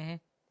now. Mm-hmm.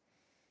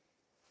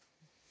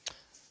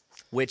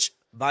 Which,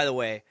 by the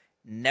way,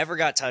 never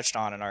got touched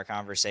on in our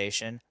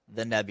conversation,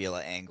 the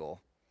Nebula angle.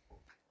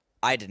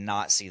 I did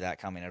not see that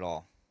coming at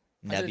all.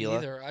 Nebula. I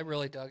didn't either. I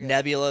really dug it.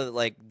 Nebula,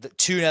 like the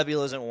two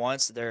Nebulas at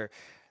once,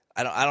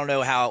 I don't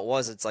know how it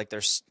was. It's like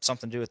there's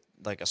something to do with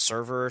like a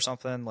server or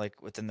something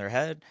like within their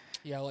head.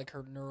 Yeah, like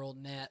her neural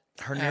net.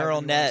 Her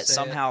neural net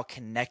somehow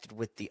connected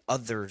with the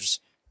others.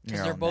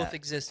 Because they're both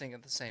existing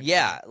at the same time.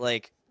 Yeah,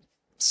 like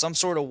some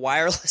sort of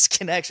wireless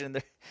connection.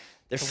 The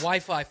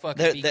Wi-Fi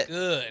fucking be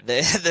good.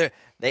 They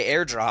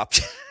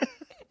airdropped.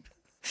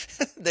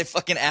 They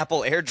fucking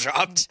Apple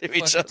airdropped to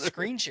each other.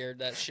 Screen shared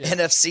that shit.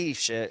 NFC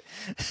shit.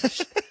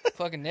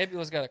 Fucking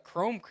Nebula's got a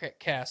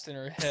Chromecast in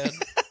her head.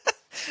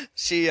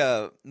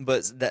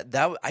 But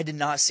that I did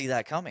not see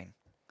that coming.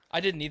 I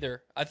didn't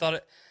either. I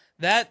thought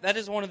that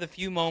is one of the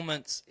few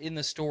moments in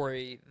the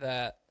story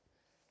that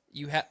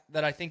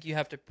that I think you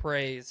have to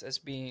praise as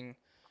being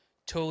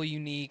totally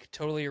unique,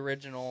 totally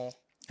original.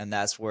 And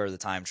that's where the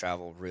time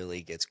travel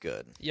really gets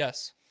good.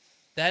 Yes.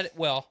 That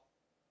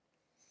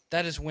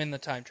is when the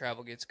time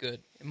travel gets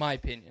good, in my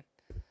opinion.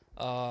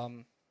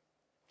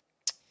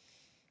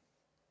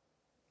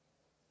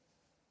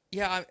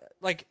 Yeah,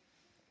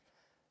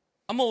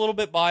 I'm a little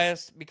bit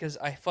biased because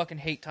I fucking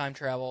hate time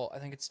travel. I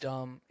think it's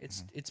dumb.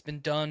 It's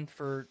been done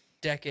for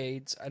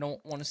decades. I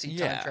don't want to see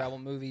time travel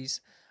movies.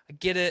 I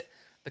get it.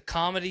 The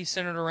comedy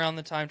centered around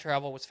the time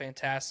travel was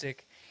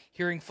fantastic.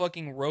 Hearing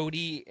fucking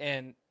Rhodey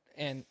and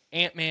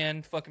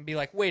Ant-Man fucking be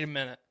like, wait a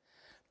minute,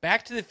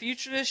 Back to the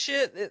Future this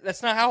shit?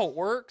 That's not how it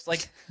works.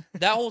 Like,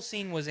 that whole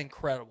scene was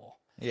incredible.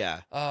 Yeah.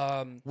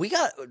 We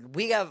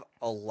have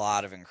a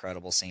lot of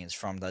incredible scenes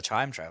from the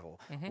time travel.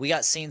 Mm-hmm. We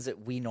got scenes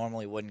that we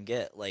normally wouldn't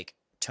get, like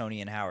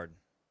Tony and Howard.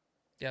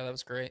 Yeah, that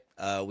was great.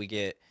 We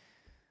get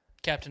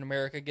Captain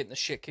America getting the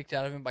shit kicked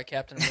out of him by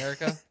Captain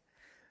America.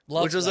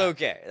 which was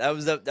okay. That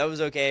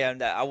was okay.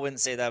 And I wouldn't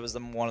say that was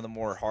one of the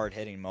more hard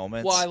hitting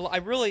moments. Well, I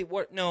really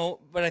no,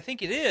 but I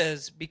think it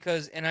is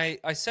because, and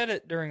I said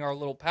it during our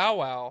little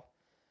powwow.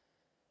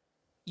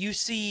 You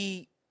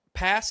see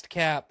past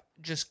Cap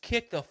just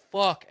kick the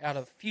fuck out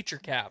of future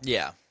Cap.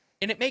 Yeah,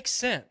 and it makes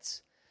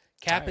sense.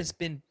 Cap has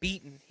been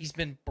beaten. He's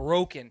been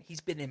broken.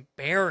 He's been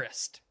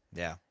embarrassed.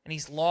 Yeah, and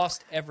he's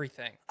lost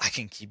everything. I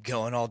can keep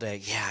going all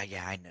day.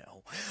 Yeah, I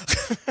know.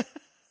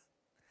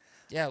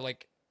 Yeah,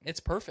 like it's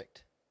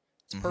perfect.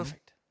 It's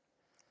perfect.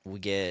 We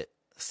get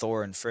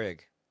Thor and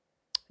Frigg.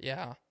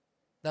 Yeah,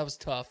 that was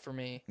tough for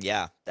me.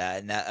 Yeah,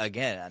 that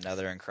again,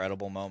 another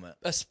incredible moment.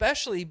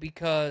 Especially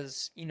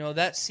because,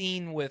 that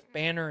scene with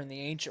Banner and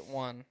the Ancient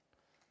One,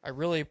 I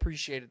really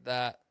appreciated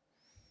that.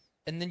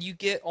 And then you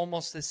get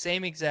almost the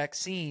same exact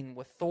scene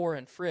with Thor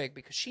and Frigg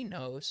because she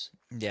knows.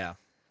 Yeah.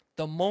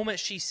 The moment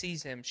she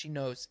sees him, she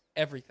knows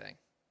everything.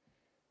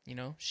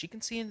 She can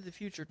see into the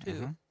future too.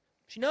 Mm-hmm.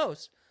 She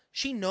knows.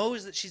 She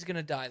knows that she's going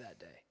to die that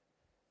day.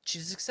 She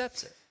just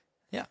accepts it.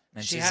 Yeah.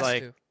 And she she's has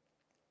like, to.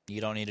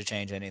 you don't need to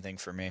change anything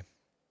for me.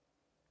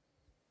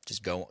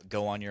 Just go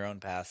on your own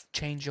path.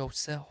 Change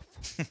yourself.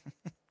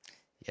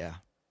 Yeah.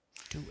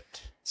 Do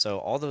it. So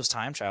all those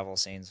time travel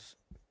scenes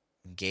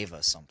gave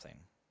us something.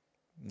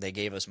 They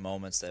gave us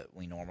moments that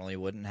we normally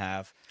wouldn't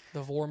have.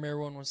 The Vormir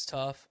one was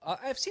tough.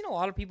 I've seen a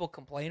lot of people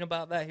complain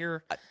about that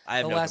here I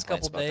have the no last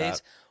complaints couple about days.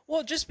 that.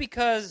 Well, just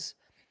because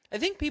I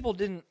think people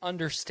didn't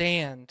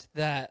understand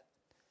that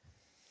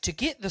to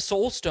get the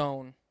Soul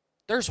Stone,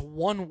 there's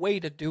one way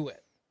to do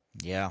it.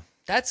 Yeah.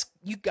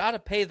 You got to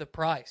pay the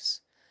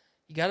price.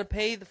 You got to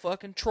pay the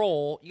fucking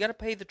troll. You got to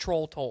pay the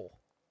troll toll,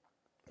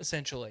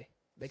 essentially.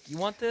 Like, you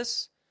want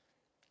this?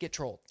 Get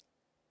trolled.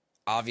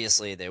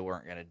 Obviously, they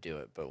weren't going to do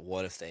it, but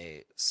what if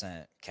they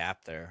sent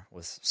Cap there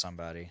with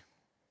somebody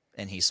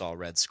and he saw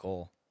Red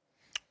Skull?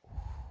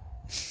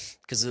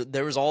 Because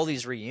there was all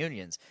these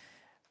reunions.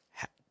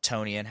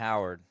 Tony and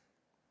Howard.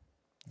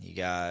 You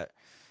got...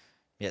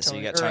 Yeah, so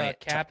you got Tony...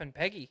 Cap and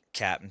Peggy.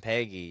 Cap and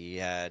Peggy. You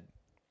had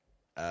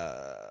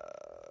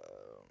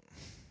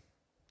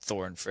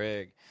Thor and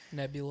Frigg.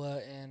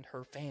 Nebula and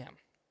her fam.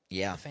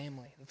 Yeah. The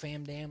family. The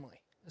fam-damly,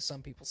 as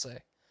some people say.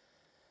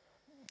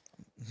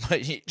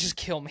 But just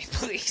kill me,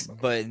 please.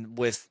 But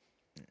with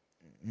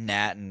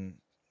Nat and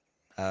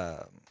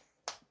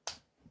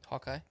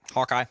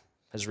Hawkeye,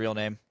 his real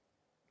name,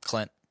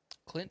 Clint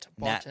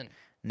Barton.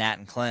 Nat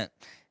and Clint,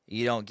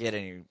 you don't get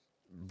any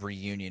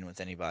reunion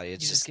with anybody.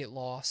 It's you just get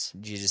lost.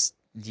 You just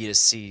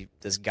see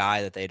this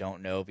guy that they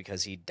don't know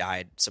because he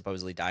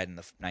supposedly died in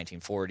the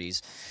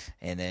 1940s,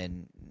 and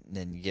then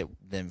you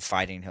get them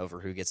fighting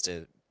over who gets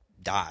to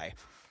die.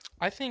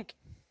 I think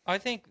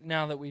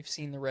now that we've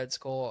seen the Red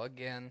Skull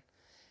again,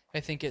 I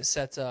think it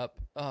sets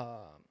up, an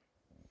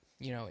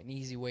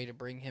easy way to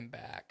bring him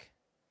back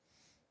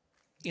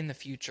in the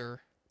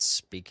future.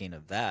 Speaking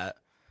of that,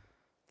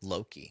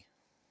 Loki.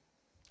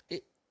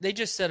 They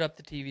just set up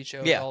the TV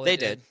show. Yeah, all they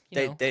did.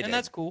 They and did.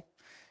 That's cool.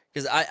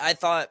 Because I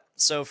thought,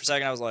 so for a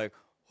second I was like,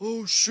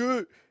 oh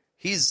shit,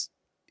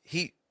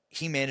 he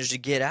managed to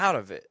get out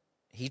of it.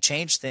 He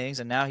changed things,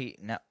 and now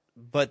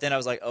but then I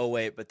was like, oh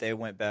wait, but they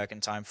went back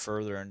in time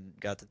further and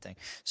got the thing,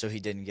 so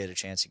he didn't get a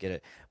chance to get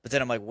it. But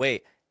then I'm like,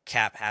 wait,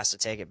 Cap has to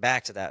take it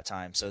back to that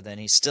time, so then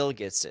he still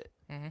gets it.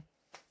 Mm-hmm.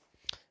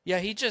 Yeah,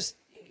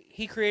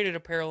 he created a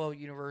parallel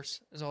universe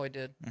is all he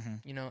did.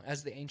 Mm-hmm.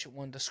 As the Ancient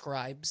One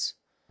describes.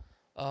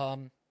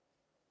 That'll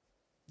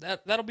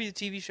be the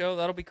TV show.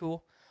 That'll be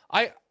cool.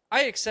 I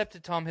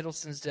accepted Tom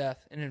Hiddleston's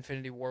death in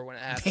Infinity War when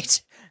it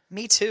happened.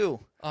 Me too.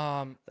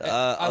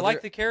 I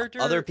like the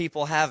character. Other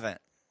people haven't.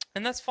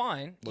 And that's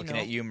fine. Looking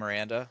at you,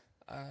 Miranda.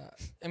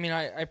 I mean,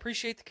 I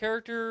appreciate the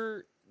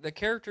character. The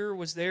character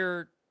was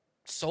there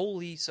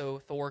solely so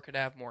Thor could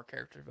have more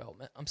character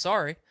development. I'm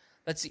sorry.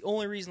 That's the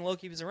only reason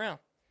Loki was around.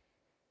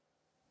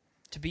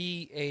 To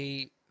be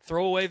a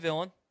throwaway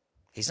villain.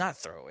 He's not a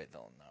throwaway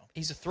villain, though.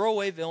 He's a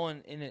throwaway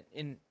villain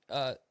in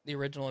the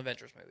original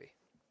Avengers movie.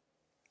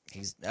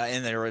 He's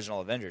in the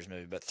original Avengers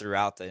movie, but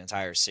throughout the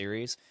entire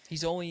series,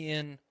 He's only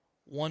in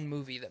one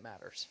movie that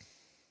matters.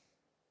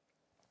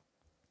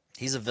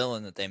 he's a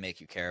villain that they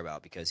make you care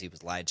about because he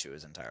was lied to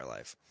his entire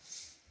life.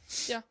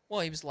 Yeah,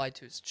 well, he was lied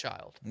to as a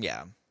child.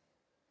 Yeah.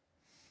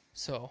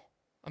 So,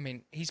 I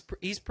mean, he's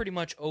pretty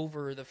much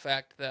over the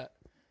fact that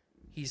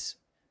he's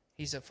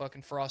a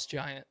fucking frost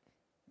giant.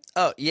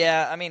 Oh,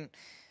 yeah, I mean,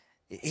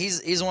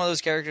 he's one of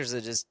those characters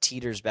that just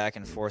teeters back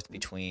and forth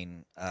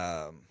between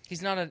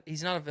He's not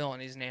a villain,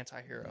 he's an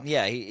anti-hero.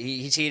 yeah,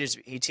 he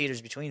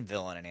teeters between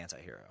villain and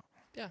anti-hero.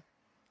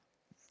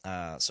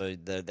 Yeah. So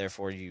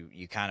therefore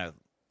you kind of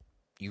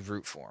you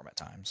root for him at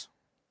times.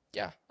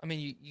 Yeah. I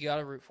mean, you got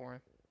to root for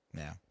him.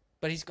 Yeah.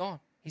 But he's gone.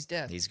 He's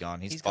dead. He's gone.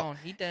 He's gone.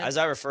 He dead. As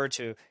I refer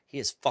to, he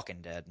is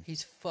fucking dead.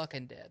 He's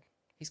fucking dead.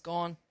 He's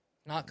gone.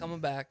 Not coming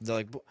back.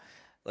 They're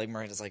like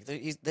Miranda's like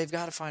they've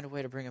got to find a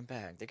way to bring him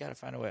back. They got to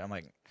find a way. I'm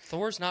like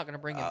Thor's not going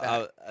to bring him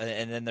back.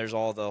 and then there's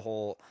all the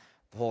whole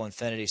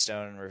Infinity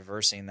Stone and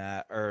reversing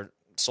that, or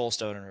Soul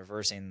Stone and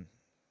reversing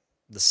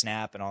the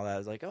snap and all that.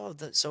 It's like, oh,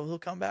 so he'll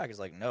come back. It's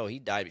like, no, he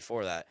died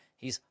before that.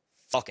 He's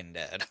fucking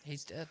dead.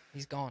 He's dead.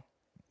 He's gone.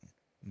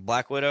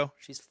 Black Widow,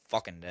 she's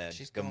fucking dead.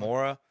 She's gone.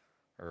 Gamora,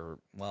 or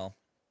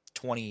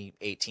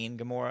 2018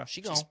 Gamora,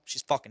 She gone.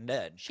 She's fucking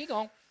dead. She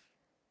gone.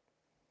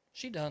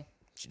 She done.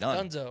 She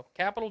done. Dunzo.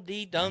 Capital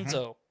D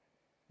Dunzo.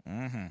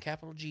 Mm-hmm.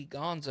 Capital G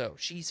Gonzo.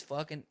 She's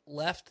fucking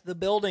left the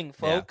building,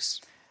 folks.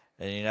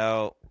 Yeah.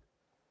 And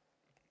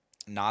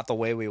not the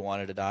way we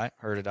wanted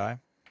her to die.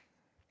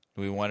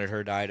 We wanted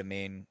her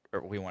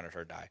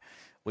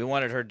We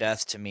wanted her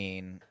death to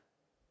mean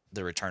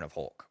the return of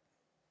Hulk.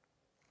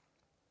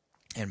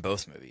 In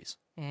both movies.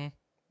 Mm-hmm.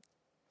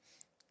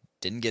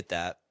 Didn't get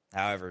that.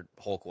 However,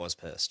 Hulk was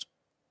pissed.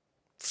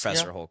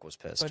 Professor Hulk was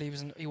pissed. But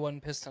he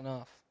wasn't pissed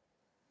enough.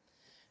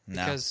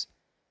 No. Because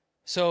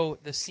so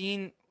the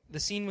scene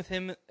with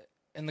him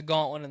and the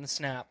gauntlet and the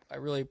snap, I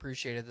really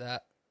appreciated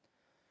that.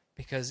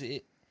 Because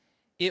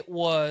it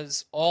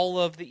was all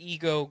of the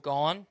ego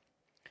gone.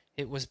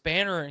 It was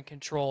Banner in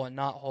control and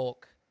not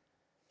Hulk.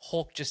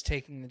 Hulk just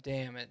taking the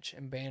damage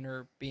and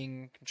Banner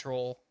being in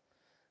control.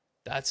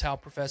 That's how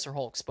Professor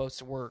Hulk's supposed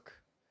to work.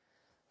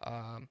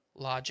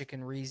 Logic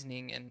and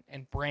reasoning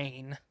and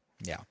brain.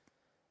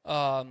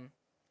 Yeah.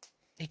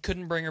 He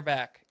couldn't bring her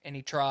back, and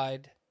he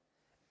tried.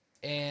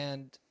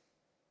 And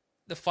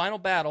the final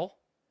battle,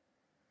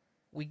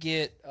 we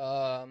get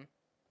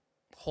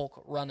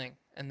Hulk running,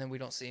 and then we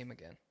don't see him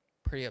again.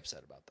 Pretty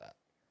upset about that.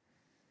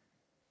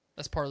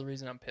 That's part of the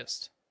reason I'm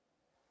pissed.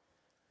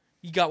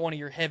 You got one of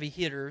your heavy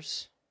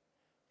hitters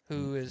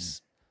who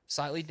is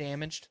slightly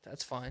damaged.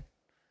 That's fine.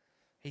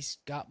 He's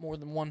got more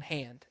than one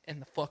hand,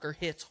 and the fucker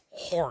hits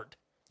hard.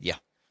 Yeah.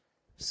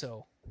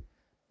 So,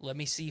 let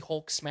me see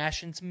Hulk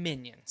smashing some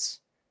minions.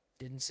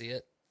 Didn't see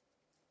it.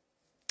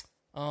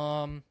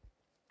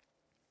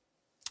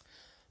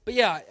 But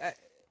yeah.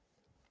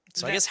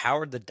 I guess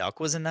Howard the Duck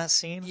was in that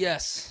scene?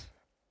 Yes.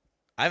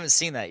 I haven't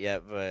seen that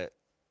yet, but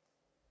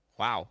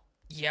wow.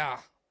 Yeah.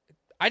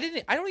 I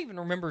don't even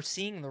remember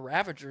seeing the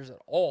Ravagers at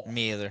all.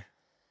 Me either.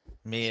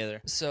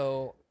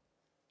 So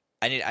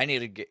I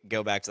need to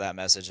go back to that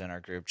message in our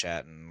group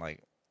chat and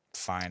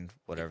find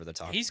whatever they're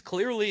talking. he's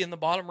clearly in the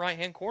bottom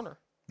right-hand corner.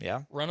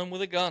 Yeah. Running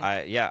with a gun.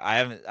 I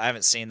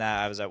haven't seen that.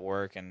 I was at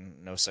work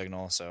and no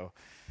signal, so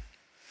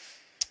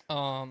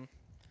So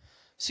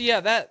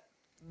yeah, that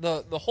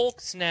the Hulk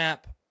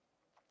snap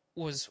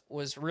was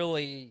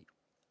really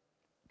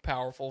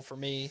powerful for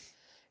me.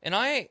 And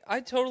I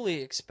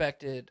totally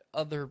expected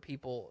other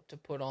people to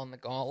put on the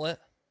gauntlet.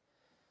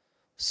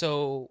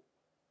 So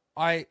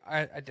I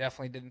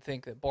definitely didn't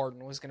think that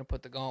Barton was going to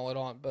put the gauntlet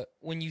on. But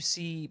when you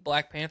see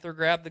Black Panther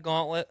grab the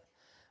gauntlet,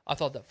 I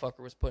thought that fucker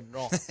was putting it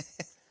on.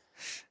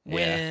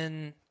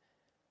 When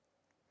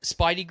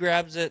Spidey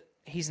grabs it,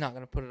 he's not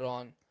going to put it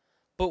on.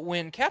 But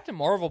when Captain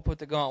Marvel put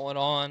the gauntlet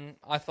on,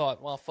 I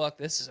thought, well, fuck,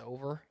 this is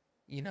over.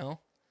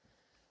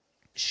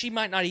 She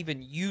might not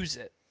even use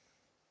it,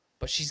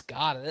 but she's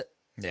got it.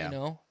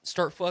 yeah.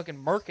 Start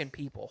fucking murking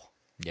people.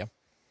 Yeah.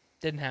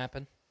 Didn't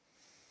happen.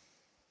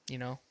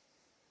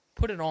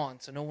 Put it on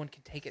so no one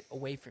can take it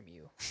away from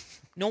you.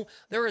 No,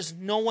 there is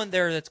no one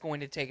there that's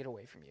going to take it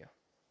away from you.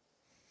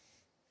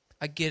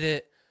 I get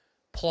it.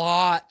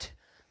 Plot.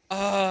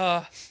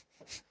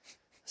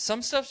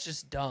 Some stuff's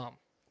just dumb.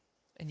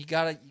 And you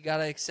gotta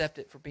accept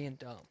it for being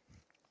dumb.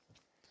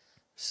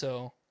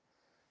 So,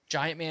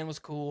 Giant Man was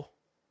cool.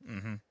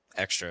 Mm-hmm.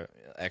 Extra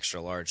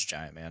large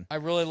Giant Man. I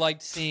really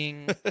liked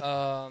seeing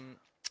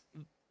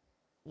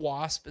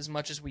Wasp as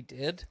much as we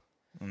did.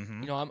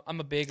 Mm-hmm. I'm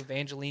a big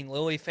Evangeline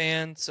Lilly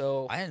fan,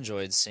 so I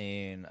enjoyed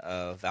seeing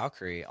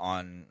Valkyrie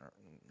on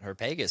her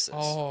Pegasus.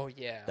 oh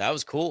yeah, That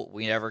was cool.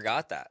 We never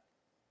got that.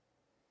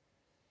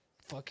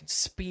 fucking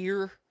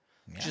spear,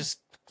 Yeah. just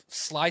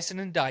slicing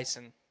and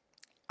dicing.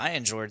 I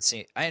enjoyed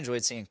seeing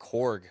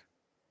Korg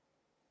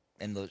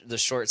in the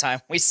short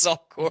time we saw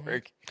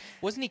Korg.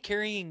 Wasn't he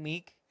carrying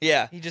Meek?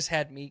 Yeah, He just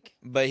had Meek.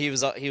 but he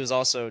was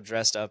also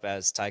dressed up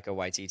as Taika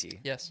Waititi.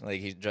 Yes.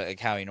 like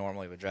how he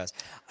normally would dress.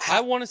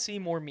 I want to see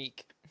more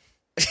Meek.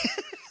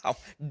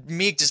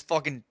 Meek just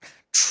fucking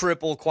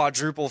triple,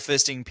 quadruple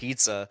fisting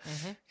pizza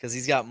because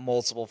he's got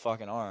multiple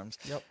fucking arms.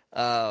 Yep.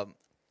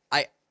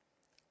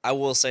 I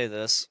will say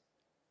this: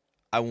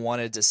 I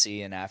wanted to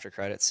see an after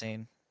credit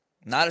scene,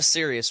 not a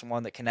serious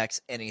one that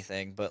connects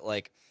anything, but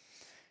like,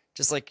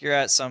 just like you're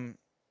at some,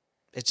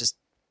 it just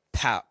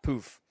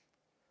poof,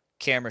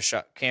 camera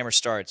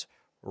starts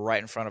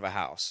right in front of a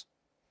house.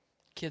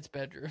 Kid's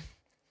bedroom.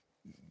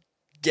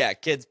 Yeah,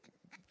 kids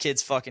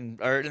fucking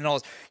and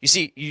all. You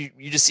see,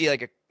 you just see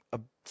like a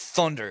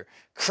thunder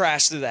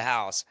crash through the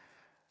house,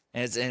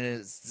 and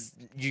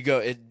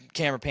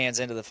camera pans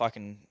into the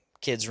fucking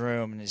kid's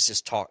room, and it's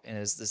just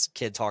this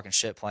kid talking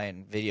shit,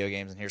 playing video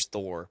games, and here's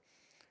Thor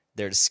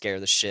there to scare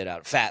the shit out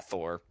of Fat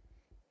Thor,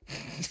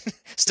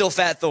 still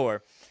Fat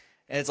Thor,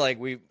 and it's like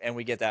we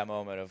get that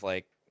moment of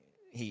like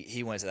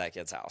he went to that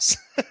kid's house.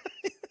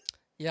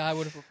 Yeah, I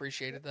would have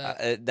appreciated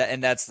that.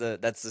 And that's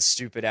the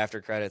stupid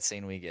after credit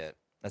scene we get.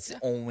 That's the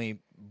only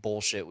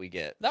bullshit we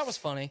get. That was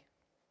funny.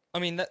 I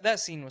mean, that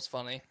scene was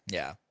funny.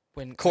 Yeah.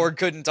 When Cord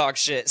couldn't talk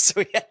shit, so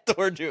he had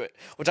Thor do it.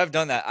 Which I've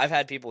done that. I've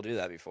had people do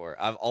that before.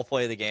 I'll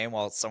play the game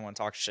while someone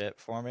talks shit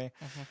for me.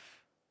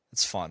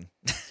 It's fun.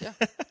 Yeah.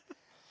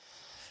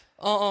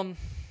 I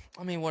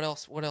mean, what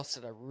else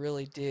did I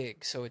really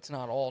dig? So it's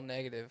not all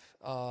negative.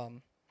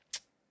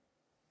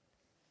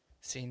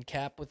 Seeing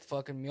Cap with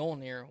fucking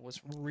Mjolnir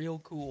was real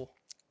cool.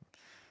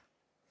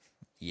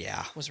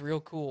 Yeah. Was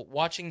real cool.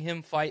 Watching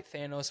him fight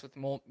Thanos with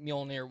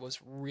Mjolnir was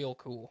real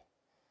cool.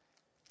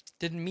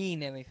 Didn't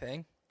mean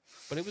anything,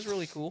 but it was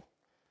really cool.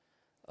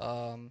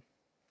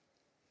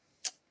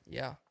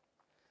 Yeah.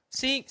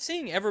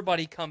 Seeing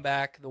everybody come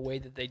back the way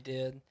that they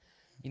did,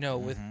 you know,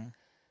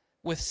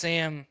 with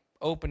Sam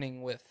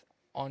opening with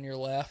 "On Your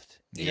Left,"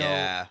 you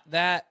know,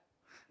 that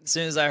As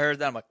soon as I heard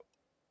that, I'm like,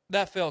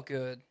 that felt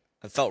good.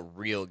 it felt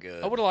real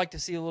good. I would have liked to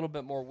see a little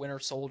bit more Winter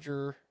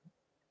Soldier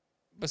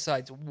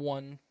besides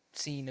one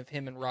scene of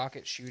him and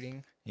Rocket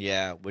shooting.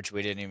 Yeah, which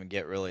we didn't even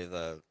get really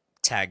the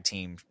tag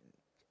team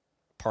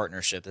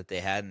partnership that they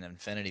had in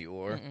Infinity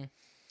War.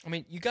 I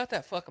mean, you got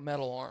that fucking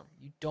metal arm.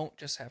 You don't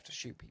just have to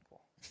shoot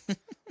people.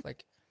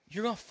 Like,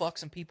 you're going to fuck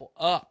some people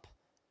up.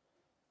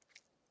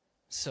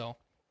 So,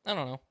 I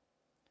don't know.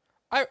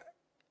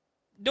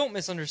 Don't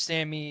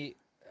misunderstand me.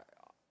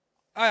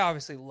 I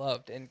obviously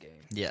loved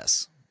Endgame.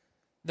 Yes.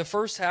 The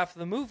first half of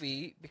the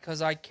movie,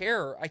 because I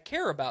care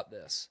about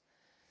this.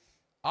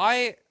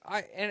 I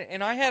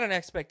had an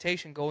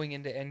expectation going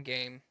into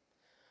Endgame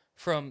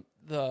from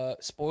the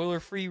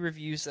spoiler-free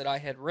reviews that I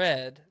had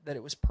read that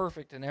it was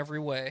perfect in every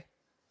way,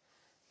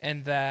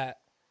 and that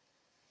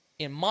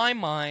in my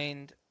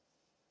mind,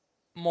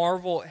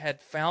 Marvel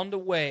had found a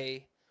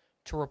way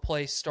to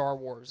replace Star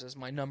Wars as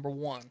my number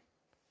one.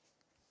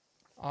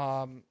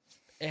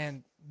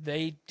 And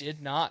they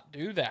did not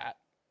do that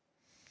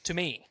to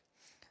me.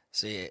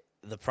 See,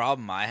 the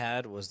problem I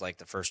had was like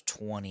the first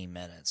 20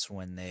 minutes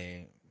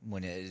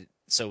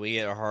so we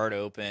get a hard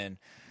open,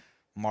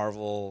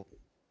 Marvel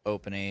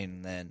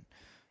opening, and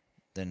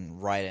then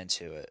right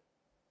into it,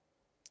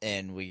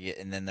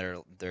 and then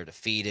they're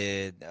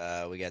defeated.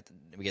 We get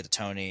the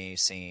Tony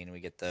scene, we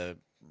get the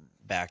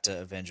back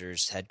to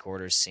Avengers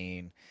headquarters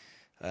scene,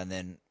 and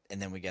then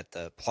we get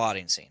the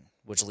plotting scene,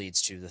 which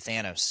leads to the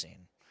Thanos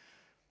scene.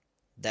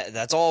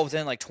 That's all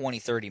within like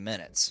 20-30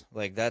 minutes.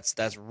 Like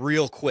that's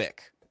real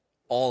quick,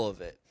 all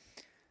of it.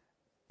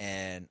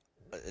 And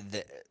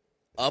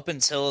up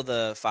until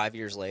the 5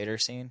 years later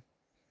scene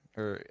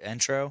or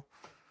intro,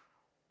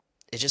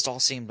 it just all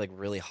seemed like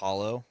really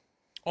hollow.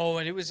 Oh,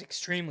 and it was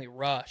extremely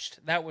rushed.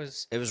 It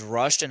was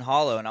rushed and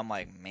hollow, and I'm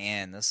like,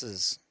 man,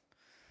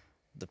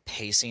 the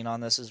pacing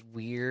on this is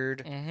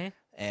weird,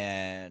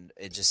 and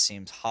it just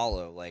seems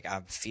hollow. Like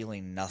I'm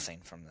feeling nothing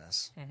from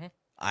this.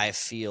 I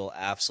feel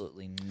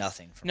absolutely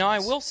nothing from now,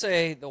 this. I will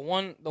say the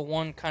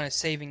one kind of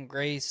saving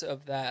grace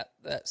of that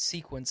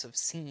sequence of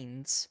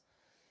scenes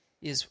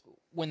is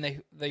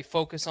when they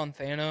focus on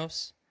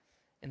Thanos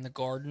in the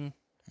garden.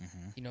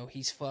 You know,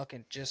 he's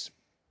fucking just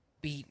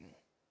beaten,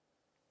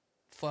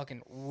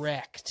 fucking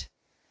wrecked.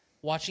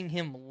 Watching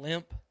him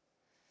limp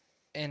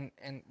and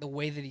the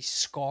way that he's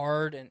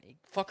scarred and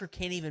fucker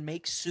can't even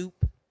make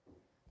soup.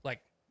 Like,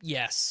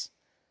 yes.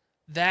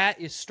 That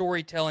is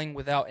storytelling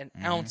without an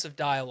ounce of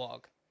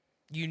dialogue.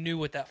 You knew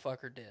what that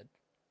fucker did.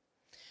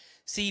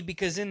 See,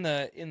 because in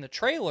the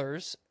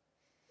trailers,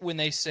 when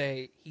they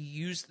say he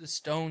used the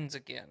stones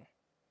again,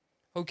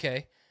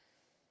 okay,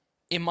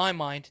 in my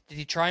mind, did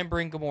he try and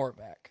bring Gamora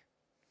back?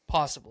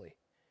 Possibly.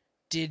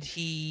 Did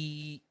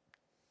he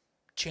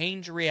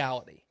change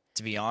reality?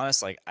 To be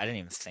honest, like I didn't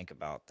even think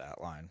about that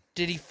line.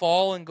 Did he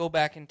fall and go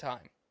back in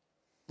time?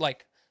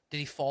 Like, did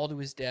he fall to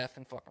his death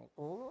and fucking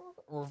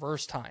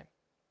reverse time?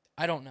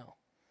 I don't know.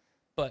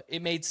 But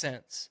it made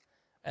sense.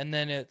 And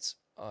then it's,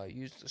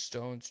 use the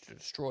stones to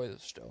destroy the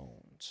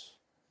stones.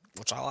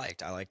 Which I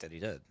liked. I liked that he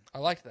did. I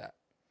like that.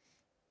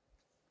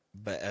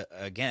 But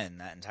again,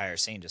 that entire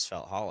scene just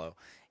felt hollow.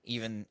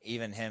 even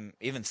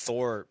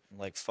Thor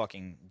like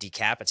fucking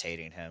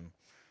decapitating him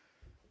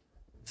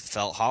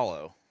felt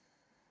hollow.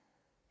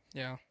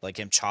 Yeah. Like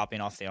him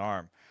chopping off the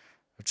arm,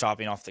 or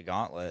chopping off the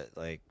gauntlet,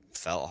 like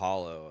felt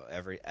hollow.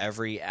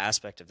 Every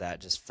aspect of that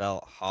just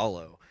felt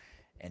hollow,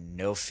 and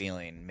no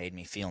feeling made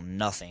me feel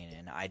nothing.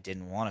 And I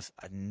didn't want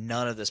to.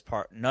 None of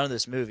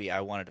this movie,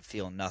 I wanted to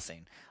feel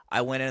nothing.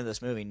 I went into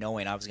this movie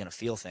knowing I was going to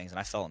feel things, and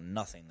I felt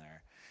nothing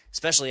there,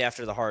 especially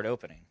after the hard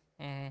opening.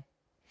 Mm-hmm.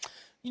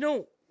 You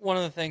know, one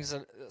of the things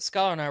that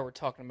Skylar and I were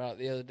talking about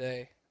the other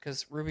day,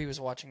 because Ruby was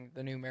watching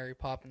the new Mary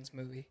Poppins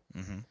movie,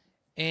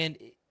 and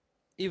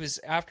it was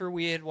after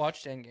we had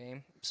watched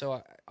Endgame,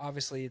 so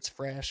obviously it's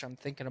fresh. I'm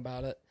thinking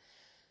about it.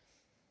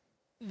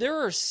 There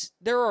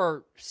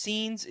are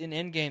scenes in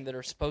Endgame that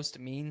are supposed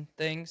to mean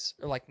things,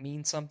 or like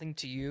mean something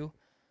to you,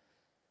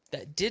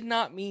 that did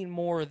not mean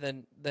more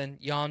than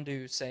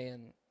Yondu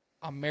saying,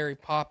 "I'm Mary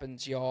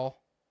Poppins, y'all.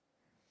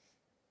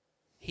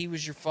 He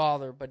was your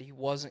father, but he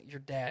wasn't your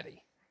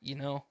daddy." You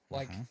know,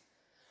 like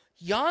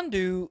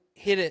Yondu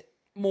hit it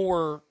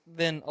more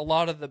than a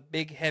lot of the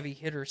big heavy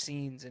hitter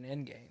scenes in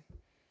Endgame.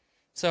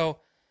 So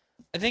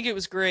I think it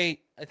was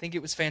great. I think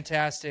it was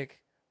fantastic.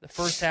 The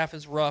first half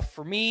is rough.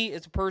 For me,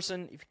 as a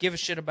person, if you give a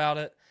shit about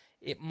it,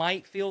 it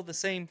might feel the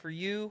same for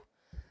you.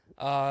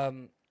 Yeah.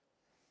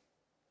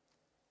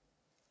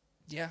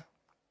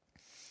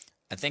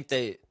 I think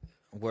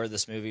where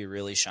this movie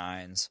really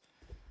shines,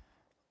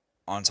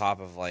 on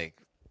top of like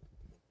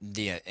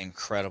the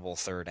incredible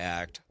third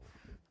act,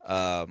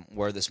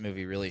 where this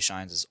movie really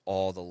shines is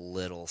all the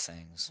little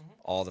things,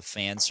 all the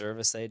fan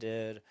service they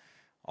did,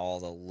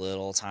 all the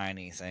little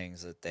tiny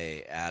things that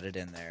they added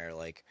in there,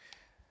 like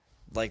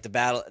the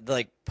battle,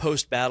 like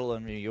post battle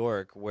in New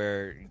York,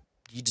 where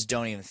you just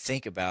don't even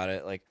think about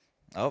it. Like,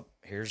 oh,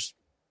 here's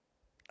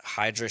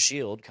Hydra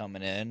Shield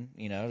coming in,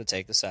 to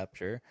take the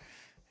scepter.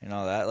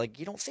 That, like,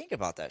 you don't think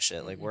about that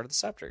shit. Like, where did the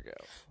scepter go?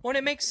 Well,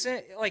 it makes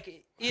sense.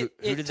 Like, Who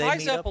it did they ties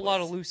meet up up a lot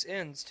with? of loose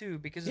ends too,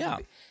 because Yeah.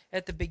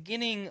 at the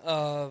beginning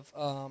of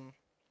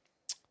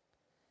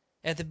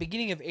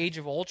Age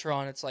of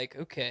Ultron, it's like,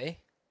 okay,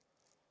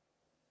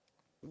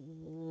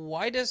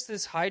 why does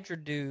this Hydra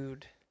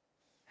dude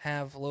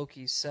have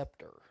Loki's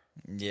scepter?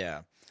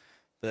 Yeah,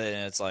 but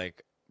then it's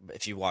like,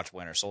 if you watch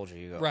Winter Soldier,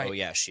 you go, Right. oh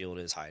yeah, Shield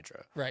is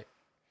Hydra. Right.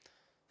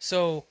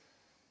 So,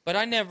 but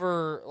I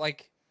never,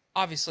 like,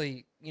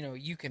 obviously,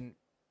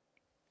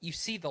 you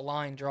see the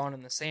line drawn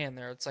in the sand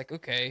there. It's like,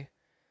 okay,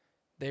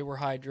 they were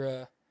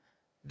Hydra.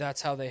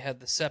 That's how they had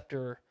the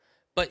scepter.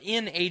 But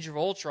in Age of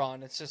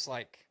Ultron, it's just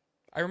like,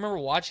 I remember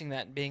watching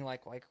that and being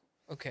like,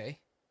 okay,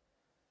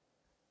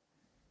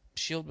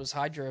 Shield was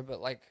Hydra,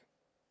 but like,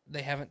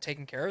 they haven't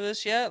taken care of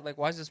this yet? Like,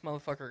 why's this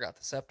motherfucker got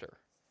the scepter?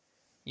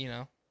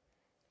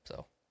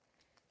 So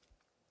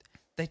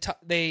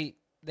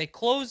they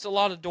closed a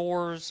lot of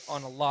doors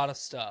on a lot of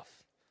stuff.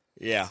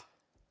 Yeah.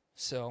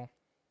 So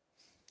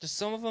just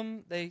some of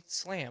them they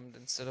slammed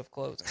instead of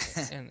closing,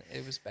 and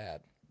it was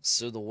bad.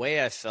 So the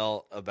way I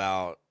felt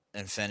about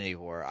Infinity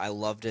War, I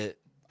loved it.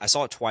 I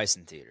saw it twice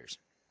in theaters.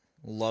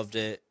 Loved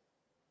it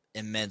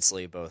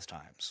immensely both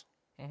times.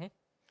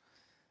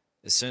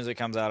 As soon as it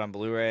comes out on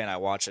Blu-ray and I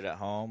watch it at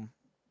home,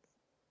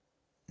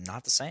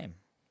 not the same.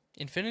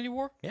 Infinity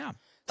War? Yeah.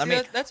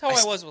 See, that's how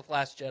I was with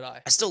Last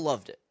Jedi. I still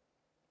loved it.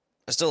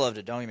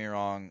 Don't get me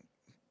wrong.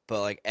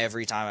 But like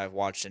every time I've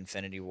watched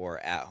Infinity War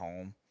at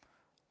home,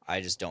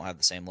 I just don't have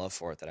the same love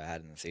for it that I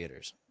had in the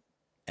theaters.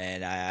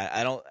 And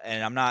I don't,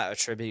 and I'm not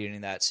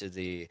attributing that to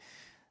the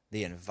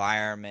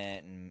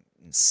environment and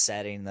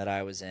setting that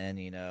I was in,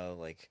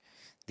 like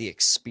the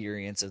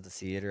experience of the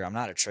theater. I'm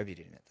not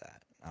attributing it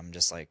that. I'm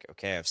just like,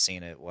 okay, I've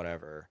seen it,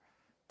 whatever.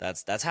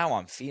 That's how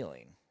I'm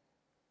feeling.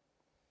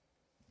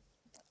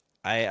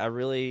 I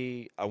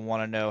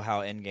want to know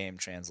how Endgame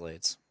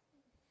translates.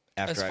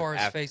 As far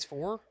as Phase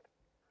 4?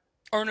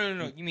 Or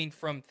no. You mean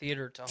from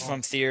theater to home?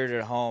 From theater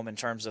to home, in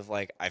terms of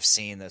like, I've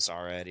seen this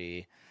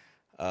already.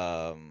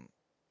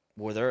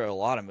 Where there are a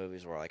lot of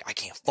movies where like, I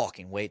can't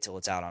fucking wait till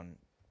it's out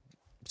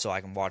so I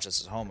can watch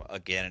this at home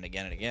again and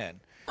again and again.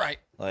 Right.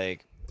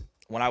 Like,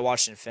 when I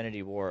watched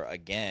Infinity War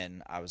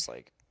again, I was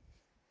like,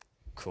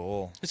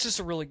 cool. It's just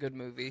a really good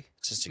movie.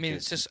 Let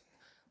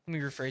me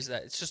rephrase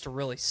that. It's just a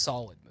really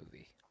solid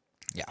movie.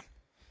 Yeah.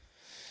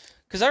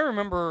 Because I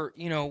remember,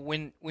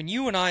 when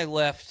you and I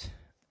left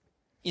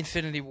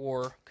Infinity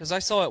War, because I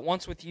saw it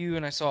once with you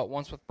and I saw it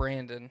once with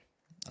Brandon.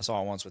 I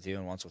saw it once with you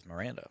and once with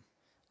Miranda.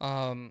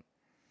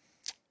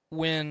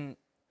 When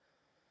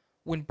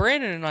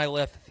Brandon and I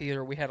left the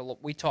theater,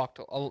 we talked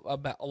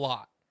about a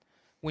lot.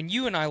 When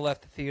you and I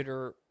left the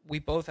theater, we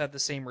both had the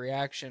same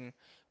reaction.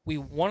 We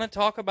want to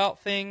talk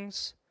about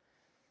things,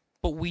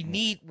 but we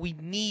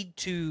need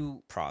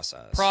to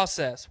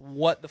process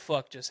what the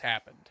fuck just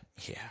happened.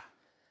 Yeah.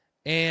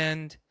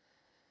 And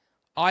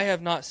I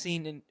have not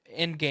seen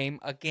Endgame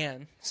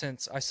again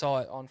since I saw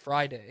it on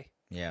Friday.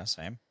 Yeah,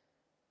 same.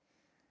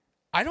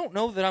 I don't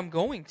know that I'm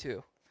going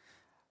to.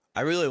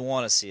 I really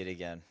want to see it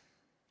again.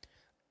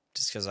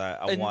 Just because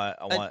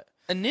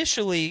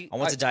initially I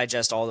want to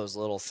digest all those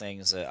little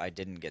things that I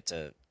didn't get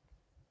to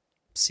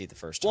see the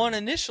first time. Well, and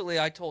initially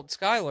I told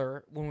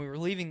Skylar when we were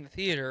leaving the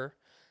theater,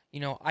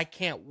 I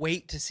can't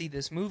wait to see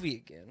this movie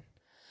again.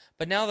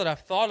 But now that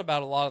I've thought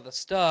about a lot of the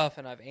stuff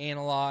and I've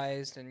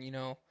analyzed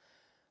and,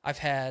 I've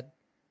had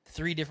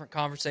 3 different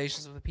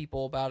conversations with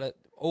people about it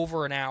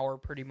over an hour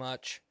pretty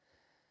much,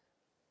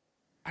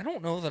 I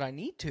don't know that I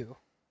need to.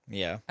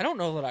 Yeah. I don't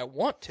know that I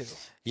want to.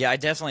 Yeah, I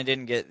definitely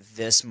didn't get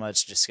this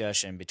much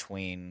discussion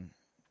between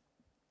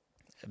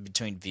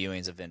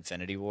viewings of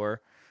Infinity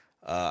War.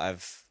 I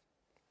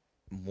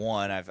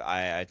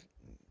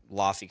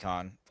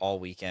LaFiCon all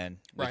weekend.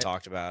 We Right.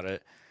 talked about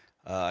it.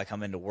 I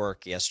come into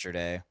work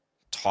yesterday,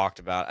 talked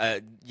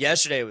about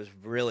yesterday was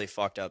really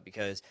fucked up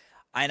because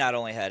I not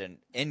only had an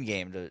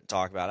Endgame to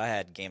talk about, I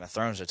had Game of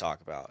Thrones to talk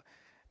about.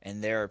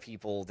 And there are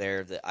people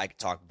there that I could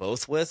talk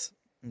both with.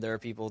 There are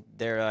people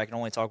there that I can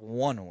only talk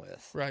one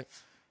with. Right.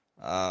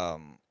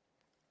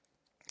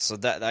 So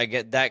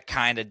that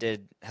kind of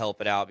did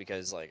help it out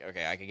because, like,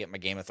 okay, I could get my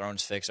Game of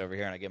Thrones fix over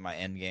here and I get my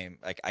Endgame.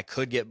 Like, I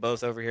could get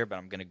both over here, but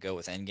I'm going to go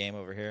with Endgame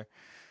over here.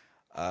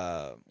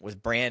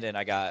 With Brandon,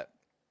 I got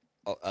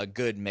a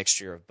good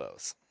mixture of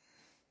both.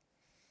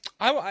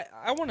 I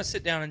want to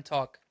sit down and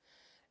talk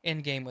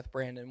Endgame with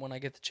Brandon when I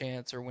get the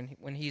chance or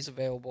when he's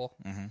available.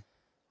 Mm-hmm.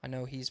 I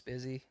know he's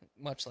busy,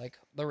 much like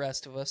the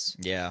rest of us.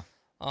 Yeah.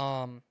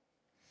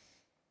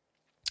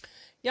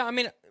 Yeah, I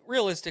mean,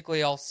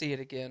 realistically, I'll see it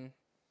again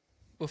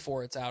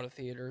before it's out of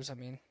theaters. I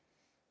mean,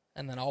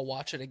 and then I'll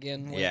watch it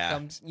again when it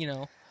comes,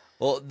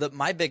 Well,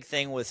 my big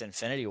thing with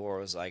Infinity War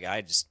was, like,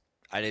 I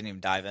didn't even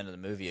dive into the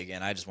movie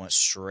again. I just went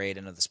straight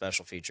into the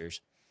special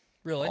features.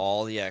 Really?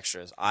 All the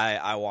extras.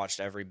 I watched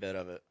every bit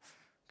of it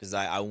because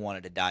I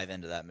wanted to dive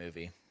into that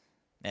movie.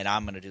 And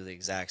I'm going to do the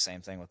exact same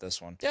thing with this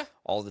one. Yeah.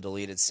 All the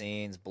deleted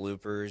scenes,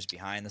 bloopers,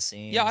 behind the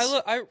scenes. Yeah,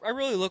 I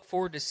really look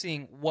forward to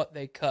seeing what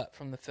they cut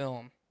from the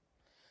film.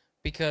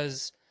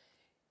 Because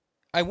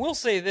I will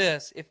say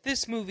this, if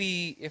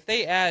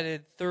they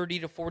added 30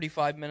 to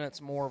 45 minutes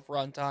more of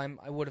runtime,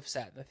 I would have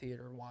sat in the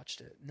theater and watched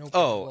it. No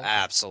problem. Oh,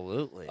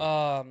 absolutely.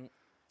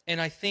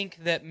 And I think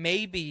that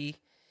maybe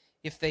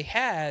if they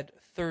had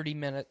 30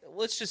 minutes,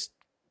 let's just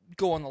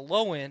go on the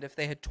low end, if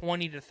they had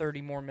 20 to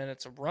 30 more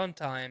minutes of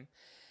runtime,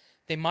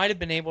 they might have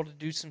been able to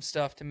do some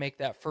stuff to make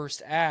that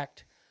first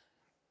act,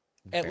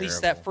 at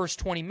least that first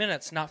 20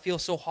 minutes, not feel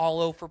so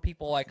hollow for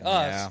people like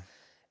us. Yeah.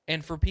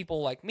 And for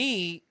people like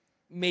me,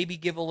 maybe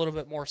give a little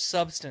bit more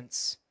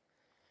substance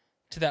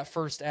to that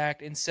first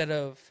act instead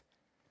of...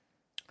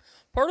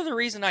 Part of the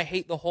reason I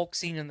hate the Hulk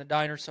scene in the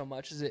diner so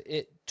much is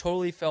it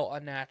totally felt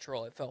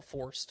unnatural. It felt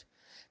forced.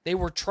 They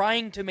were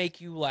trying to make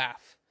you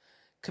laugh.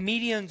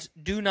 Comedians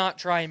do not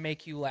try and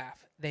make you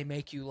laugh. They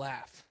make you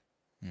laugh.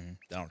 Mm-hmm.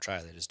 They don't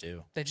try, they just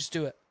do. They just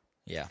do it.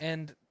 Yeah.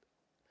 And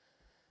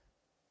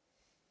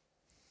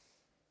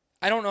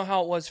I don't know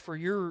how it was for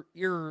your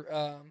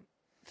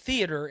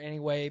theater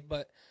anyway,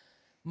 but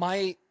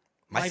my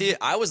theater,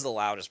 I was the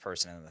loudest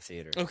person in the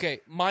theater.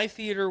 Okay, my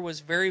theater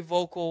was very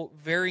vocal,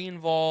 very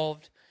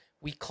involved.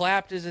 We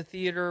clapped as a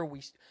theater.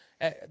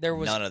 There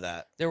was none of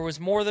that. There was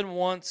more than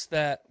once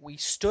that we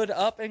stood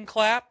up and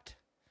clapped,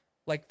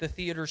 like the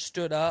theater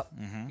stood up,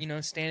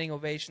 standing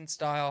ovation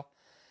style.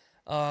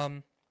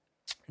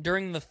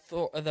 During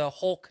the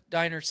Hulk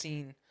diner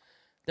scene,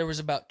 there was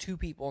about 2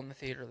 people in the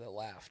theater that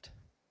laughed.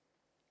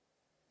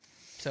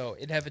 So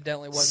it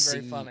evidently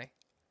wasn't very funny.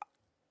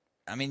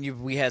 I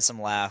mean, we had some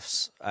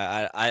laughs.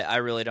 I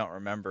really don't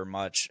remember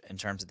much in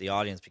terms of the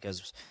audience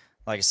because,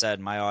 like I said,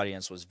 my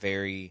audience was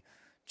very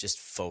just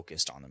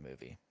focused on the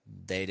movie.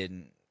 They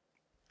didn't.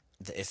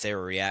 If they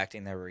were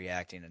reacting, they were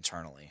reacting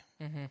internally.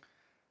 Mm-hmm.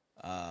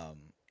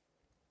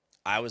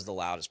 I was the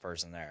loudest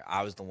person there.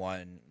 I was the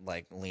one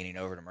like leaning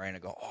over to Miranda,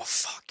 go, "Oh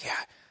fuck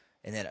yeah!"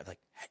 And then I'm like,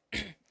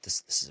 hey,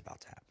 "This is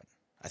about to happen.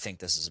 I think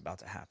this is about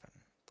to happen."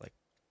 Like,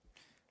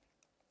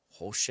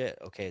 oh shit!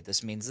 Okay,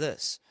 this means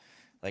this.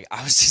 Like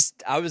I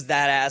was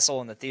that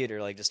asshole in the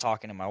theater, like just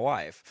talking to my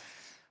wife,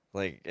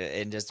 like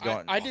and just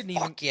going, I didn't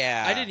fuck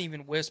yeah. I didn't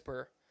even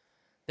whisper.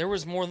 There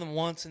was more than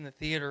once in the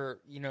theater,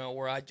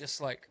 where I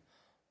just like,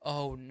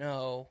 oh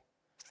no.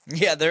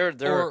 Yeah,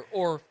 there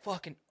or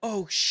fucking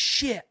oh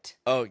shit.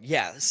 Oh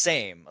yeah,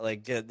 same.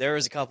 Like there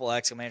was a couple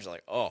exclamations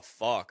like, "Oh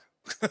fuck."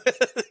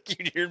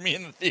 You'd hear me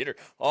in the theater.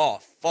 "Oh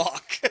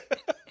fuck."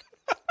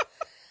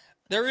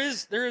 There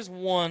is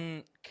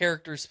one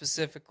character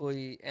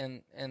specifically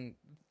and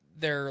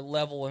their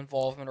level of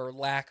involvement or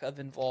lack of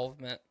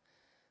involvement,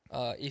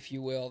 if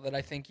you will, that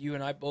I think you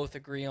and I both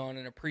agree on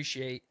and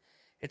appreciate.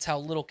 It's how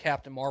little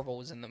Captain Marvel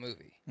was in the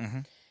movie. Mm-hmm.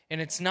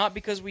 And it's not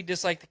because we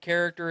dislike the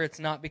character. It's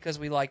not because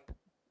we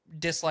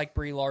dislike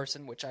Brie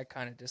Larson, which I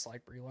kind of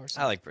dislike Brie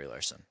Larson. I like Brie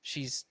Larson.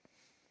 She's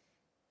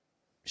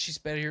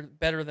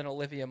better than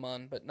Olivia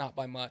Munn, but not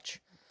by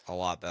much. A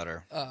lot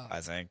better,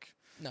 I think.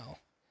 No.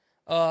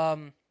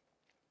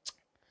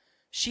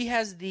 She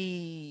has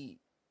the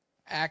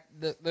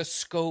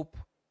scope.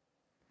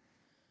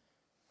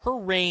 Her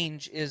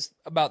range is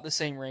about the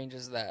same range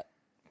as that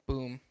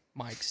boom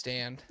mic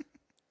stand.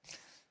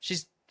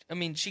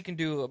 She can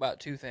do about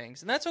 2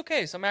 things, and that's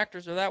okay. Some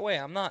actors are that way.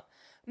 I'm not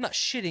I'm not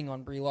shitting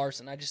on Brie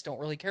Larson. I just don't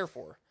really care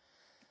for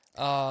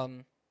her.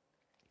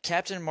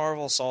 Captain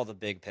Marvel saw the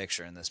big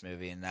picture in this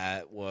movie, and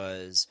that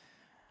was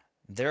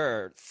there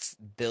are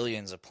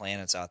billions of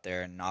planets out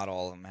there, and not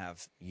all of them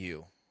have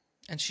you.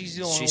 And she's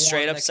the only She one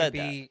straight up that said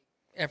can be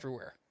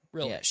everywhere.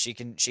 Really. Yeah, she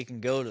can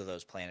go to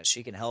those planets.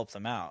 She can help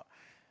them out.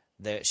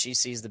 That she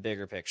sees the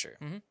bigger picture.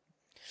 Mm-hmm.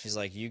 She's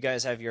like, you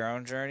guys have your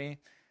own journey.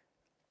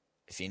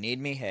 If you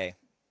need me, hey,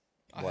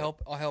 I'll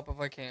help if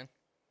I can.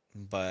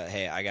 but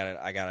hey, I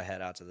gotta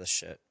head out to this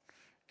shit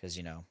because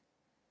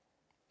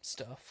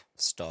Stuff.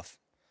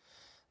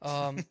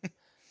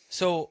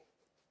 So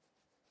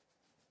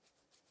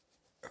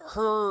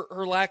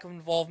her lack of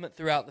involvement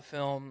throughout the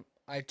film,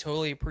 I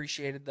totally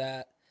appreciated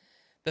that.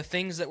 The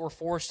things that were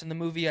forced in the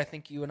movie, I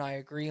think you and I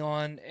agree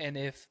on, and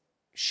if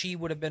she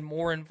would have been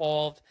more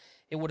involved,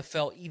 it would have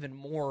felt even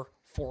more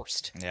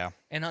forced. Yeah.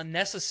 And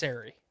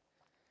unnecessary.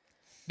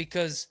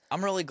 Because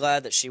I'm really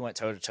glad that she went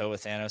toe to toe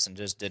with Thanos and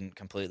just didn't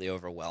completely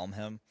overwhelm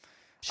him.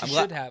 she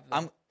should have.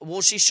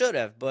 Well, she should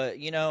have, but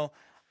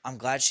I'm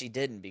glad she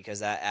didn't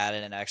because that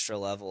added an extra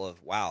level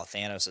of wow,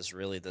 Thanos is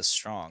really this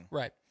strong.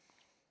 Right.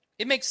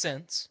 It makes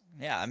sense.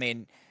 Yeah, I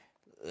mean,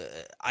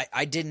 that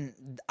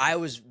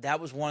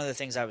was one of the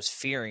things I was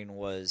fearing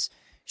was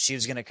she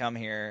was going to come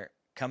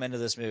into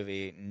this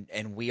movie,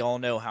 and we all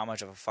know how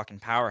much of a fucking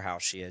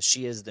powerhouse she is.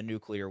 She is the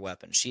nuclear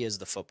weapon. She is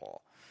the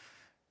football.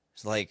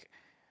 It's like,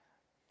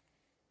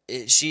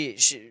 I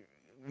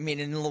mean,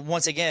 and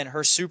once again,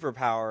 her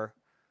superpower,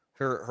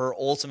 her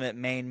ultimate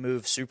main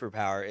move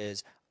superpower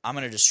is, I'm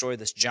going to destroy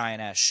this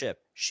giant-ass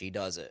ship. She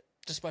does it.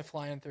 Just by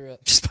flying through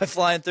it. Just by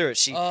flying through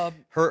it.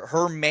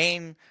 Her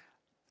main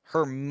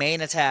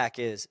attack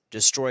is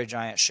destroy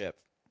giant ship.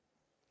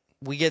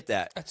 We get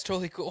that. That's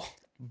totally cool.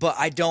 But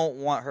I don't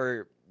want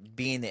her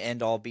being the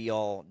end-all,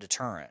 be-all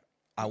deterrent.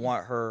 I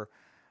want her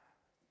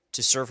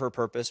to serve her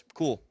purpose.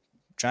 Cool.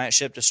 Giant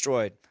ship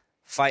destroyed.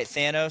 Fight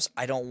Thanos.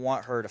 I don't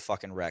want her to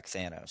fucking wreck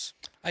Thanos.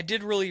 I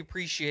did really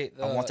appreciate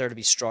I want there to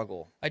be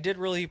struggle. I did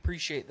really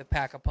appreciate the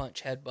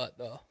pack-a-punch headbutt,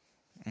 though.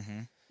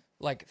 Mm-hmm.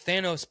 Like,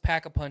 Thanos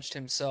pack-a-punched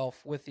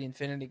himself with the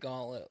Infinity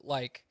Gauntlet,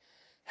 like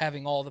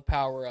having all the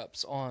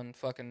power-ups on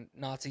fucking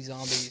Nazi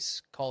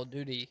Zombies Call of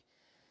Duty,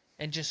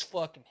 and just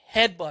fucking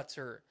headbutts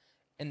her,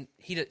 and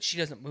she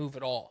doesn't move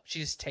at all. She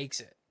just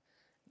takes it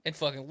and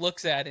fucking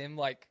looks at him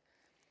like,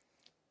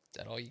 is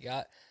that all you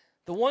got?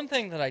 The one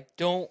thing that I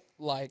don't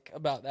like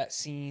about that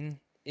scene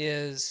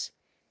is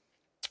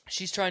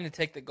she's trying to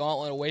take the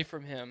gauntlet away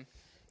from him,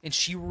 and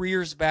she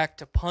rears back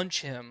to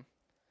punch him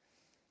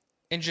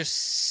and just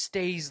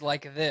stays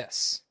like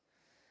this.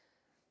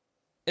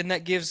 And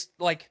that gives,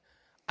 like,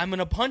 I'm going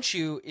to punch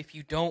you if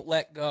you don't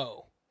let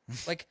go.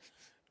 Like,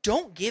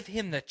 don't give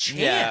him the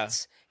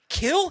chance. Yeah.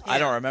 Kill him. I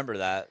don't remember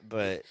that,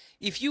 but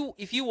if you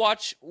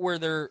watch where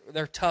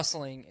they're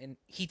tussling and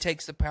he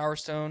takes the Power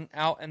Stone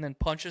out and then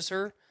punches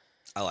her,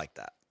 I like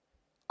that.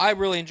 I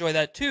really enjoy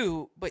that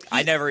too, but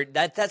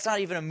that's not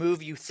even a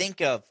move you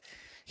think of.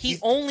 He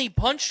only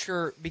punched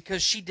her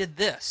because she did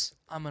this.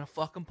 I'm going to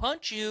fucking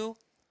punch you.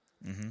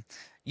 Mm-hmm.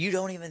 You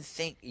don't even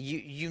think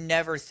you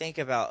never think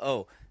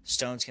about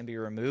stones can be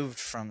removed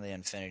from the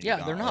Infinity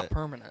Gauntlet. They're not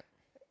permanent.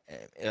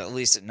 At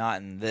least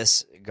not in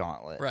this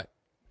gauntlet. Right.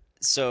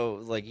 So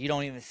like you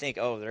don't even think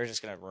they're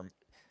just gonna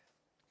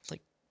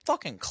like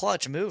fucking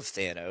clutch move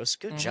Thanos.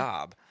 Good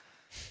job.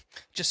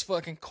 Just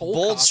fucking cold.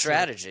 Bold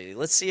strategy.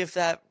 Let's see if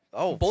that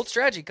bold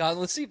strategy, Colin.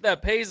 Let's see if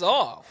that pays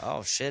off.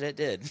 Oh shit, it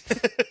did.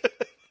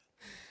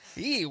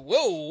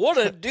 Whoa, what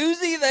a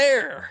doozy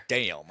there.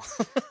 Damn.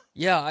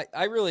 Yeah,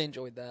 I really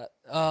enjoyed that.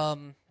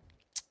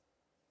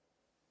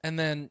 And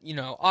then,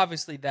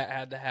 obviously that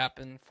had to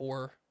happen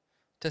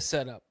to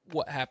set up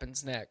what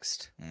happens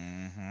next.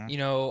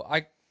 Mm-hmm.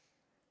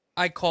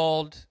 I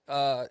called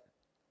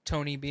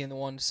Tony being the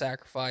one to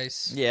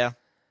sacrifice. Yeah.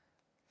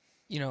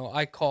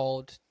 I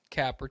called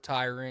Cap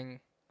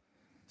retiring.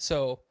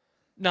 So,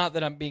 not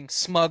that I'm being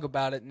smug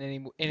about it in any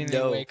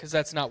way, because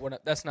that's not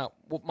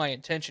what my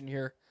intention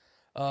here.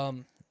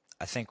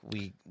 I think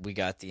we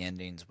got the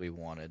endings we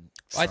wanted.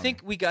 I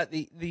think we got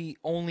the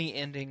only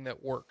ending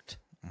that worked.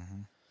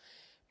 Mm-hmm.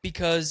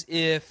 Because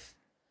if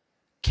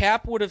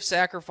Cap would have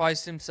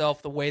sacrificed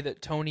himself the way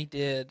that Tony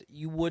did,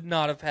 you would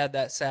not have had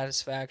that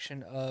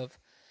satisfaction of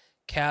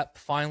Cap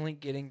finally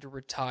getting to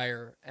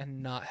retire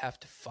and not have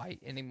to fight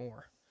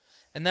anymore.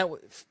 And that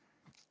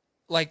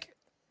like,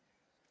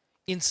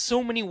 in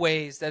so many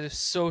ways, that is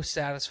so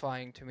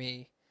satisfying to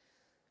me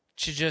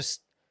to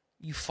just,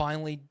 you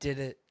finally did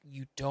it.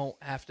 You don't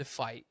have to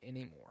fight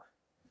anymore.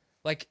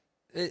 Like,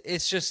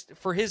 it's just,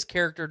 for his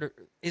character,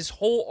 his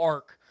whole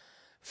arc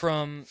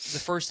from the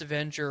first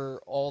Avenger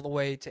all the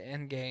way to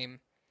Endgame,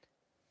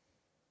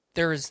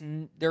 there is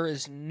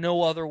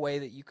no other way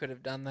that you could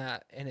have done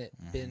that and it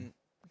been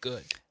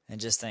good.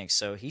 And just think,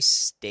 so he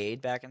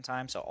stayed back in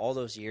time, so all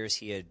those years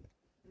he had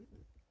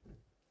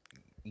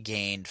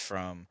gained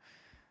from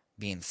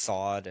being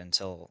thawed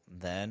until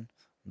then,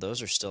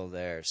 those are still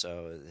there.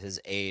 So his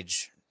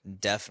age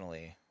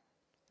definitely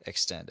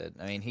extended.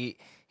 I mean,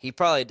 he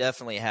probably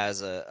definitely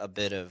has a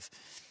bit of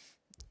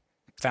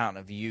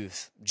fountain of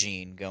youth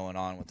gene going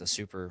on with the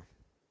super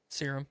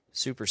serum.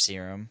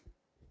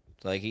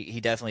 Like he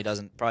definitely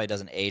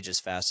doesn't age as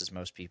fast as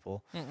most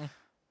people. Mm-mm.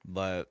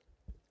 But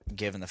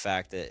given the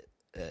fact that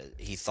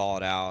he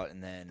thawed out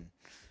and then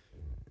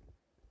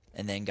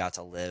got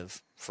to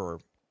live for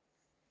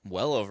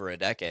well over a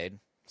decade.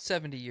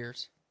 70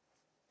 years.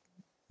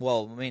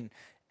 Well, I mean,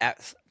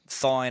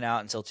 thawing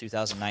out until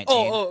 2019.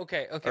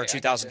 Okay. Or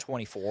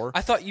 2024.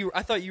 I thought you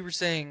were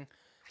saying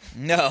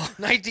No.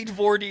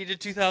 1940 to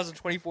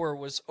 2024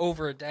 was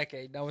over a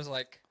decade. And I was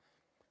like,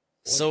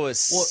 So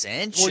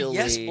essentially, well,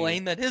 yes,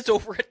 Blaine, that is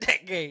over a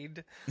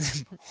decade.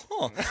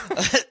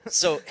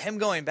 So him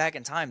going back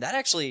in time, that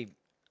actually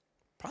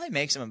probably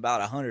makes him about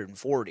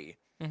 140.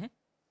 Mm-hmm.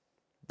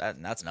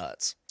 That's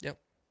nuts. Yep.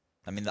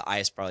 I mean, the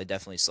ice probably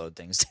definitely slowed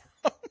things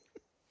down.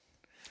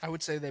 I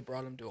would say they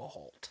brought him to a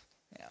halt.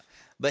 Yeah,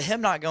 but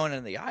him not going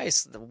into the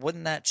ice,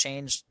 wouldn't that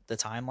change the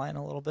timeline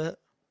a little bit?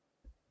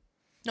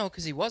 No,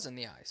 because he was in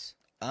the ice.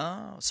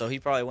 Oh, so he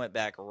probably went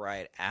back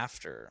right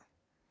after.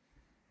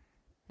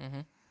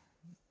 Mm-hmm.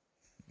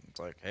 It's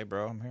like, hey,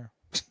 bro, I'm here.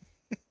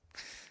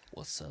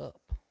 What's up?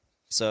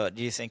 So,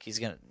 do you think he's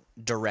gonna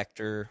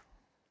director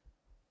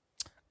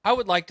I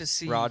would like to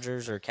see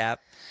Rogers or Cap?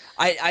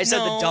 I said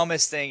No. the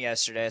dumbest thing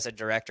yesterday. I said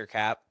director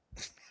Cap.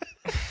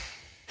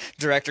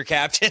 Director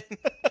Captain.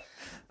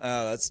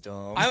 Oh, that's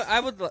dumb. I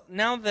would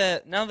now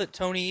that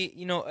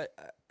Tony,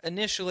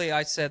 initially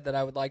I said that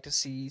I would like to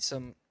see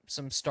some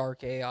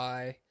Stark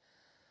AI.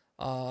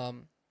 I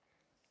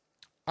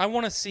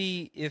want to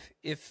see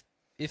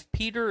if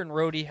Peter and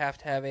Rhodey have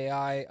to have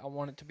AI. I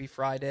want it to be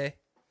Friday.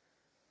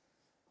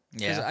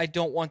 Because Yeah. I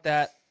don't want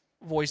that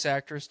voice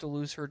actress to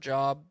lose her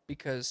job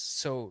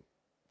because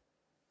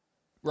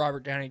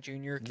Robert Downey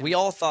Jr. We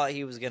all thought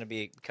he was going to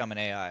become an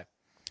AI.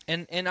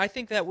 And I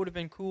think that would have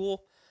been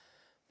cool.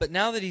 But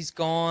now that he's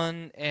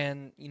gone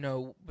and,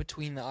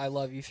 between the I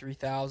Love You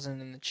 3000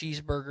 and the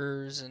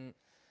cheeseburgers and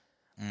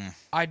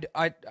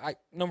I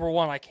number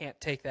one, I can't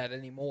take that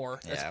anymore.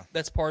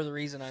 That's part of the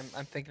reason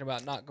I'm thinking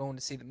about not going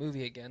to see the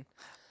movie again.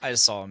 I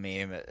just saw a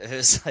meme.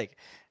 It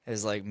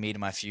was like me to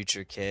my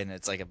future kid, and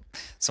it's like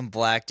some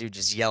black dude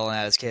just yelling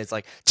at his kid. It's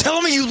like,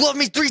 tell me you love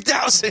me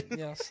 3000.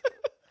 Yes.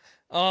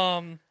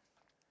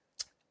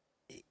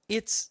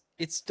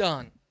 It's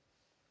done.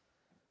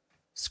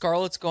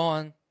 Scarlett's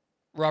gone.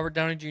 Robert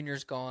Downey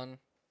Jr.'s gone.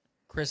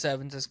 Chris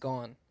Evans is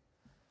gone.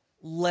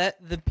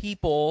 Let the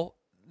people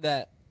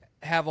that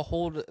have a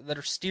hold, that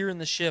are steering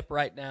the ship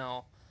right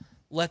now,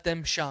 let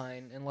them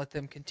shine and let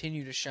them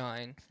continue to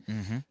shine.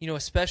 Mm-hmm.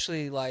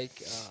 Especially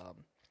like,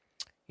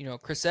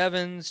 Chris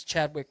Evans,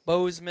 Chadwick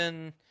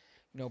Boseman,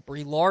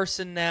 Brie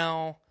Larson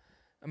now.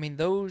 I mean,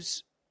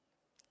 those,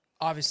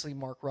 obviously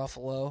Mark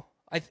Ruffalo.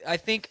 I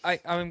think I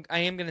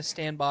am going to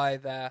stand by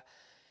that.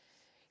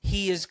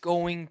 He is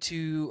going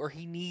to, or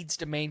he needs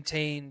to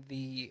maintain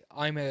the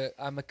I'm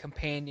a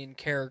companion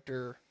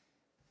character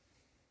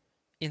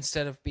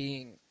instead of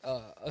being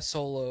a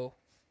solo.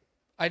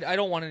 I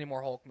don't want any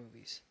more Hulk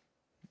movies.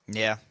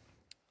 Yeah.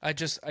 I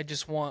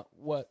just want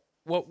what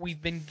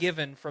we've been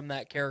given from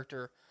that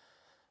character,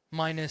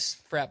 minus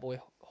Frat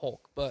Boy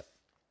Hulk. But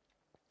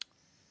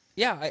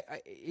yeah,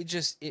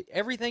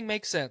 everything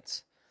makes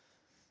sense.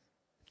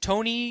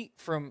 Tony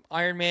from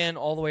Iron Man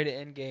all the way to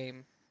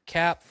Endgame.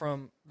 Cap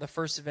from the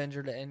first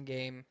Avenger to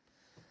Endgame.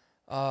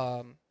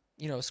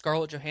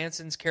 Scarlett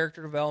Johansson's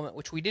character development,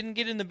 which we didn't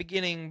get in the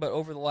beginning, but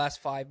over the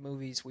last 5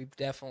 movies, we've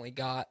definitely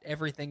got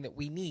everything that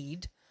we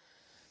need.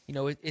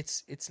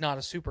 It's not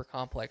a super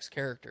complex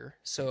character.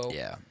 So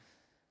Yeah.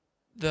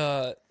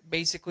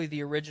 Basically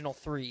the original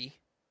 3,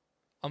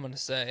 I'm gonna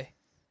say,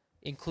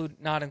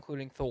 not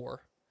including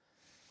Thor,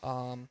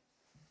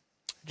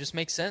 just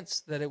makes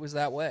sense that it was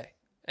that way.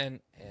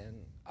 And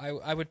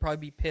I would probably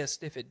be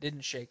pissed if it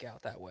didn't shake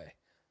out that way.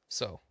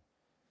 So,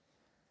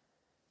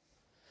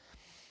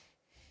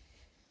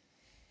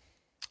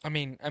 I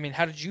mean,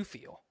 how did you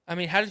feel? How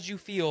did you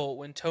feel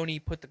when Tony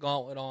put the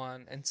gauntlet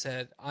on and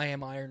said, "I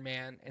am Iron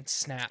Man," and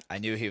snapped? I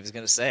knew he was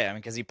going to say it.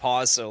 Because he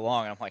paused so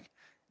long. And I'm like,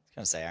 he's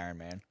going to say Iron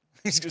Man.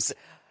 He's going to say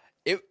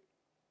it.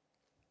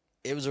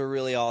 It was a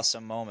really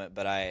awesome moment,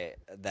 but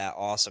that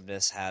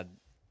awesomeness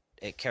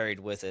it carried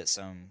with it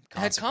some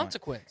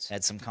consequence.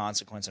 Had some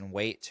consequence and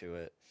weight to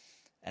it.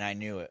 And I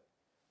knew it.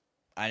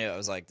 I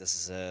was like, this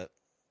is it.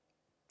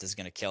 This is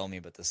going to kill me,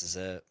 but this is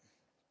it.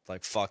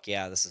 Like, fuck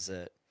yeah, this is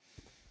it.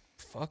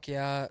 Fuck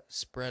yeah,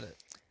 spread it.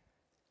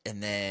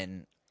 And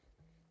then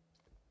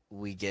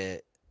we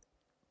get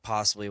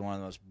possibly one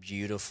of the most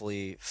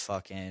beautifully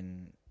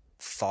fucking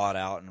thought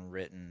out and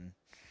written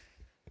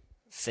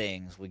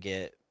things. We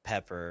get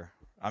Pepper.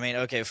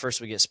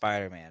 First we get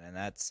Spider-Man, and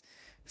that's,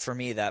 for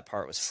me, that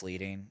part was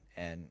fleeting.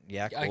 And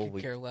yeah, cool. I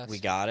could care less. We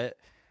got it.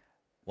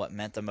 What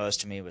meant the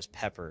most to me was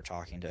Pepper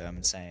talking to him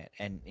and saying,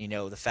 and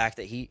the fact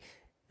that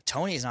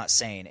Tony's not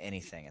saying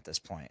anything at this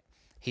point.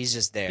 He's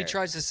just there. He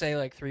tries to say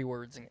like 3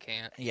 words and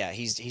can't. Yeah,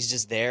 he's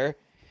just there.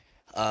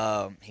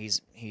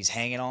 He's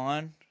hanging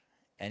on,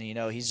 and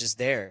he's just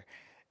there,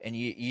 and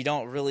you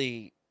don't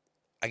really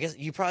I guess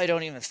you probably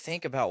don't even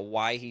think about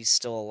why he's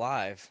still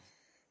alive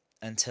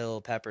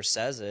until Pepper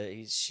says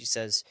it. She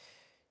says,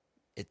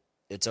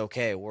 "It's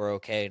okay. We're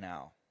okay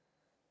now.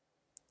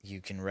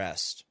 You can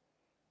rest."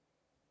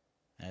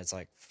 And it's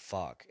like,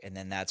 fuck. And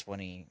then that's when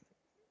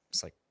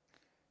it's like,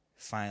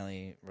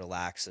 finally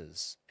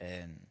relaxes.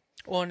 And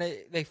Well, and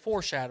they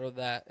foreshadowed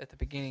that at the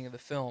beginning of the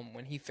film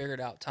when he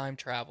figured out time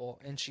travel,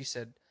 and she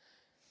said,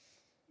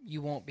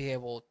 "You won't be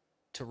able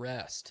to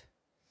rest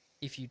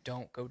if you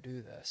don't go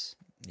do this."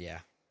 yeah,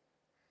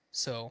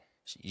 So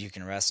you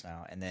can rest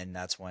now. And then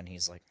that's when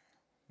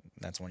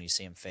that's when you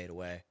see him fade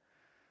away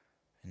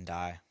and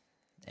die.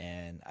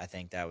 And I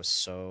think that was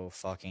so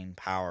fucking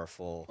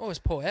powerful. it was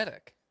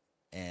poetic.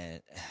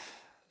 And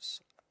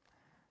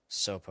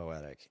so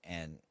poetic.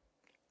 And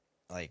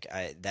like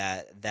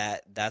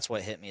that's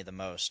what hit me the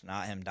most,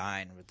 not him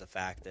dying, but the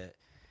fact that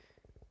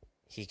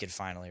he could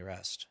finally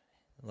rest.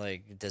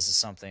 Like, this is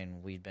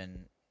something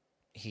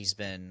he's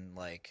been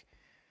like,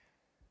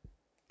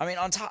 I mean,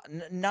 on top,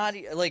 not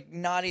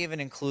even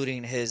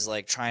including his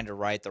like trying to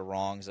right the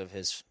wrongs of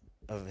his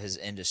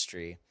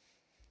industry,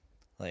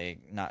 like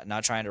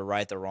not trying to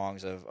right the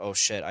wrongs of, oh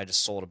shit, I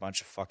just sold a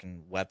bunch of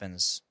fucking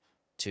weapons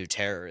to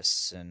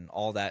terrorists and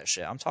all that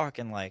shit. I'm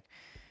talking like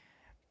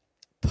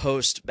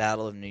post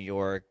Battle of New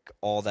York,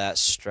 all that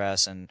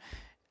stress and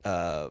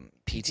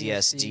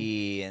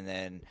PTSD, and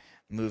then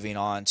moving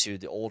on to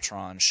the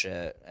Ultron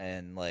shit,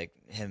 and like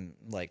him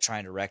like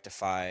trying to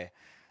rectify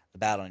the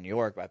Battle of New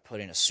York by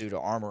putting a suit of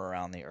armor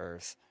around the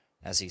Earth,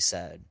 as he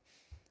said.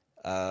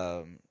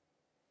 That's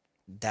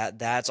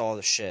all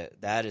the shit.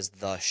 That is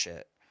the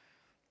shit,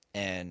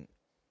 and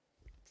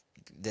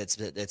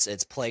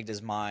it's plagued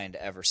his mind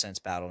ever since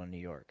Battle of New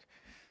York.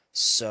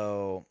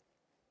 So,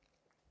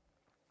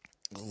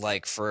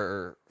 like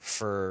for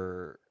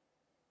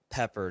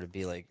Pepper to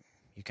be like,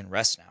 you can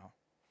rest now.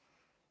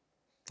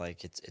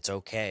 Like it's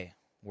okay.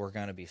 We're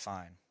gonna be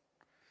fine.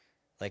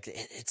 Like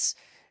it's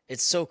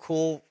so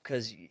cool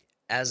because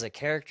as a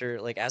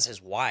character, like as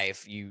his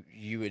wife,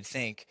 you would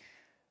think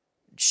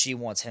she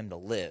wants him to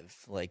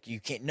live. Like you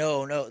can't,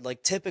 no,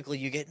 like typically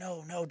you get,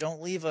 no,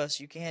 don't leave us.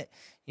 You can't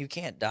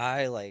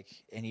die. Like,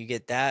 and you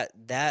get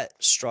that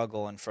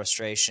struggle and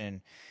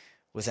frustration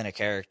within a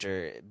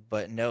character,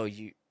 but no,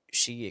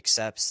 she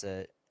accepts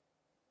that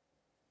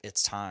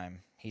it's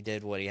time. He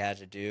did what he had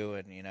to do,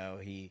 and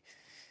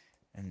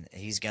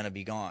he's gonna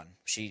be gone.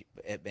 She's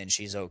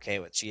okay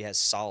with. She has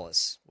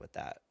solace with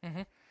that.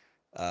 Mm-hmm.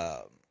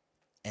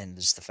 And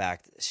just the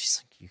fact that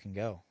she's like, you can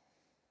go.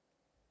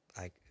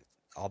 Like,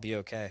 I'll be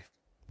okay.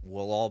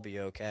 We'll all be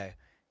okay.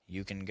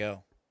 You can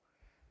go.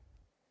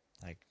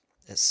 Like,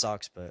 it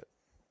sucks, but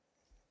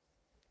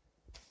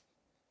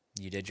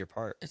you did your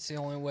part. It's the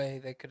only way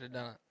they could have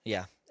done it.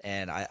 Yeah,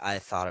 and I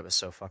thought it was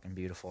so fucking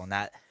beautiful, and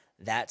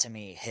that to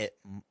me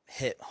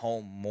hit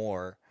home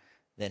more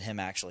than him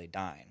actually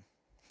dying.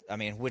 I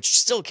mean, which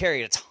still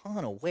carried a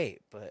ton of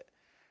weight, but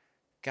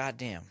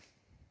goddamn.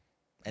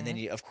 And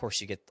then of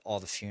course you get all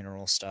the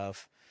funeral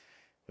stuff,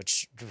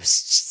 which was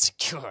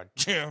just, god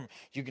damn,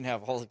 you can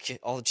have all the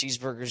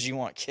cheeseburgers you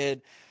want,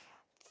 kid.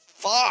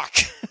 Fuck.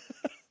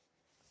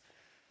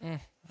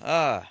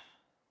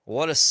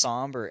 What a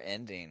somber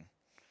ending,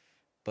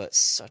 but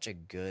such a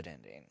good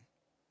ending.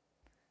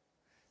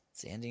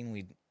 It's the ending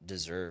we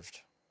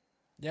deserved.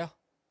 Yeah.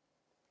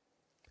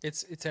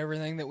 It's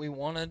everything that we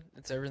wanted.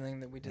 It's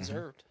everything that we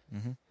deserved.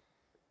 Mm-hmm.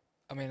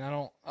 I mean, I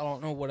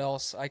don't know what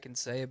else I can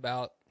say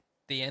about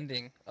the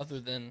ending other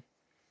than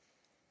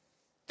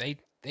they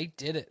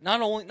did it.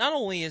 Not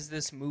only is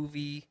this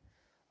movie,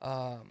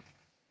 an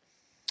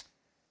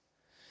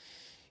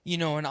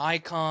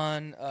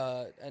icon,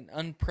 an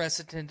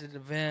unprecedented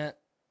event,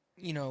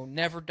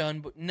 never done,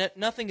 but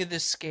nothing of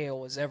this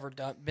scale has ever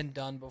been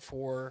done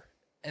before,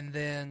 and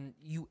then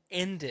you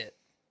end it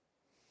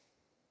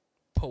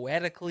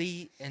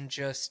poetically and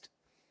just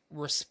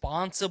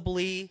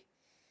responsibly.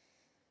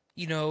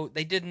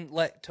 They didn't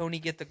let Tony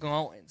get the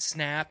gauntlet and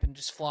snap and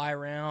just fly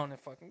around and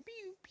fucking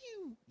pew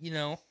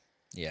pew.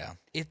 Yeah.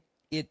 It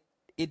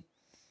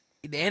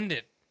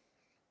ended.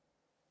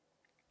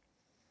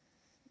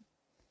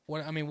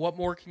 What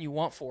more can you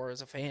want for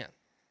as a fan?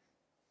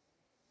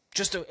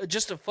 Just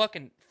a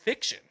fucking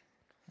fiction.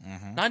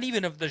 Mm-hmm. Not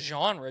even of the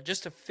genre,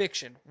 just a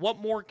fiction. What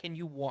more can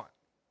you want?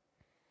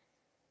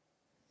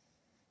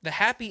 The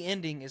happy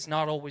ending is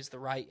not always the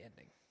right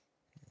ending.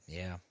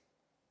 Yeah.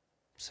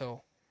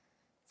 So,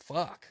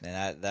 fuck.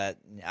 And that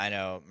I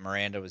know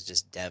Miranda was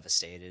just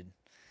devastated.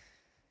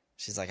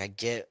 She's like, I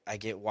get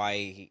why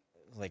he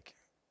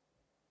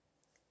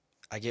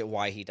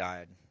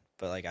died,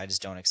 but like I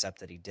just don't accept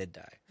that he did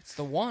die. It's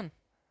the one.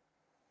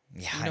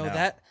 Yeah, I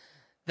know.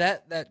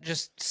 That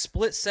just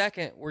split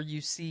second where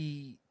you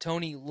see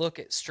Tony look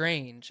at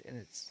Strange, and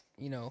it's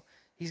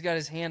he's got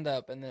his hand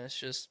up, and then it's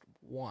just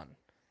one.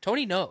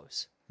 Tony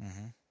knows.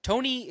 Mm-hmm.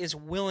 Tony is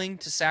willing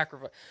to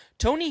sacrifice.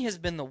 Tony has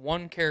been the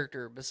one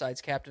character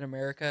besides Captain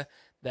America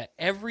that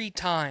every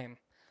time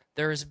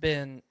there has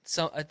been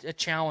a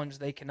challenge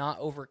they cannot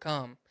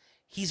overcome,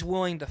 he's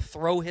willing to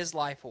throw his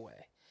life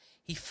away.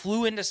 He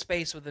flew into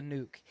space with a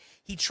nuke.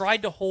 He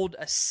tried to hold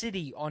a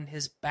city on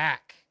his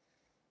back.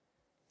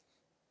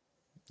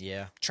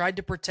 Yeah. Tried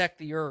to protect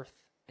the Earth,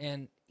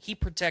 and he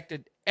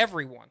protected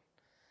everyone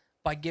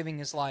by giving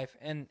his life.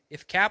 And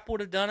if Cap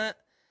would have done it,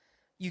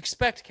 you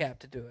expect Cap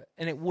to do it,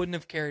 and it wouldn't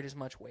have carried as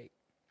much weight.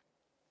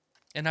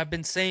 And I've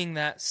been saying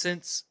that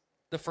since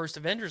the first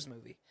Avengers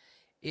movie.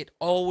 It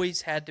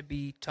always had to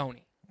be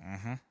Tony.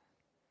 Mm-hmm.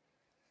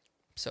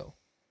 So,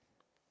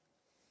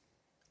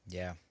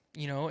 yeah.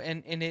 you know,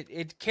 and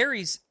it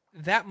carries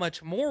that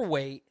much more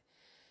weight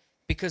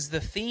because the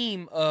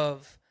theme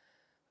of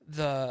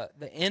the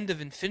end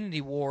of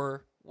Infinity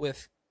War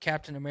with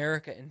Captain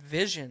America and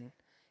Vision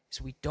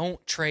is we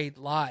don't trade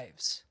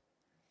lives.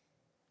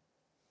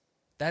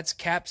 That's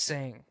Cap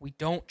saying, we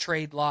don't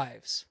trade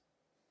lives.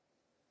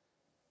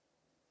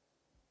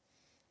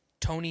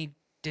 Tony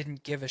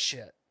didn't give a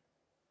shit.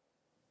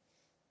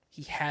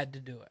 He had to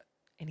do it.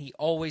 And he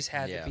always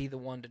had to be the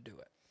one to do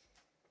it.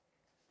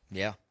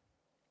 Yeah.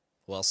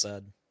 Well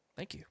said.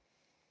 Thank you.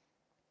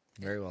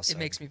 Very well said. It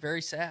makes me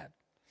very sad.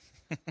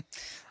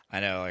 I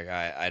know, like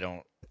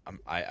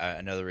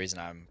I know the reason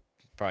I'm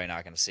probably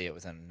not going to see it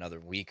within another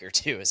week or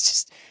two is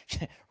just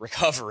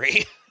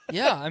recovery.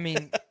 Yeah, I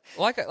mean,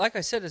 like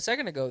I said a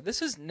second ago,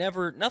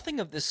 nothing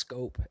of this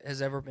scope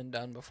has ever been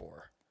done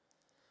before.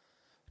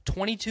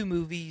 22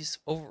 movies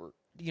over,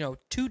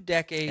 2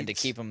 decades. And to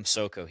keep them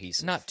so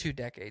cohesive. Not 2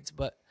 decades,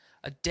 but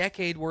a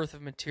decade worth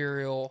of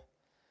material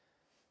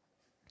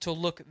to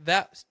look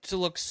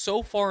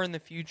so far in the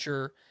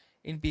future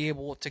and be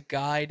able to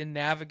guide and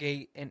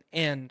navigate and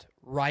end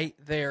right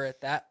there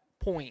at that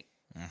point.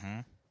 Mm-hmm.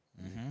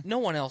 Mm-hmm. No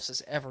one else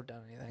has ever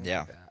done anything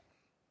like that.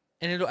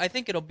 And I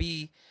think it'll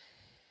be,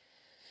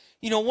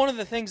 one of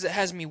the things that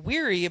has me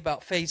weary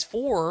about Phase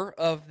 4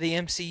 of the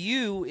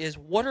MCU is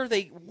what are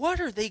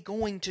they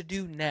going to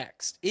do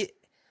next?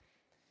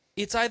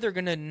 It's either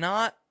going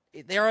to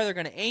they're either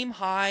going to aim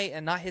high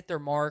and not hit their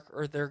mark,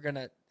 or they're going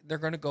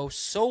to go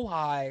so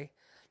high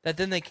that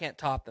then they can't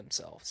top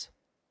themselves.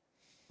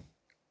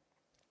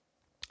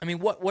 I mean,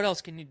 what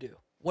else can you do?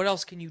 What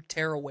else can you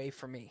tear away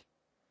from me?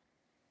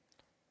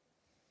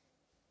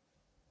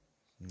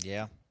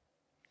 Yeah.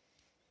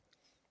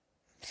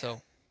 So,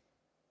 all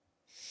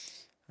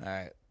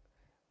right.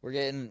 We're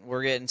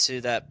getting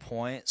to that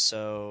point,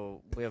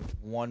 so we have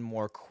one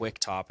more quick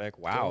topic.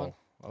 Wow.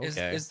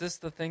 Okay. Is this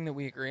the thing that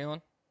we agree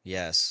on?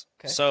 Yes.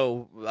 Okay.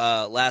 So,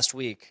 last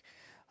week,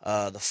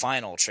 the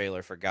final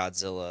trailer for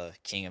Godzilla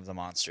King of the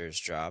Monsters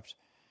dropped.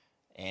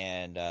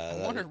 And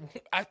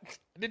I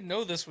didn't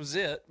know this was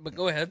it, but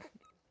go ahead.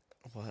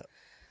 What?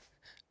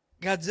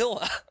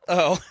 Godzilla.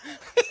 Oh.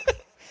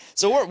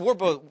 So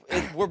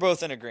we're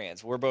both in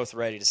agreement. We're both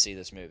ready to see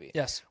this movie.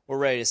 Yes. We're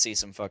ready to see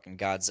some fucking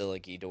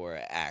Godzilla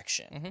Ghidorah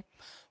action. Mm-hmm.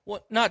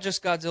 Well, not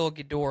just Godzilla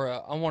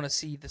Ghidorah. I want to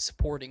see the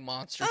supporting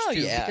monsters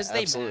too, because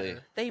they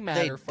matter. They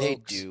matter, folks. They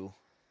do.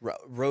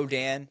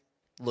 Rodan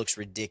looks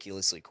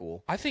ridiculously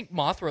cool. I think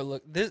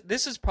Mothra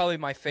This is probably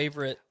my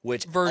favorite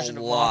Which version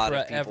of Mothra a lot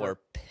of people ever. are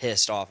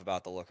pissed off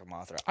about the look of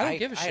Mothra. I don't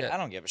give a shit. I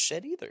don't give a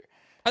shit either.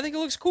 I think it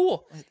looks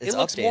cool. It's it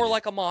looks more updated.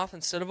 like a moth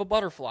instead of a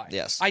butterfly.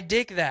 Yes. I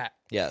dig that.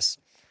 Yes.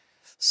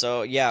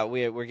 So yeah,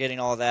 we're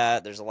getting all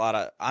that. There's a lot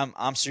of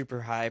I'm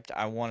super hyped.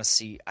 I want to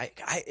see.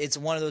 It's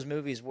one of those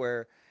movies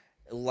where,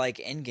 like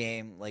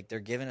Endgame, like they're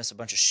giving us a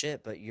bunch of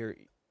shit, but you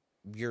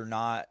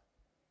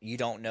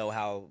don't know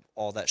how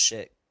all that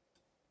shit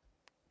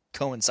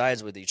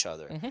coincides with each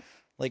other. Mm-hmm.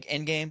 Like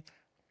Endgame,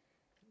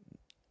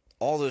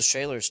 all those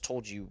trailers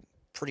told you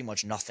pretty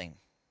much nothing.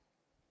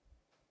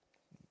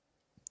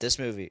 This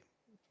movie,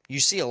 you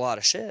see a lot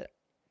of shit,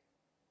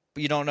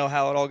 but you don't know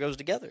how it all goes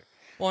together.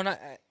 Well, and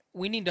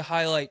we need to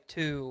highlight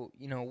too.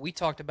 We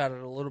talked about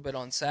it a little bit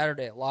on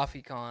Saturday at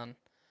LaFiCon.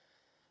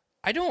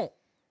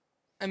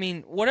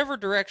 Whatever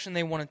direction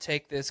they want to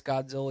take this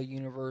Godzilla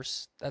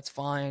universe, that's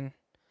fine.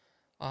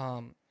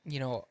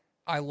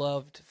 I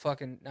loved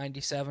fucking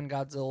 97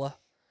 Godzilla,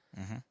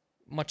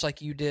 much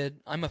like you did.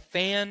 I'm a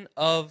fan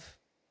of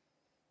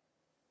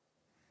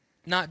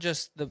not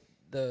just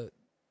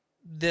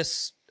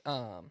this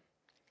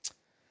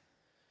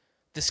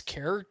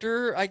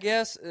character, I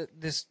guess,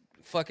 this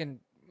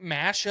fucking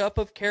mashup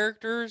of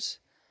characters.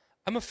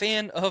 I'm a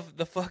fan of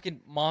the fucking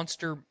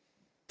monster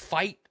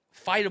fight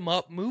 'em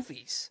up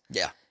movies.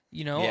 Yeah.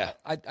 Yeah.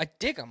 I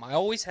dig them. I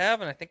always have,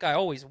 and I think I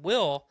always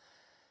will.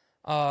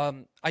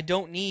 I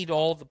don't need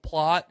all the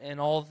plot and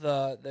all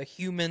the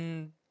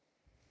human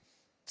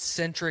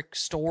centric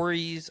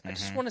stories. I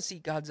just want to see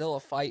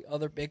Godzilla fight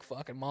other big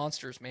fucking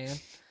monsters, man.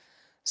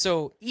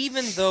 So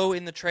even though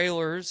in the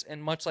trailers,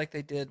 and much like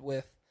they did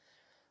with,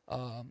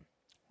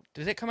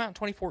 did it come out in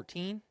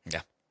 2014?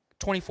 Yeah.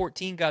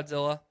 2014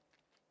 Godzilla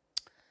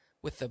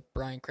with the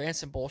Bryan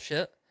Cranston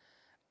bullshit.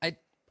 I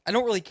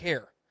don't really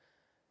care.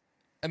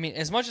 I mean,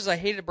 as much as I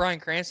hated Bryan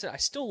Cranston, I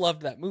still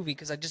loved that movie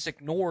because I just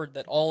ignored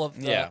that all of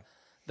the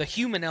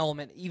human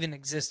element even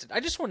existed.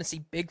 I just want to see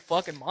big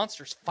fucking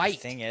monsters fight. The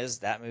thing is,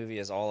 that movie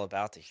is all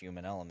about the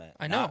human element.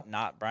 I know.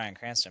 Not Bryan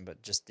Cranston,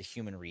 but just the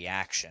human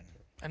reaction.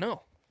 I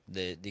know.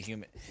 The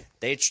human,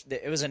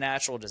 it was a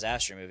natural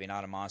disaster movie,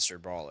 not a monster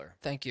brawler.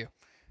 Thank you.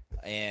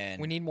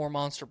 And We need more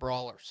monster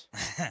brawlers.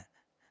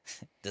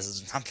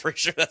 I'm pretty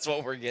sure that's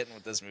what we're getting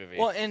with this movie.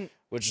 Well, and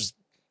which is,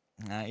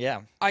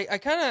 yeah. I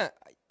kind of,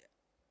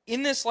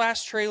 in this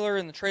last trailer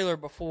and the trailer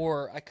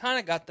before, I kind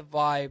of got the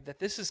vibe that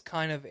this is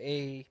kind of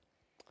a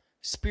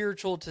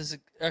spiritual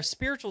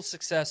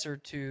successor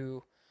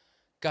to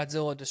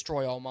Godzilla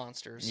Destroy All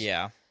Monsters.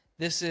 Yeah.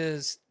 This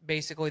is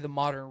basically the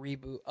modern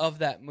reboot of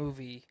that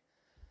movie,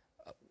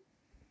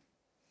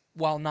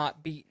 while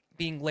not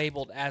being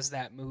labeled as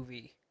that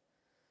movie.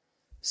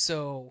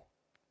 So,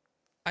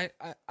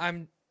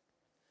 I'm.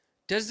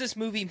 Does this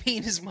movie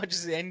mean as much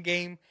as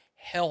Endgame?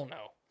 Hell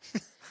no.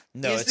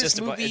 No, Is it's this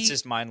just movie- it's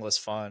just mindless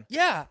fun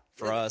Yeah.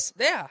 for us.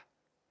 Yeah.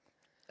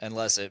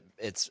 Unless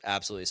it's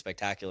absolutely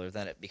spectacular,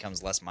 then it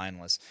becomes less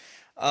mindless.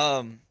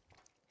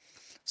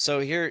 So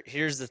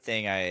here's the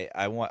thing.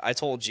 I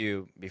told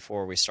you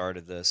before we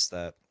started this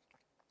that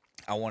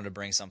I wanted to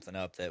bring something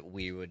up that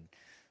we would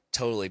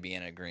totally be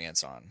in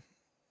agreement on,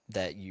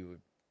 that you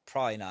would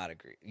probably not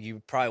agree.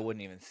 You probably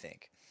wouldn't even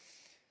think.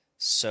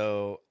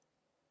 So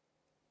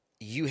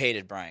you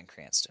hated Bryan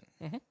Cranston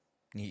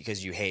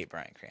because you hate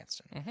Bryan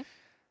Cranston. Mhm.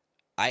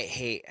 I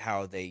hate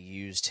how they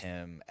used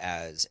him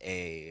as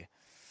a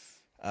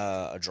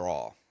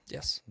draw.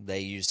 Yes. They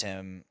used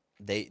him.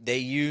 They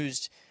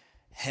used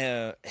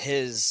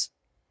his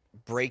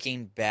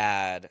Breaking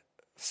Bad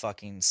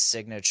fucking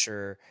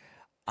signature.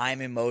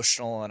 I'm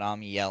emotional and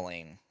I'm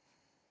yelling.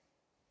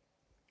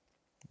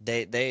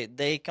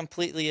 They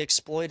completely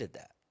exploited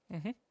that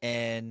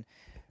and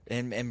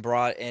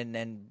brought in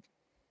and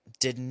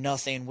did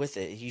nothing with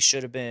it. He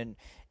should have been,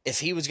 if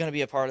he was going to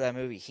be a part of that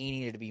movie, he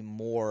needed to be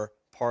more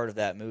part of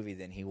that movie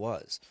than he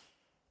was.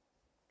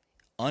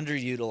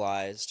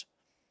 Underutilized.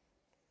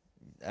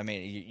 I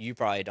mean, you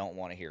probably don't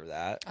want to hear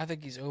that. I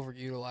think he's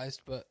overutilized,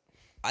 but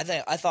I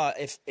thought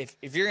if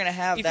you're gonna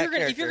have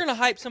if you're gonna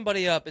hype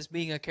somebody up as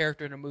being a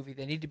character in a movie,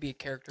 they need to be a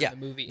character in the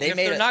movie. They And if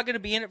made they're it- not going to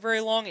be in it very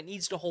long, it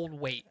needs to hold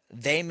weight.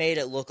 they made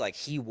it look like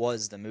he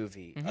was the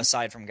movie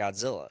aside from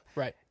Godzilla,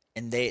 Right.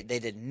 and they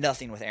did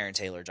nothing with Aaron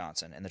Taylor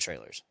Johnson in the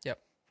trailers. Yep.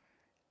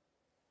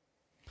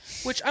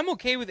 Which I'm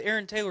okay with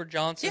Aaron Taylor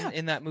Johnson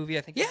in that movie.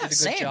 I think he did a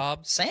good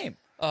job. Same.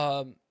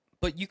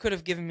 But you could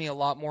have given me a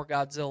lot more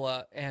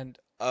Godzilla and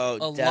Oh,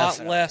 a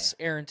definitely. lot less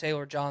Aaron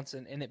Taylor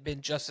Johnson, and it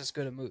been just as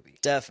good a movie.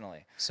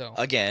 Definitely. So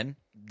Again,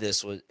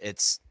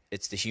 it's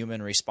the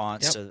human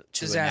response to a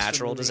Disaster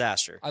natural movie.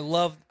 disaster. I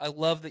love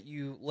that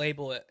you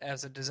label it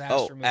as a disaster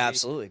Oh, movie.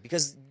 absolutely.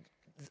 Because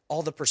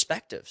all the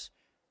perspectives.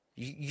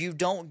 You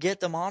don't get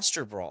the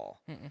monster brawl.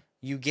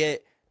 You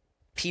get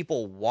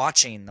people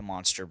watching the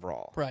monster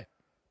brawl. Right.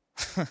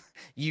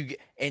 You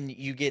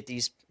get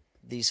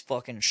these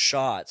fucking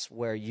shots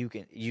where you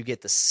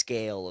get the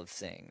scale of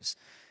things.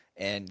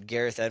 And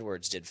Gareth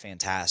Edwards did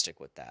fantastic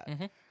with that.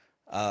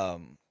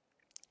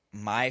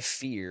 My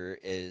fear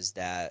is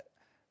that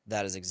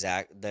is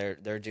exact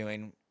they're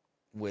doing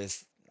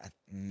with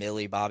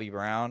Millie Bobby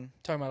Brown,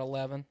 Talking about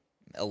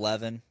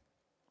 11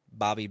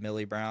 Bobby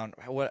Millie Brown,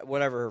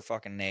 whatever her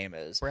fucking name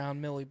is.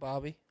 Brown Millie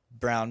Bobby.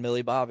 Brown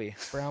Millie Bobby.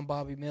 Brown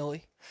Bobby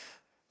Millie.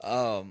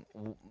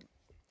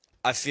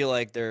 I feel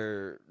like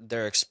they're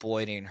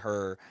exploiting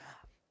her.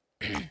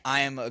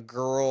 I am a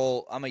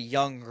girl. I'm a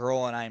young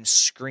girl, and I'm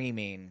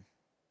screaming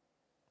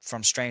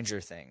from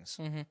Stranger Things.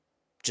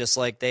 Just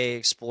like they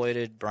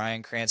exploited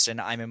Bryan Cranston.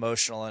 I'm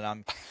emotional, and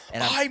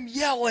I'm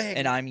yelling.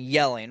 and I'm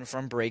yelling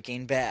from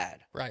Breaking Bad.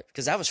 Right.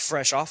 Because that was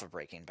fresh off of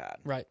Breaking Bad.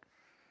 Right.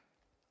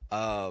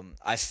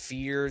 I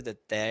fear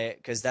that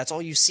because that's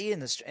all you see in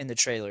the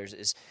trailers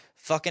is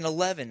fucking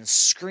 11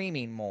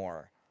 screaming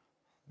more,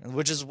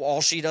 which is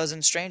all she does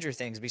in Stranger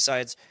Things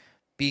besides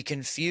be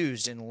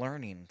confused and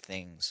learning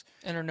things.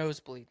 And her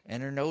nosebleed.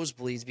 And her nose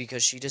bleeds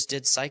because she just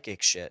did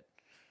psychic shit.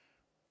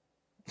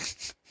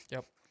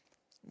 Yep.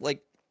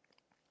 Like,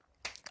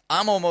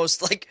 I'm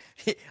almost like,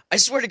 I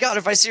swear to God,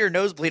 if I see her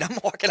nosebleed, I'm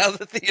walking out of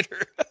the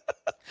theater.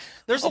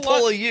 There's I'll a lot.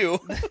 pull a you.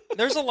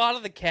 There's a lot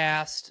of the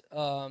cast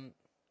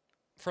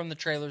from the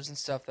trailers and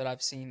stuff that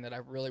I've seen that I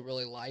really,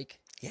 really like.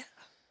 Yeah.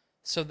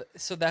 So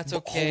that's But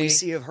okay. all we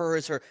see of her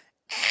is her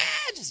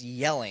just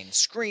yelling,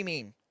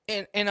 screaming.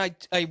 And I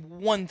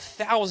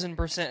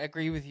 1000%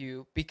 agree with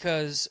you,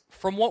 because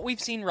from what we've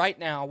seen right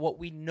now, what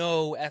we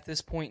know at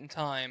this point in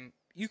time,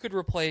 you could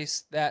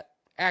replace that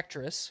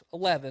actress,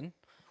 11,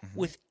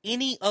 with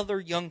any other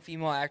young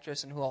female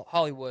actress in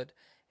Hollywood,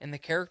 and the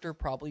character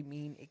probably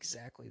mean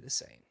exactly the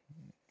same.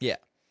 Yeah.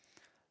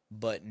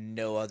 But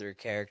no other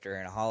character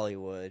in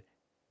Hollywood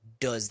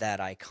does that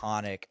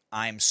iconic,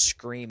 I'm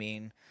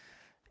screaming,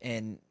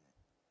 and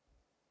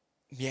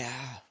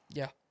yeah.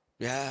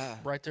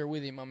 Right there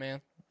with you, my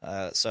man.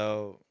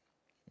 So,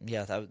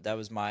 yeah, that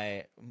was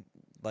my,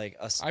 like,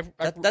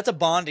 that's a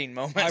bonding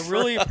moment. I for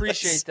really us.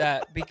 appreciate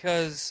that,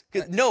 because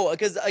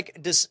because like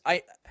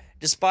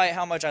despite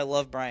how much I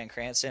love Bryan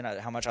Cranston,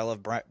 how much I love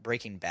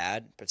Breaking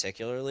Bad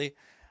particularly,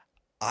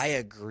 I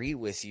agree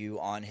with you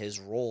on his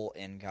role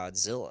in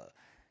Godzilla.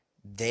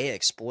 They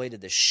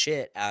exploited the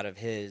shit out of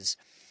his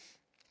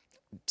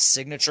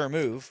signature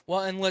move.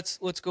 Well, and let's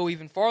go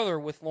even farther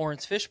with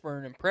Lawrence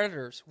Fishburne and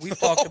Predators. We've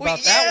talked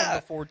about that one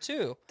before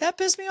too. That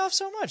pissed me off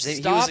so much.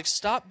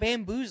 Stop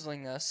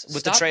bamboozling us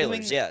with the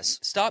trailers. Yes.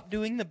 Stop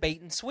doing the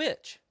bait and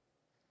switch.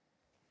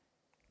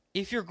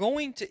 If you're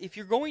going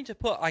to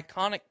put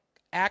iconic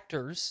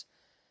actors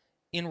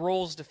in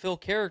roles to fill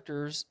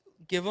characters,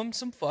 give them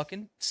some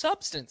fucking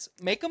substance.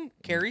 Make them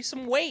carry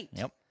some weight.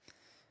 Yep.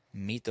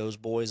 Meet those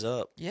boys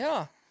up.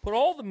 Yeah. Put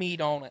all the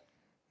meat on it.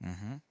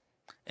 Mm-hmm.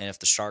 And if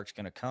the shark's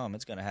going to come,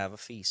 it's going to have a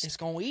feast. It's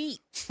going to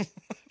eat.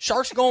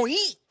 Shark's going to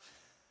eat.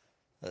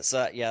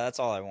 That's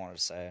all I wanted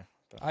to say.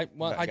 I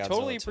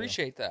totally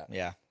appreciate that.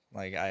 Yeah.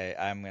 Like,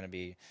 I'm going to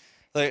be...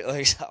 Like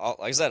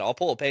I said, I'll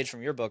pull a page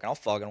from your book and I'll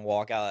fucking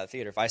walk out of that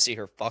theater if I see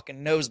her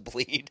fucking nose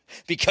bleed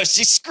because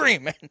she's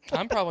screaming.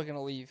 I'm probably going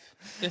to leave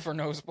if her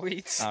nose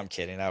bleeds. I'm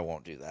kidding. I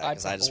won't do that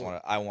because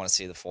I want to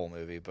see the full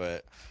movie,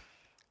 but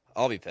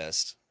I'll be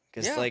pissed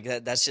because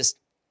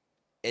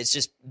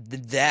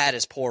that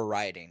is poor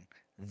writing.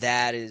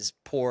 That is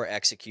poor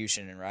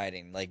execution in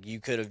writing. Like, you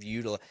could have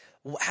utilized.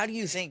 How do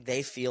you think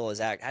they feel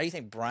as actors? How do you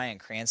think Bryan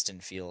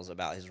Cranston feels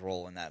about his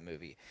role in that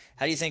movie?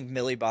 How do you think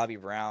Millie Bobby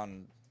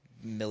Brown,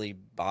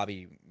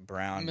 Bobby,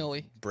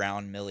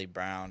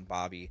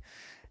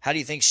 how do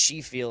you think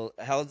she feel?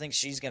 How do you think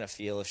she's gonna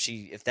feel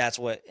if that's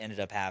what ended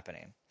up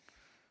happening?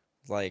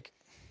 Like,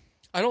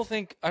 I don't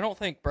think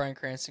Bryan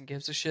Cranston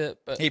gives a shit,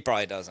 but he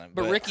probably doesn't.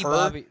 But Ricky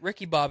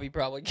Bobby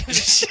probably gives a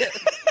shit.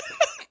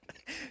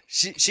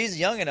 She's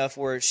young enough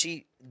where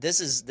this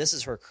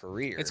is her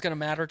career. It's gonna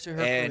matter to her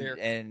career.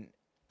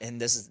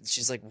 And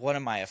she's like, what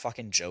am I, a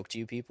fucking joke to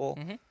you people?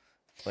 Mm-hmm.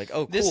 Like,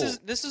 oh, cool.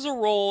 This is a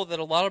role that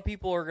a lot of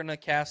people are gonna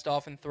cast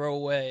off and throw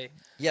away.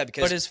 Yeah,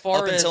 because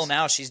until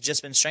now she's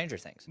just been Stranger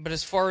Things. But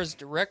as far as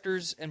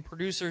directors and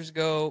producers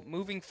go,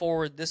 moving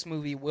forward, this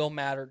movie will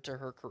matter to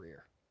her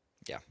career.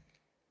 Yeah.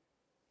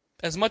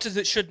 As much as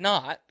it should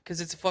not, because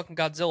it's a fucking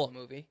Godzilla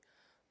movie,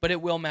 but it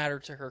will matter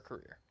to her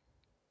career.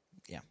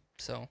 Yeah.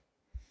 So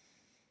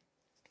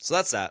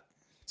that's that.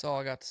 That's all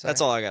I got to say.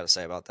 That's all I got to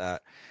say about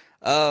that.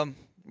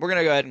 We're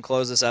gonna go ahead and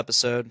close this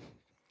episode.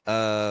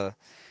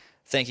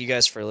 Thank you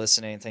guys for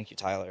listening. Thank you,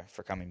 Tyler,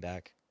 for coming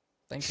back.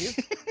 Thank you.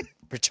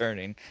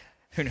 Returning.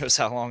 Who knows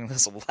how long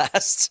this will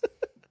last?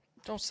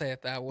 Don't say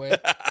it that way.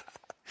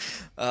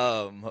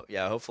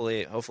 Yeah,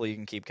 hopefully you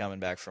can keep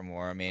coming back for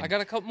more. I mean, I got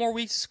a couple more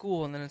weeks of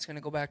school, and then it's going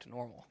to go back to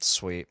normal.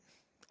 Sweet.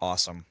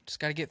 Awesome. Just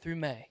got to get through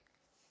May.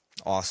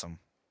 Awesome.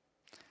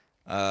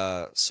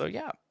 So,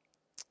 yeah.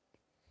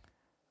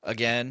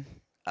 Again,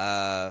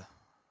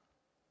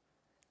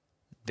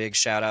 big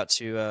shout out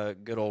to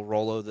good old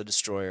Rolo the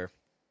Destroyer.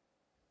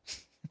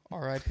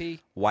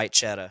 R.I.P. White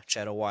Cheddar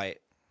White.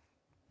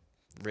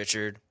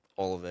 Richard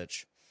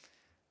Olovich.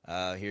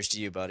 Here's to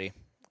you, buddy.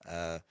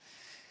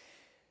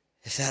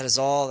 If that is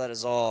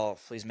all,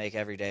 please make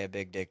every day a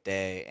Big Dick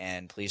Day,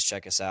 and please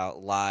check us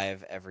out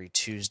live every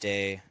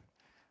Tuesday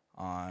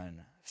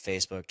on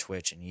Facebook,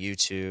 Twitch, and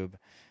YouTube.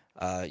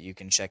 You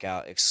can check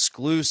out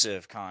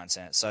exclusive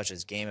content such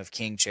as Game of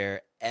King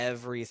Chair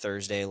every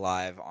Thursday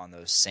live on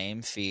those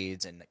same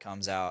feeds, and it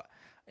comes out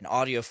in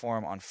audio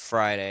form on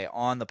Friday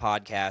on the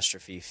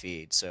Podcastrophe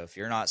feed. So if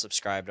you're not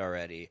subscribed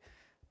already,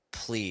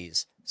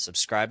 please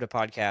subscribe to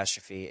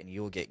Podcastrophe, and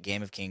you will get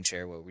Game of King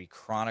Chair, where we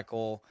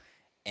chronicle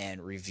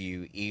and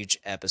review each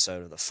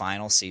episode of the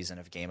final season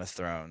of Game of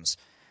Thrones.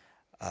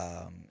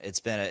 It's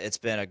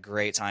been a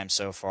great time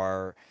so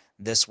far.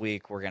 This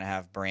week we're gonna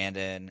have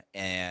Brandon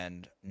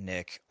and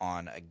Nick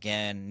on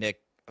again.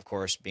 Nick, of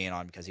course, being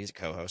on because he's a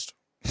co-host,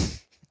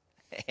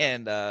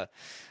 and then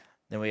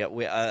we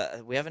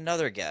have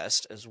another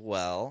guest as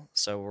well.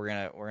 So we're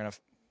gonna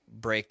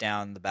break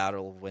down the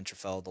Battle of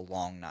Winterfell, the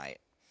Long Night.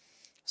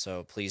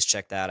 So please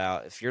check that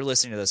out. If you're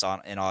listening to this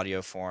in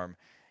audio form,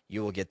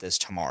 you will get this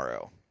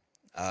tomorrow.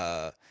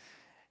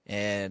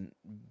 And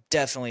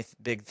definitely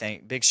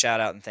big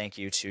shout out and thank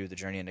you to the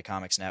Journey into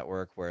Comics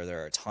Network, where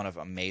there are a ton of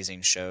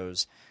amazing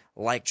shows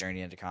like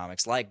Journey into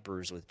Comics, like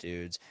Brews with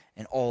Dudes,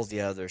 and all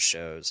the other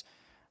shows.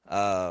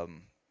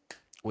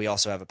 We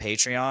also have a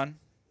Patreon,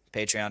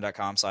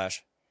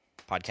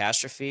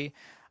 patreon.com/podcastrophe.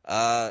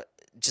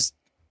 Just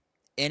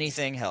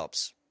anything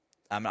helps.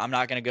 I'm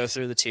not going to go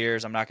through the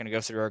tiers. I'm not going to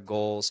go through our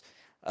goals.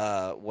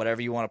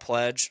 Whatever you want to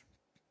pledge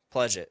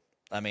it.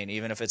 I mean,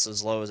 even if it's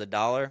as low as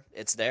 $1,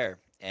 it's there,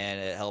 and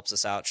it helps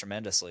us out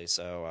tremendously.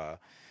 So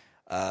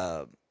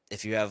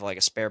if you have like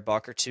a spare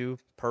buck or two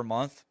per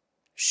month,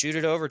 shoot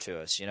it over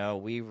to us. You know,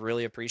 we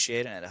really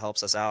appreciate it, and it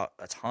helps us out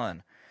a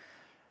ton.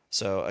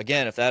 So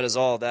again, if that is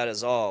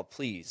all,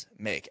 please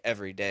make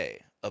every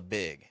day a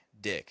Big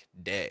Dick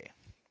Day.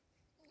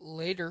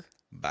 Later.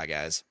 Bye,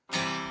 guys.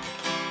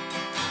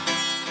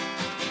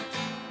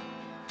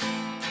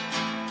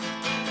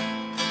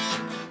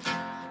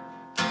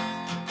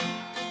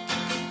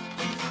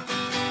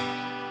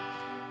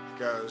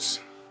 Goes.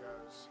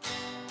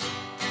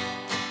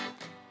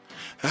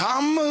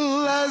 I'm a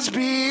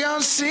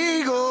lesbian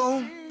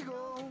seagull,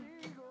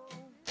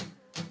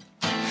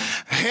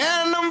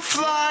 and I'm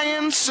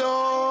flying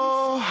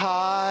so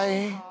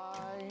high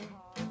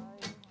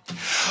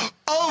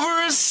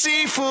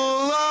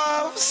full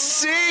of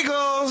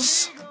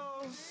seagulls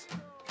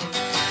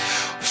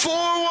for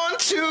one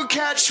to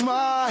catch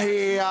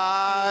my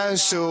eye,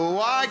 so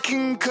I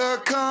can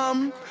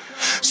come,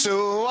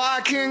 so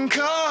I can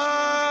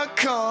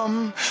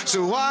come,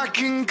 so I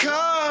can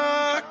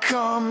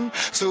come,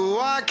 so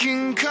I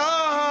can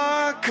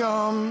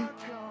come.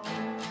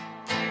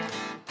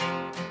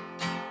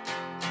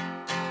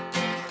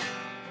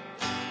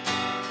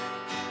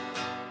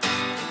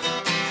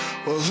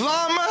 Well,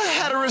 I'm a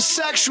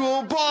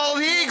heterosexual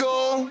bald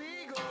eagle.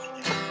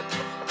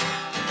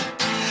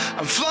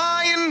 I'm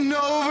flying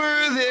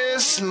over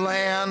this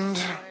land,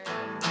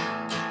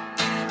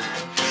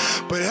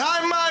 but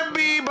I might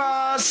be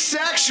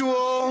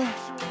bisexual.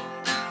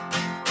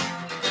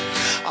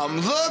 I'm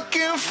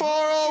looking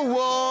for a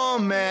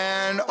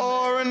woman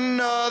or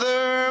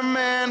another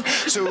man,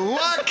 so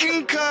I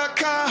can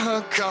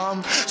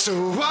come,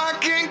 so I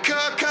can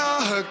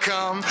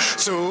come,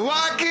 so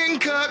I can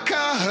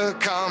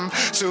come,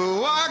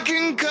 so I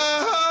can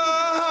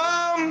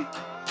come.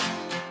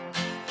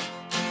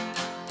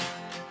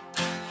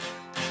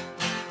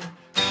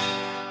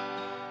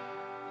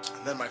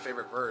 And then my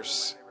favorite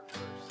verse.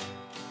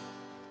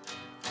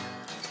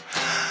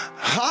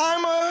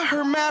 I'm a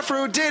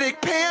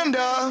hermaphroditic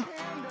panda,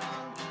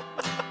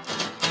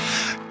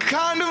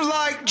 kind of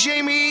like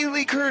Jamie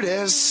Lee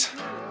Curtis.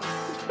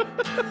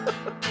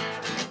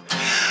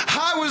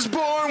 I was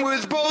born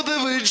with both a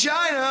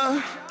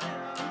vagina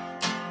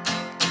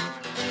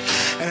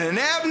and an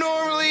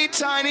abnormally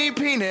tiny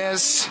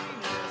penis,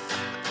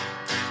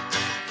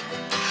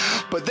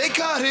 but they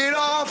cut it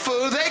off,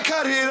 oh, they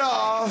cut it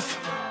off.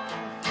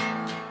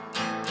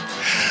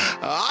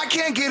 I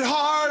can't get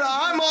hard,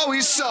 I'm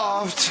always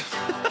soft.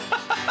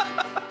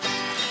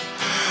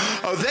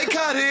 Oh, they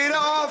cut it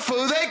off,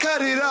 oh, they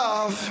cut it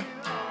off.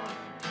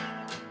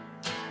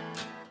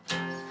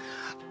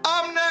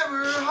 I'm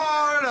never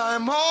hard,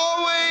 I'm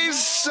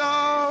always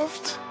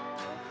soft.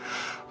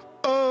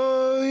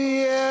 Oh,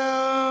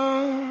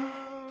 yeah.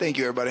 Thank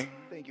you, everybody.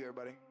 Thank you,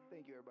 everybody.